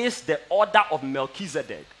 there is the order of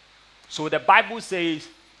Melchizedek. So the Bible says,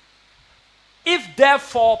 if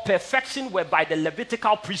therefore perfection were by the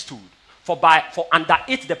Levitical priesthood, for under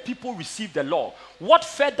it the people received the law, what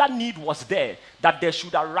further need was there that there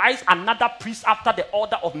should arise another priest after the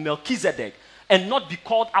order of Melchizedek, and not be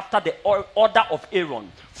called after the order of Aaron?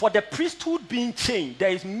 For the priesthood being changed,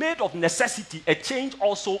 there is made of necessity a change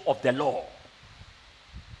also of the law.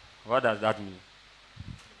 What does that mean?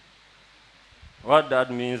 What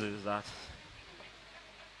that means is that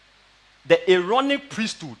the Aaronic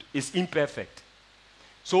priesthood is imperfect.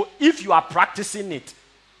 So if you are practicing it,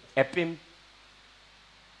 epim.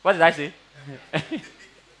 What did I say?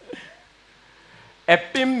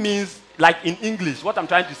 Epim means, like in English, what I'm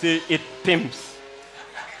trying to say, it pimps.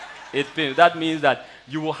 It pimps. That means that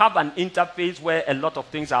you will have an interface where a lot of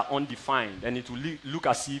things are undefined, and it will look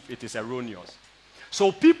as if it is erroneous.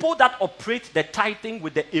 So people that operate the tithing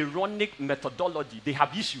with the Aaronic methodology, they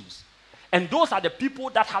have issues. And those are the people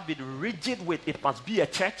that have it rigid with, it must be a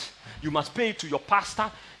church, you must pay it to your pastor.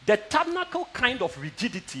 The tabernacle kind of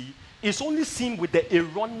rigidity is only seen with the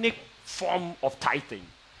Aaronic form of tithing.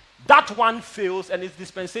 That one fails and is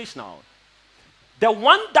dispensational. The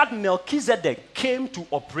one that Melchizedek came to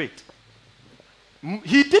operate,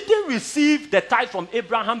 he didn't receive the tithe from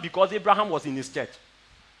Abraham because Abraham was in his church.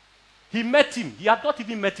 He met him. He had not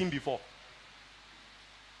even met him before.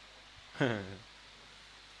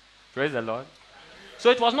 Praise the Lord.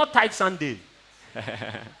 So it was not Tithe Sunday.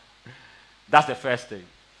 That's the first thing.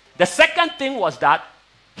 The second thing was that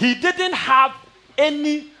he didn't have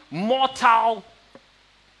any mortal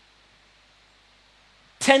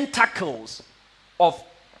tentacles of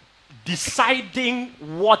deciding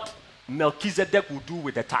what Melchizedek would do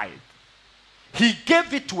with the tithe. He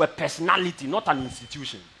gave it to a personality, not an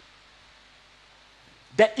institution.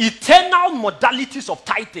 The eternal modalities of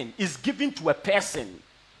tithing is given to a person,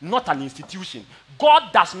 not an institution.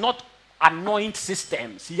 God does not anoint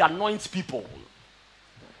systems. He anoints people.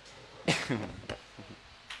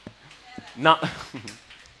 Now,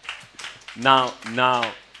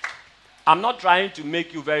 I'm not trying to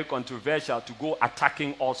make you very controversial to go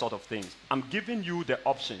attacking all sorts of things. I'm giving you the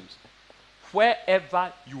options.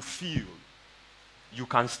 Wherever you feel you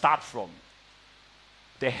can start from,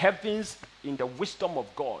 the heavens, in the wisdom of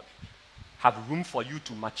God, have room for you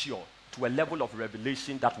to mature to a level of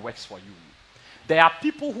revelation that works for you. There are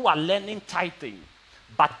people who are learning tithing,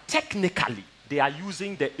 but technically they are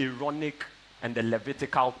using the Aaronic and the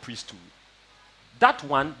Levitical priesthood. That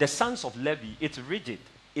one, the sons of Levi, it's rigid,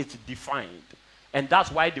 it's defined. And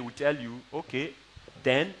that's why they will tell you, okay,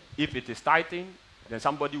 then if it is tithing, then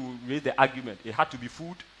somebody will raise the argument. It had to be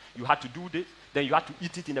food, you had to do this, then you had to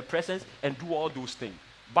eat it in the presence and do all those things.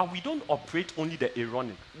 But we don't operate only the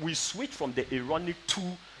Aaronic. We switch from the Aaronic to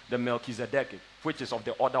the Melchizedek, which is of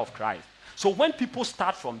the order of Christ. So when people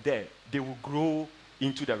start from there, they will grow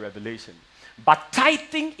into the revelation. But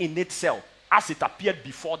tithing in itself, as it appeared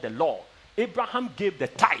before the law, Abraham gave the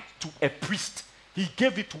tithe to a priest. He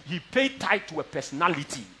paid tithe to a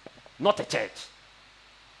personality, not a church.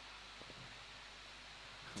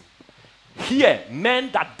 Here, men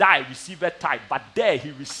that die receive a tithe, but there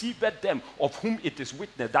he received them of whom it is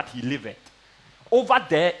witness that he liveth. Over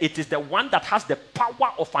there, it is the one that has the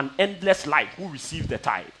power of an endless life who receives the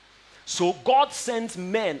tithe. So God sends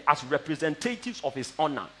men as representatives of his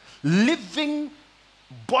honor, living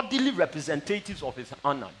bodily representatives of his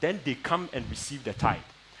honor. Then they come and receive the tithe.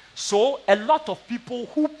 So a lot of people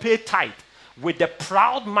who pay tithe with the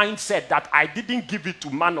proud mindset that I didn't give it to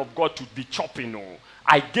man of God to be chopping, no.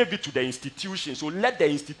 I gave it to the institution, so let the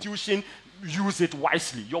institution use it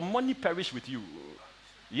wisely. Your money perish with you.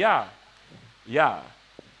 Yeah.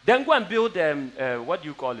 Then go and build, what do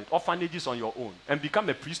you call it, orphanages on your own and become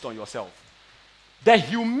a priest on yourself. The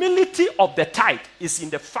humility of the tithe is in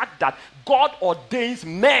the fact that God ordains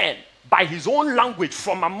men by his own language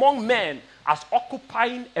from among men as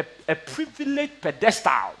occupying a privileged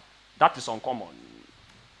pedestal. That is uncommon.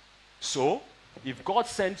 So, if God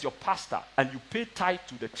sends your pastor and you pay tithe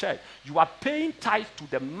to the church, you are paying tithe to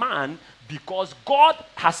the man because God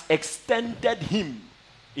has extended him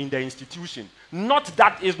in the institution. Not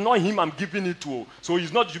that it's not him I'm giving it to, so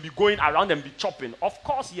he's not to be going around and be chopping. Of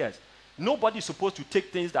course, yes. Nobody is supposed to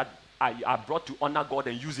take things that are brought to honor God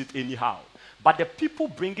and use it anyhow. But the people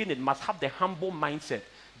bringing it must have the humble mindset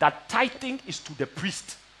that tithing is to the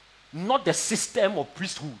priest, not the system of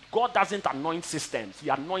priesthood. God doesn't anoint systems. He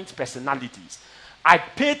anoints personalities. I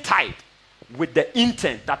pay tithe with the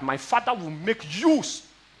intent that my Father will make use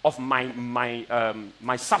of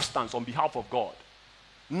my substance on behalf of God.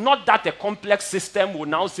 Not that a complex system will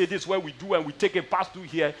now say this is where we do and we take a pass through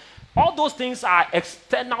here. All those things are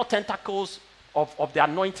external tentacles of the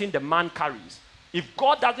anointing the man carries. If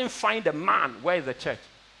God doesn't find a man, where is the church?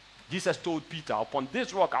 Jesus told Peter, upon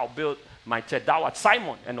this rock I'll build my church. Thou art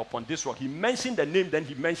Simon, and upon this rock. He mentioned the name, then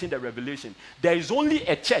he mentioned the revelation. There is only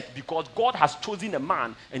a church because God has chosen a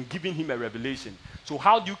man and given him a revelation. So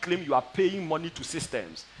how do you claim you are paying money to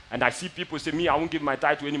systems? And I see people say, me, I won't give my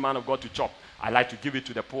tithe to any man of God to chop. I like to give it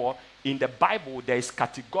to the poor. In the Bible, there is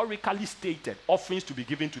categorically stated offerings to be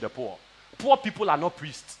given to the poor. Poor people are not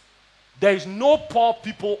priests. There is no poor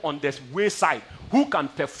people on the wayside who can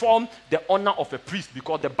perform the honor of a priest,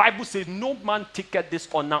 because the Bible says no man taketh this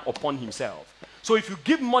honor upon himself. So if you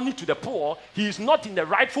give money to the poor, he is not in the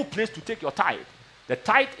rightful place to take your tithe. The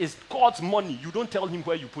tithe is God's money. You don't tell him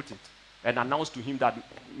where you put it and announce to him that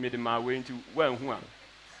made my way into where.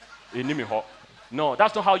 No,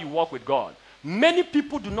 that's not how you walk with God. Many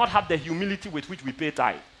people do not have the humility with which we pay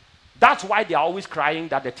tithe. That's why they are always crying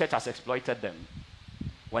that the church has exploited them.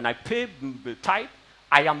 When I pay the tithe,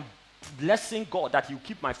 I am blessing God that he will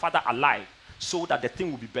keep my father alive so that the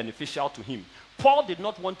thing will be beneficial to him. Paul did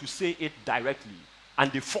not want to say it directly,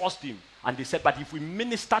 and they forced him. And they said, but if we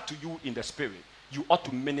minister to you in the spirit, you ought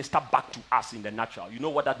to minister back to us in the natural. You know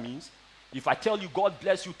what that means? If I tell you God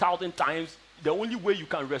bless you 1,000 times, the only way you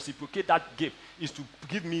can reciprocate that gift is to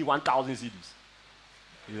give me 1,000 CDs.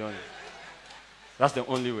 You know, that's the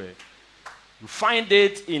only way. You find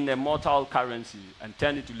it in a mortal currency and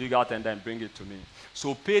turn it to legal and then bring it to me.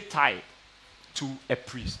 So pay tithe to a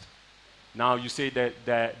priest. Now you say that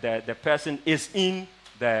the person is in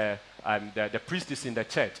the priest is in the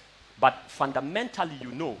church, but fundamentally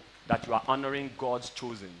you know that you are honoring God's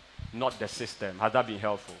chosen, not the system. Has that been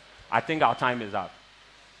helpful? I think our time is up.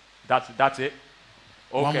 That's it.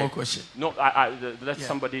 Okay. One more question. No, let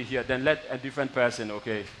somebody here. Then let a different person.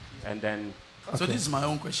 Okay, and then. Okay. So this is my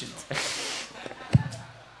own question.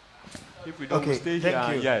 If we don't stay here,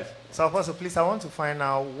 thank you. Yes. So, Apostle, please, I want to find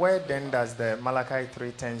out where then does the Malachi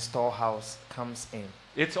 3:10 storehouse comes in?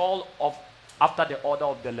 It's all after the order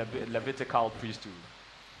of the Levitical priesthood.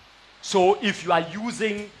 So, if you are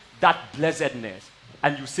using that blessedness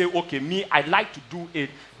and you say, okay, me, I like to do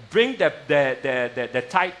it, bring the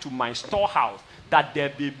tithe to my storehouse that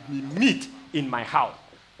there may be meat in my house.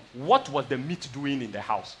 What was the meat doing in the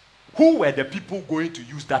house? Who were the people going to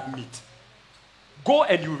use that meat? Go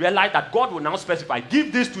and you realize that God will now specify,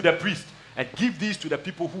 give this to the priest and give this to the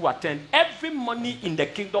people who attend. Every money in the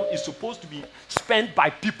kingdom is supposed to be spent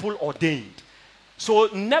by people ordained. So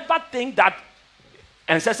never think that,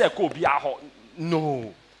 and say,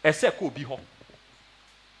 no,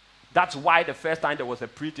 that's why the first time there was a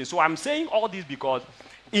preaching. So I'm saying all this because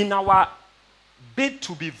in our bid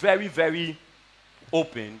to be very, very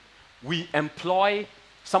open, we employ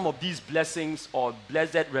some of these blessings or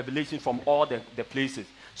blessed revelations from all the places.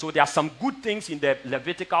 So there are some good things in the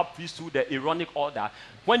Levitical priesthood, the Aaronic order.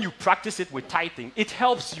 When you practice it with tithing, it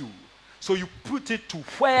helps you. So you put it to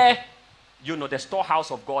where, the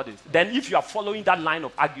storehouse of God is. Then if you are following that line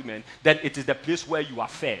of argument, then it is the place where you are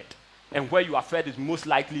fed. And where you are fed is most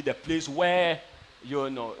likely the place where,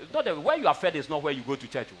 where you are fed is not where you go to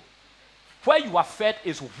church. Where you are fed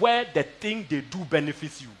is where the thing they do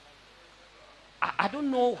benefits you. I don't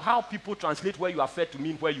know how people translate where you are fed to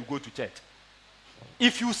mean where you go to church.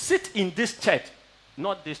 If you sit in this church,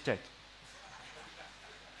 not this church.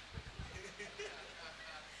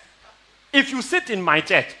 If you sit in my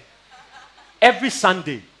church every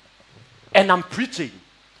Sunday and I'm preaching,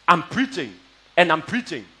 and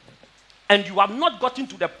you have not gotten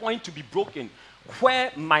to the point to be broken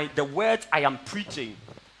where the words I am preaching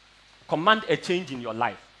command a change in your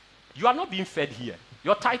life, you are not being fed here.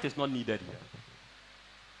 Your tithe is not needed here.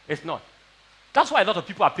 It's not. That's why a lot of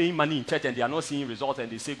people are paying money in church and they are not seeing results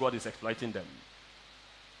and they say God is exploiting them.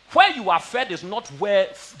 Where you are fed is not where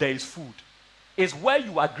there is food. It's where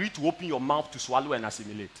you agree to open your mouth to swallow and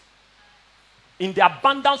assimilate. In the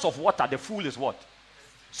abundance of water, the fool is what?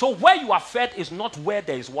 So where you are fed is not where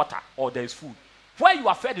there is water or there is food. Where you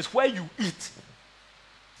are fed is where you eat,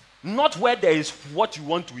 not where there is what you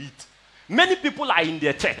want to eat. Many people are in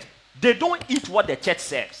their church. They don't eat what the church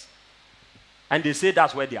serves. And they say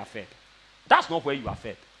that's where they are fed. That's not where you are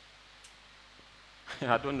fed.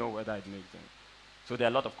 I don't know whether it makes sense. So there are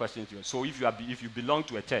a lot of questions here. So if you belong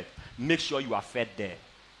to a church, make sure you are fed there.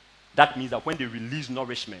 That means that when they release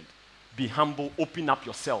nourishment, be humble, open up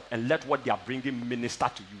yourself, and let what they are bringing minister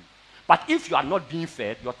to you. But if you are not being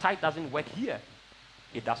fed, your tithe doesn't work here.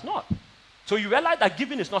 It does not. So you realize that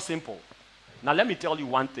giving is not simple. Now, let me tell you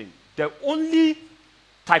one thing. The only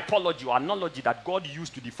typology or analogy that God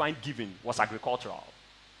used to define giving was agricultural.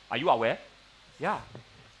 Are you aware? Yeah.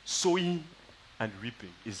 Sowing and reaping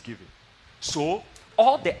is giving. So,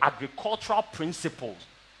 all the agricultural principles,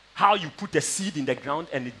 how you put a seed in the ground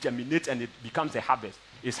and it germinates and it becomes a harvest,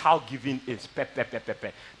 is how giving is.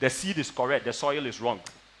 The seed is correct, the soil is wrong,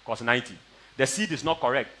 cost 90. The seed is not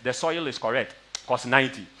correct, the soil is correct, cost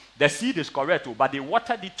 90. The seed is correct, but they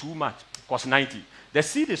watered it too much, cost 90. The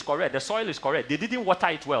seed is correct, the soil is correct, they didn't water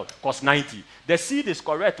it well, cost 90. The seed is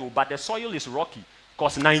correct, but the soil is rocky,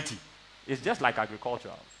 cost 90. It's just like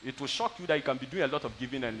agriculture. It will shock you that you can be doing a lot of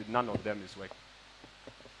giving and none of them is working.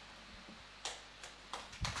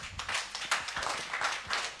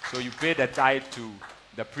 So you pay the tithe to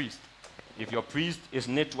the priest. If your priest is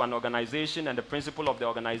knit to an organization and the principle of the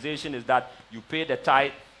organization is that you pay the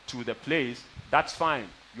tithe to the place, that's fine.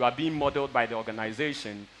 You are being modeled by the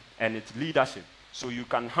organization and its leadership. So you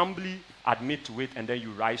can humbly admit to it and then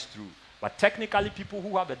you rise through. But technically, people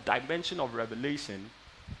who have a dimension of revelation,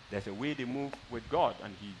 there's a way they move with God,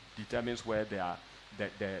 and he determines where they are,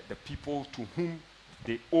 the people to whom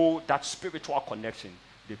they owe that spiritual connection,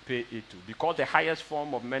 they pay it to. Because the highest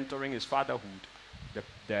form of mentoring is fatherhood,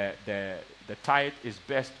 the tithe is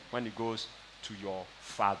best when it goes to your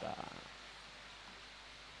father.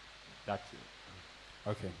 That's it.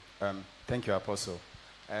 Okay. Thank you, Apostle.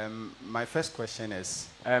 My first question is...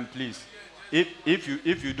 please,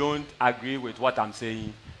 if you don't agree with what I'm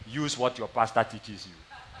saying, use what your pastor teaches you.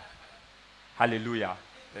 Hallelujah.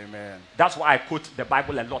 Amen. That's why I quote the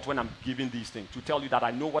Bible a lot when I'm giving these things, to tell you that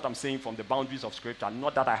I know what I'm saying from the boundaries of Scripture,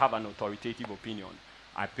 not that I have an authoritative opinion.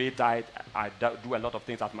 I pay tithe, I do a lot of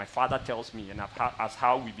things as my father tells me, and as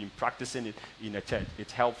how we've been practicing it in a church.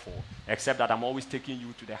 It's helpful, except that I'm always taking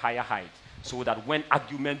you to the higher height, so that when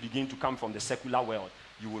arguments begin to come from the secular world,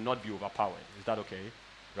 you will not be overpowered. Is that okay?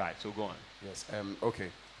 Right, so go on. Yes, okay.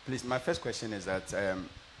 Please, my first question is that,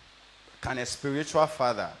 can a spiritual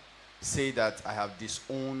father say that I have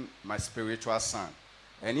disowned my spiritual son?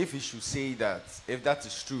 And if he should say that, if that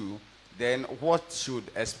is true, then what should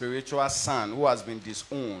a spiritual son who has been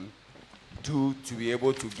disowned do to be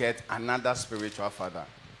able to get another spiritual father?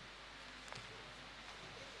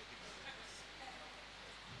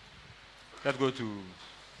 Let's go to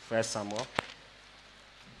 1 Samuel.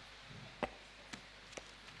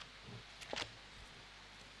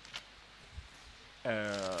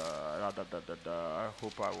 I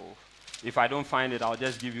hope I will. If I don't find it, I'll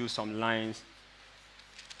just give you some lines.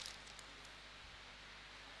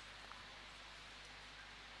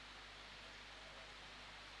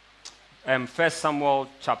 First Samuel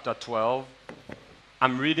chapter 12.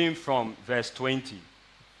 I'm reading from verse 20.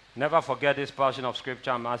 Never forget this portion of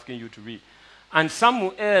scripture I'm asking you to read. And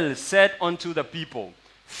Samuel said unto the people,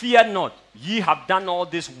 fear not, ye have done all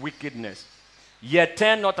this wickedness. Yet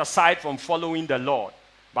turn not aside from following the Lord,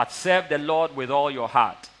 but serve the Lord with all your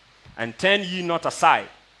heart. And turn ye not aside,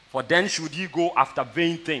 for then should ye go after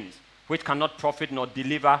vain things, which cannot profit nor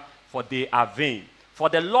deliver, for they are vain. For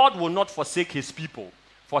the Lord will not forsake his people,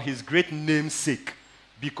 for his great name's sake,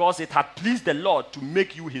 because it hath pleased the Lord to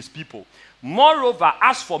make you his people. Moreover,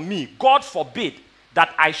 as for me, God forbid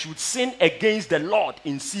that I should sin against the Lord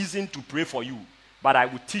in season to pray for you, but I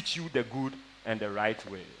will teach you the good and the right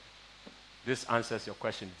way. This answers your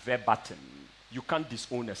question verbatim. You can't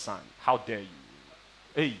disown a son. How dare you?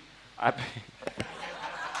 Hey,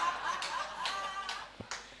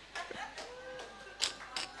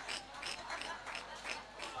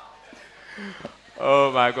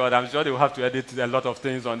 oh my God, I'm sure they will have to edit a lot of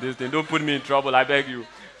things on this thing. Don't put me in trouble, I beg you.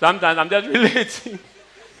 Sometimes I'm just relating.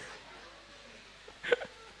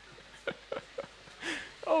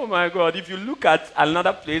 Oh my God, if you look at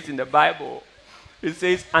another place in the Bible, it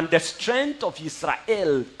says, and the strength of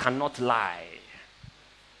Israel cannot lie.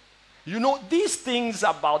 You know, these things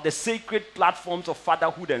about the sacred platforms of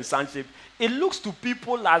fatherhood and sonship, it looks to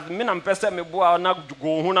people as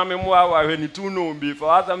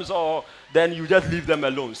then you just leave them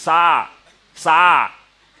alone.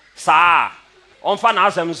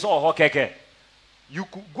 You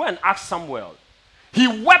could go and ask Samuel. He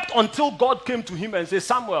wept until God came to him and said,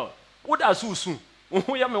 Samuel, what are you soon?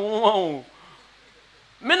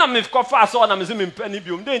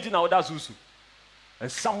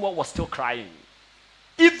 And Samuel was still crying.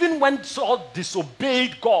 Even when Saul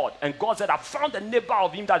disobeyed God, and God said, I found a neighbor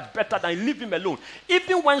of him that's better than leave him alone.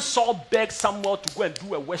 Even when Saul begged Samuel to go and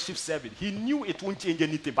do a worship service, he knew it won't change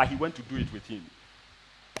anything, but he went to do it with him.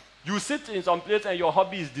 You sit in some place and your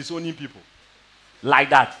hobby is disowning people. Like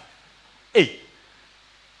that. Hey.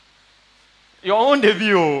 Your own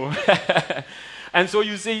debut. And so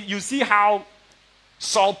you see how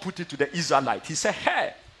Saul put it to the Israelites. He said,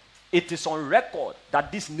 hey, it is on record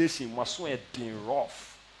that this nation was so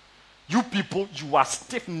rough. You people, you are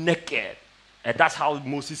stiff-necked. And that's how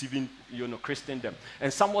Moses even, christened them.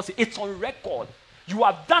 And someone said, it's on record. You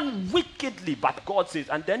have done wickedly, but God says,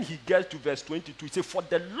 and then he gets to verse 22. He says, for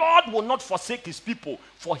the Lord will not forsake his people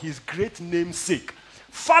for his great name's sake.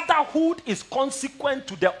 Fatherhood is consequent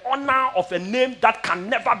to the honor of a name that can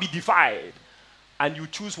never be defied. And you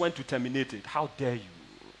choose when to terminate it. How dare you?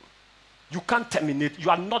 You can't terminate.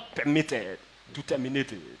 You are not permitted to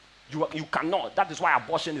terminate it. You cannot. That is why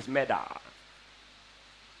abortion is murder.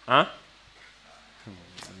 Huh?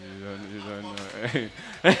 You don't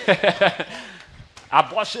know.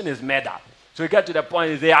 Abortion is murder. So you get to the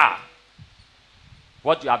point, they are.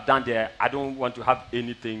 What you have done there, I don't want to have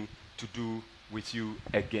anything to do with you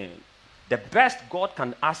again. The best God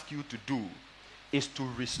can ask you to do is to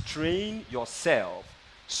restrain yourself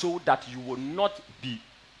so that you will not be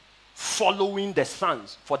following the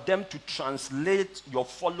sons, for them to translate your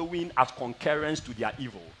following as concurrence to their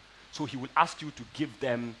evil. So he will ask you to give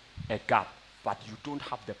them a gap, but you don't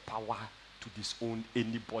have the power to disown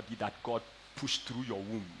anybody that God pushed through your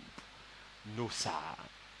womb. No, sir.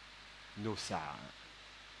 No, sir.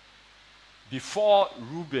 Before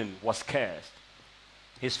Reuben was cursed,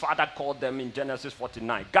 his father called them in Genesis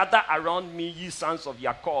 49, gather around me, ye sons of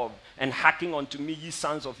Jacob, and hearken unto me, ye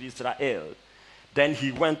sons of Israel. Then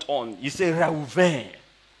he went on. He said, Reuven,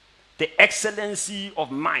 the excellency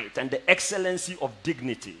of might and the excellency of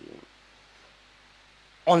dignity.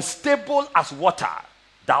 Unstable as water,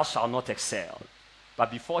 thou shalt not excel.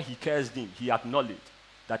 But before he cursed him, he acknowledged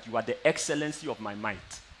that you are the excellency of my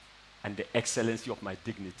might and the excellency of my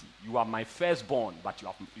dignity. You are my firstborn, but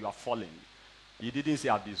you are fallen. He didn't say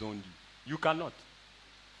I've disowned you. You cannot.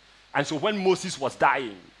 And so when Moses was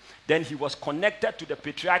dying, then he was connected to the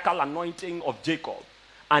patriarchal anointing of Jacob.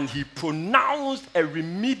 And he pronounced a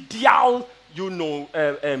remedial,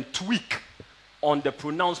 tweak on the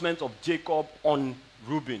pronouncement of Jacob on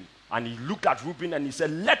Reuben. And he looked at Reuben and he said,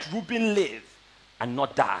 let Reuben live and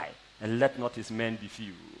not die, and let not his men be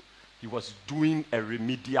few. He was doing a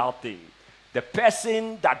remedial thing. The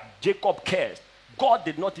person that Jacob cursed, God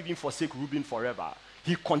did not even forsake Reuben forever.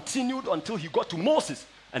 He continued until he got to Moses,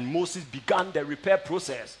 and Moses began the repair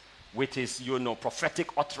process with his, prophetic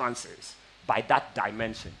utterances by that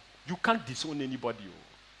dimension. You can't disown anybody.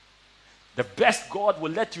 The best God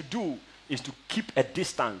will let you do is to keep a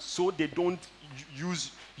distance so they don't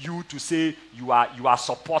use you to say you are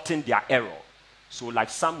supporting their error. So like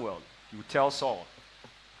Samuel, you tell Saul,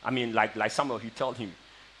 like Samuel, he told him,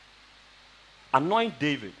 anoint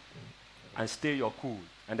David and stay your cool.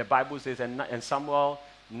 And the Bible says, and Samuel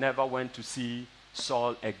never went to see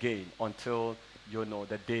Saul again until,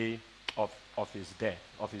 the day of his death,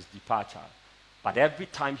 of his departure. But every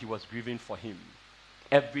time he was grieving for him.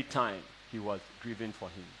 Every time he was grieving for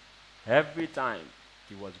him. Every time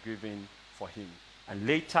he was grieving for him. And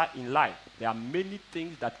later in life, there are many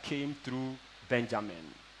things that came through Benjamin.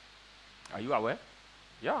 Are you aware?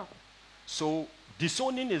 Yeah. So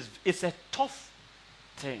disowning is a tough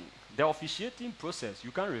thing. The officiating process,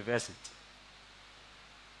 you can't reverse it.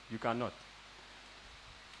 You cannot.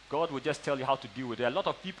 God will just tell you how to deal with it. A lot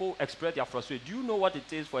of people express their frustration. Do you know what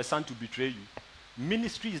it is for a son to betray you?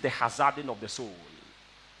 Ministry is the hazarding of the soul.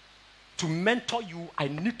 To mentor you, I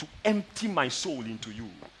need to empty my soul into you.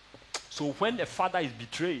 So when a father is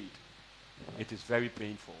betrayed, it is very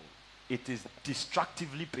painful. It is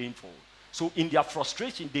destructively painful. So in their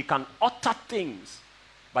frustration, they can utter things,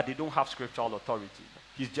 but they don't have scriptural authority.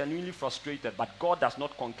 He's genuinely frustrated, but God does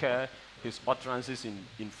not concur his utterances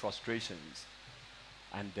in frustrations.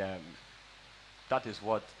 And that is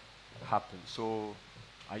what happened. So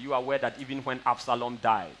are you aware that even when Absalom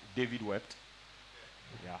died, David wept?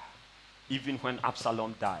 Yeah. Even when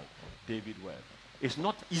Absalom died, David wept. It's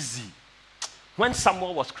not easy. When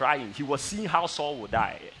Samuel was crying, he was seeing how Saul would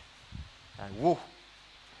die. And whoa.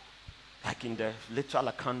 Like in the literal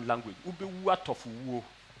Akan language,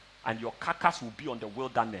 and your carcass will be on the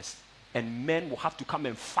wilderness, and men will have to come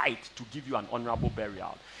and fight to give you an honorable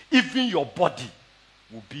burial. Even your body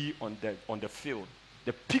will be on the field,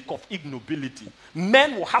 the peak of ignobility.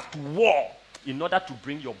 Men will have to war in order to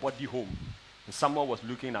bring your body home. And someone was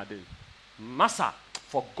looking at it. Master,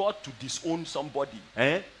 for God to disown somebody,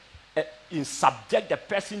 in subject the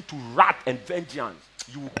person to wrath and vengeance,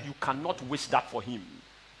 you cannot wish that for him.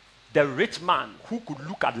 The rich man who could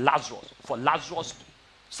look at Lazarus, for Lazarus,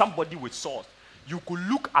 somebody with sores, you could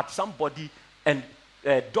look at somebody and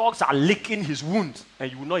dogs are licking his wounds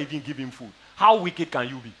and you will not even give him food. How wicked can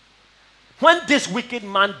you be? When this wicked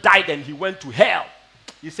man died and he went to hell,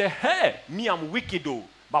 he said, hey, me, I'm wicked, though,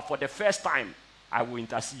 but for the first time, I will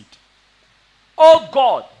intercede. Oh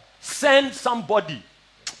God, send somebody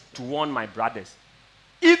to warn my brothers.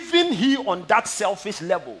 Even he on that selfish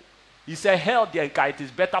level, he said, hell, dear guy, it is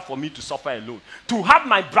better for me to suffer alone. To have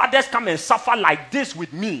my brothers come and suffer like this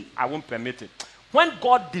with me, I won't permit it. When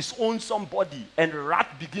God disowns somebody and wrath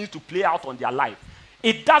begins to play out on their life,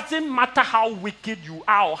 it doesn't matter how wicked you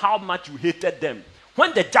are or how much you hated them.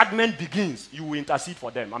 When the judgment begins, you will intercede for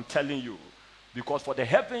them. I'm telling you. Because for the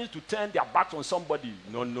heavens to turn their backs on somebody,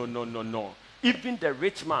 no. Even the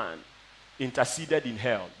rich man interceded in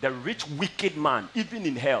hell. The rich, wicked man, even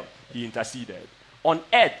in hell, he interceded. On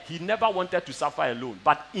earth, he never wanted to suffer alone.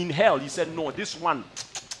 But in hell, he said, no, this one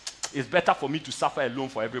is better for me to suffer alone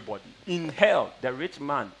for everybody. In hell, the rich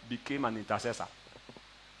man became an intercessor.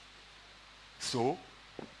 So,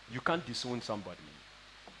 you can't disown somebody.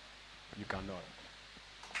 You cannot.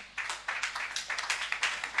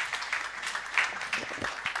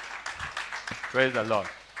 Praise the Lord.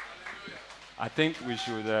 I think we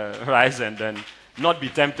should rise and then not be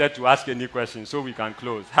tempted to ask any questions so we can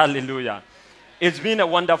close. Hallelujah. It's been a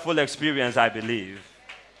wonderful experience, I believe.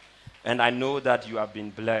 And I know that you have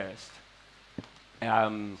been blessed.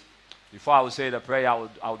 Before I would say the prayer,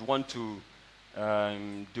 I would want to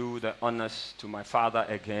do the honors to my father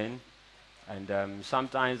again. And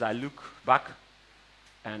sometimes I look back,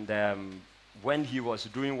 and when he was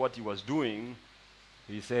doing what he was doing,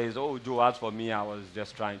 he says, oh, Joe, as for me, I was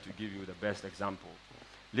just trying to give you the best example.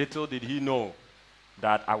 Little did he know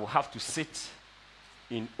that I will have to sit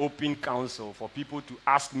in open council for people to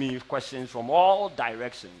ask me questions from all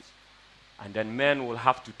directions. And then men will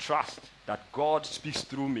have to trust that God speaks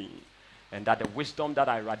through me, and that the wisdom that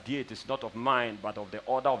I radiate is not of mine, but of the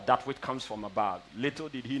order of that which comes from above. Little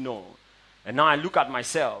did he know. And now I look at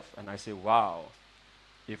myself and I say, wow,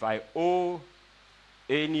 if I owe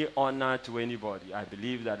any honor to anybody, I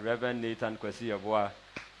believe that Reverend Nathan Kwesi Yeboah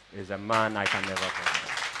is a man I can never forget.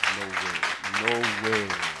 No way.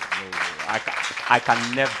 I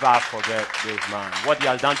can never forget this man. What he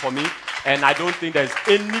has done for me, and I don't think there's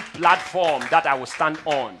any platform that I will stand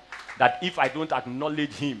on that if I don't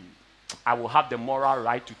acknowledge him, I will have the moral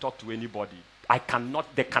right to talk to anybody.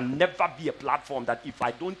 There can never be a platform that if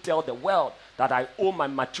I don't tell the world that I owe my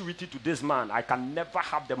maturity to this man, I can never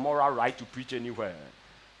have the moral right to preach anywhere.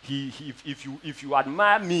 If you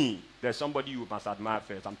admire me, there's somebody you must admire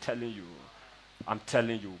first. I'm telling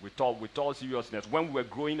you, with all seriousness. When we were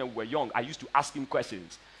growing and we were young, I used to ask him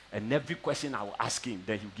questions. And every question I will ask him,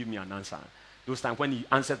 then he'll give me an answer. Those times when he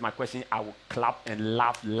answers my question, I will clap and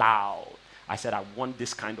laugh loud. I said, I want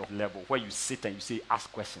this kind of level where you sit and you say,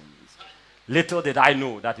 ask questions. Little did I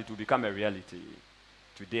know that it would become a reality.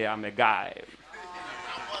 Today I'm a guy.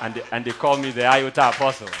 And they call me the Iota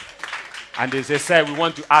Apostle. And they say, sir, we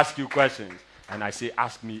want to ask you questions. And I say,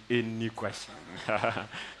 ask me any question.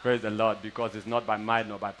 Praise the Lord, because it's not by might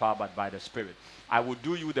nor by power, but by the Spirit. I will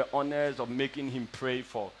do you the honors of making him pray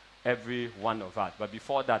for every one of us. But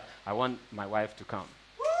before that, I want my wife to come.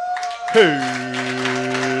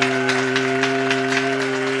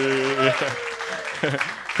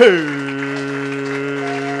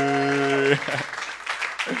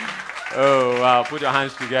 Oh, wow. Put your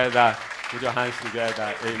hands together. Put your hands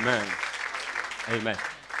together. Amen. Amen.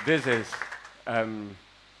 This is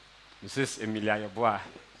Mrs. Emilia Yeboah,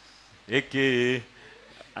 a.k.a.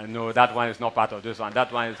 I know that one is not part of this one.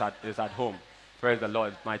 That one is at home. Praise the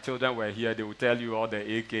Lord. If my children were here, they would tell you all the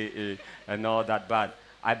a.k.a. and all that. But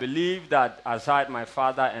I believe that aside my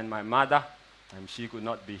father and my mother, and she could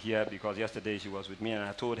not be here because yesterday she was with me, and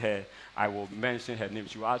I told her I will mention her name.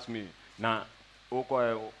 She asked me, "Na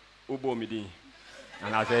Ubo Midi?"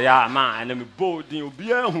 And I said, yeah, man. And then we both say,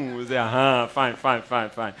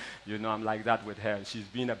 fine. You know, I'm like that with her. She's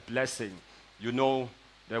been a blessing. You know,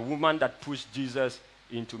 the woman that pushed Jesus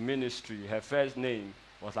into ministry, her first name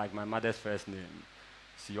was like my mother's first name.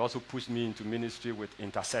 She also pushed me into ministry with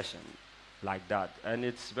intercession, like that. And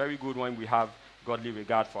it's very good when we have godly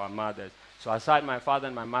regard for our mothers. So aside my father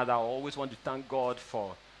and my mother, I always want to thank God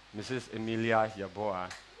for Mrs. Emilia Yeboah.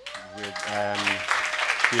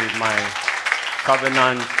 She is my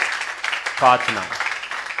covenant partner.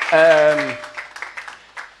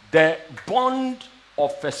 The bond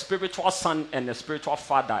of a spiritual son and a spiritual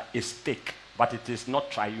father is thick, but it is not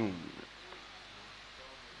triune.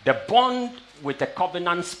 The bond with a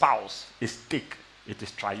covenant spouse is thick, it is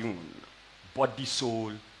triune. Body,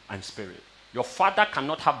 soul, and spirit. Your father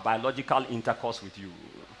cannot have biological intercourse with you.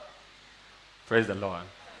 Praise the Lord.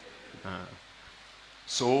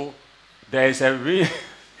 So there is a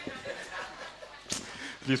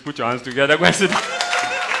Please put your hands together. Go and sit down.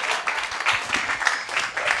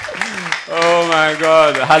 Oh my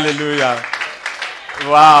God. Hallelujah.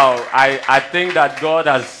 Wow. I think that God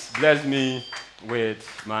has blessed me with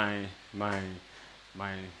my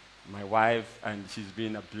wife, and she's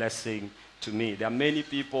been a blessing to me. There are many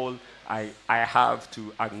people I have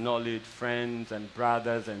to acknowledge, friends and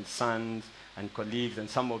brothers and sons and colleagues, and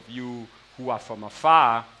some of you who are from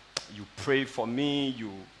afar, you pray for me,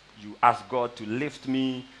 you ask God to lift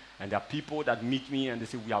me, and there are people that meet me and they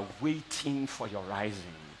say, we are waiting for your rising.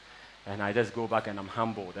 And I just go back and I'm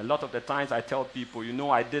humbled. A lot of the times I tell people,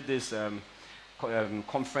 I did this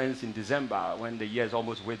conference in December when the year is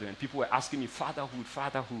almost withering, and people were asking me,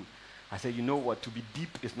 fatherhood. I said, you know what, to be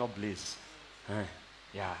deep is not bliss.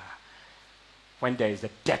 Yeah. When there is a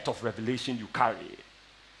depth of revelation you carry,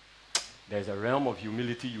 there's a realm of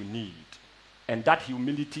humility you need. And that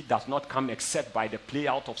humility does not come except by the play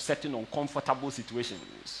out of certain uncomfortable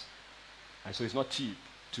situations. And so it's not cheap.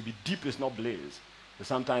 To be deep is not bliss. So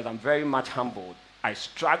sometimes I'm very much humbled. I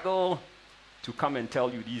struggle to come and tell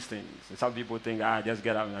you these things. And some people think, just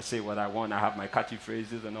get up and I say what I want. I have my catchy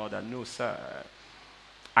phrases and all that. No, sir.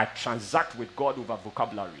 I transact with God over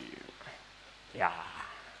vocabulary. Yeah.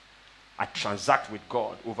 I transact with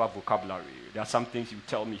God over vocabulary. There are some things you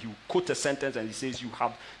tell me. You quote a sentence and he says you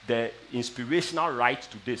have the inspirational right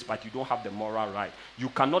to this, but you don't have the moral right. You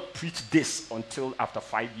cannot preach this until after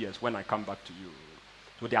 5 years when I come back to you.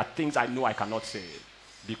 So there are things I know I cannot say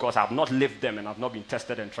because I have not lived them and I have not been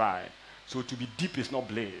tested and tried. So to be deep is not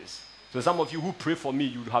bliss. So some of you who pray for me,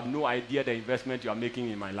 you have no idea the investment you are making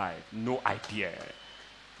in my life. No idea.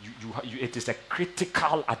 It is a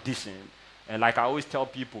critical addition. And like I always tell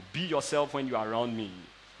people, be yourself when you are around me.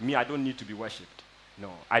 Me, I don't need to be worshipped.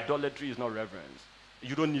 No, idolatry is not reverence.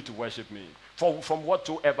 You don't need to worship me. From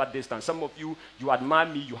whatsoever distance. Some of you, you admire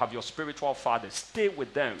me, you have your spiritual father. Stay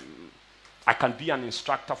with them. I can be an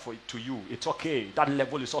instructor to you. It's okay. That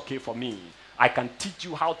level is okay for me. I can teach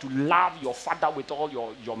you how to love your father with all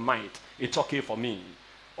your might. It's okay for me.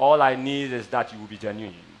 All I need is that you will be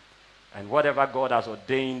genuine. And whatever God has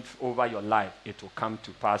ordained over your life, it will come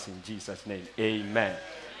to pass in Jesus' name. Amen.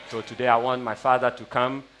 So today I want my father to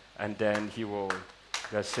come, and then he will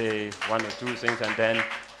just say one or two things, and then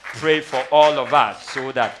pray for all of us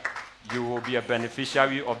so that you will be a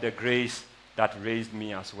beneficiary of the grace that raised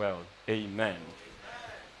me as well. Amen.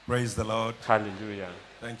 Praise the Lord. Hallelujah.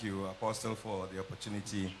 Thank you, Apostle, for the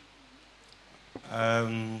opportunity.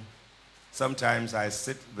 Sometimes I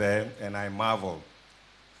sit there and I marvel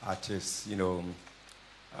at his,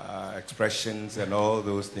 expressions and all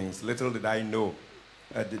those things. Little did I know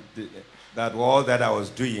that all that I was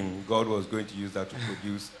doing, God was going to use that to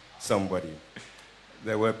produce somebody.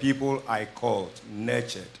 There were people I called,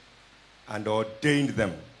 nurtured, and ordained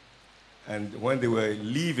them. And when they were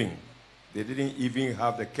leaving, they didn't even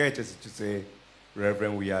have the courtesy to say,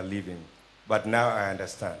 Reverend, we are leaving. But now I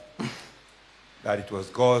understand that it was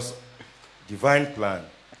God's divine plan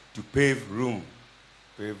to pave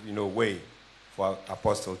way for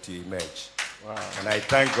Apostle to emerge. Wow. And I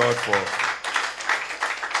thank God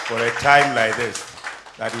for a time like this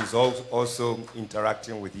that is also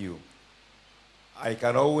interacting with you. I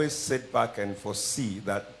can always sit back and foresee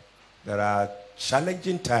that there are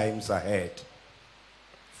challenging times ahead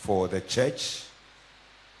for the church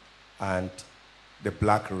and the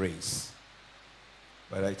black race.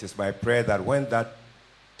 But it is my prayer that when that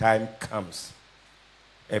time comes,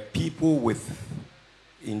 a people with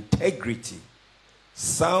integrity,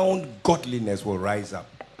 sound godliness will rise up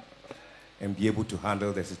and be able to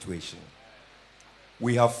handle the situation.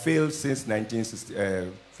 We have failed since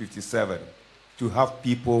 1957 to have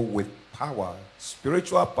people with power,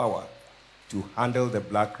 spiritual power, to handle the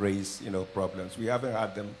black race, problems. We haven't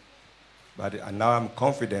had them, but now I'm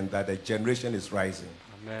confident that the generation is rising.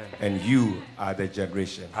 Amen. And you are the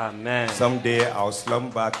generation. Amen. Someday I'll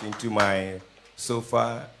slump back into my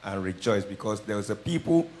sofa and rejoice because there's a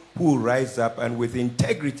people who rise up and with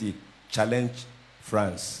integrity challenge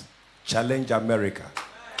France, challenge America,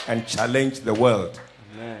 and challenge the world.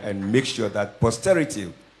 Amen. And make sure that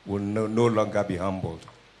posterity will no longer be humbled,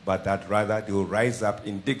 but that rather they will rise up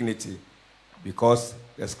in dignity, because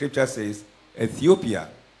the scripture says Ethiopia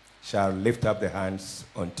shall lift up their hands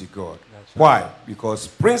unto God. Right. Why? Because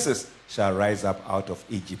princes shall rise up out of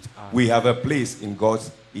Egypt. Amen. We have a place in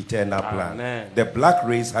God's eternal plan. Amen. The black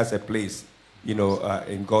race has a place,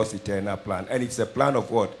 in God's eternal plan. And it's a plan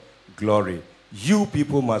of what? Glory. You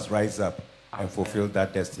people must rise up and fulfill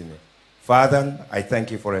that destiny. Father, I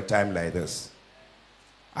thank you for a time like this.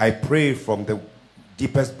 I pray from the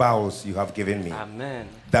deepest bowels you have given me. Amen.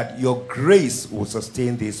 That your grace will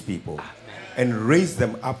sustain these people. Amen. and raise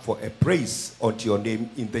them up for a praise unto your name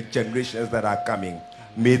in the generations that are coming.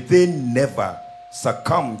 May they never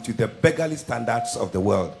succumb to the beggarly standards of the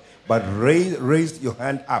world, but raise your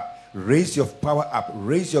hand up, raise your power up,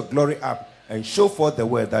 raise your glory up, and show forth the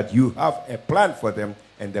word that you have a plan for them,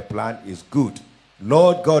 and the plan is good.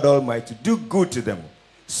 Lord God Almighty, do good to them,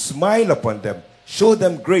 smile upon them, show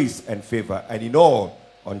them grace and favor, and in all,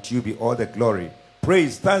 unto you be all the glory,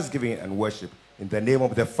 praise, thanksgiving, and worship, in the name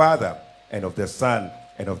of the Father, and of the Son,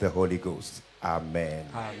 and of the Holy Ghost. Amen.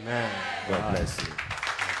 Amen. God bless you.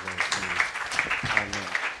 Amen.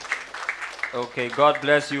 Okay, God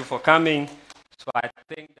bless you for coming. So I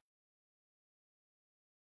think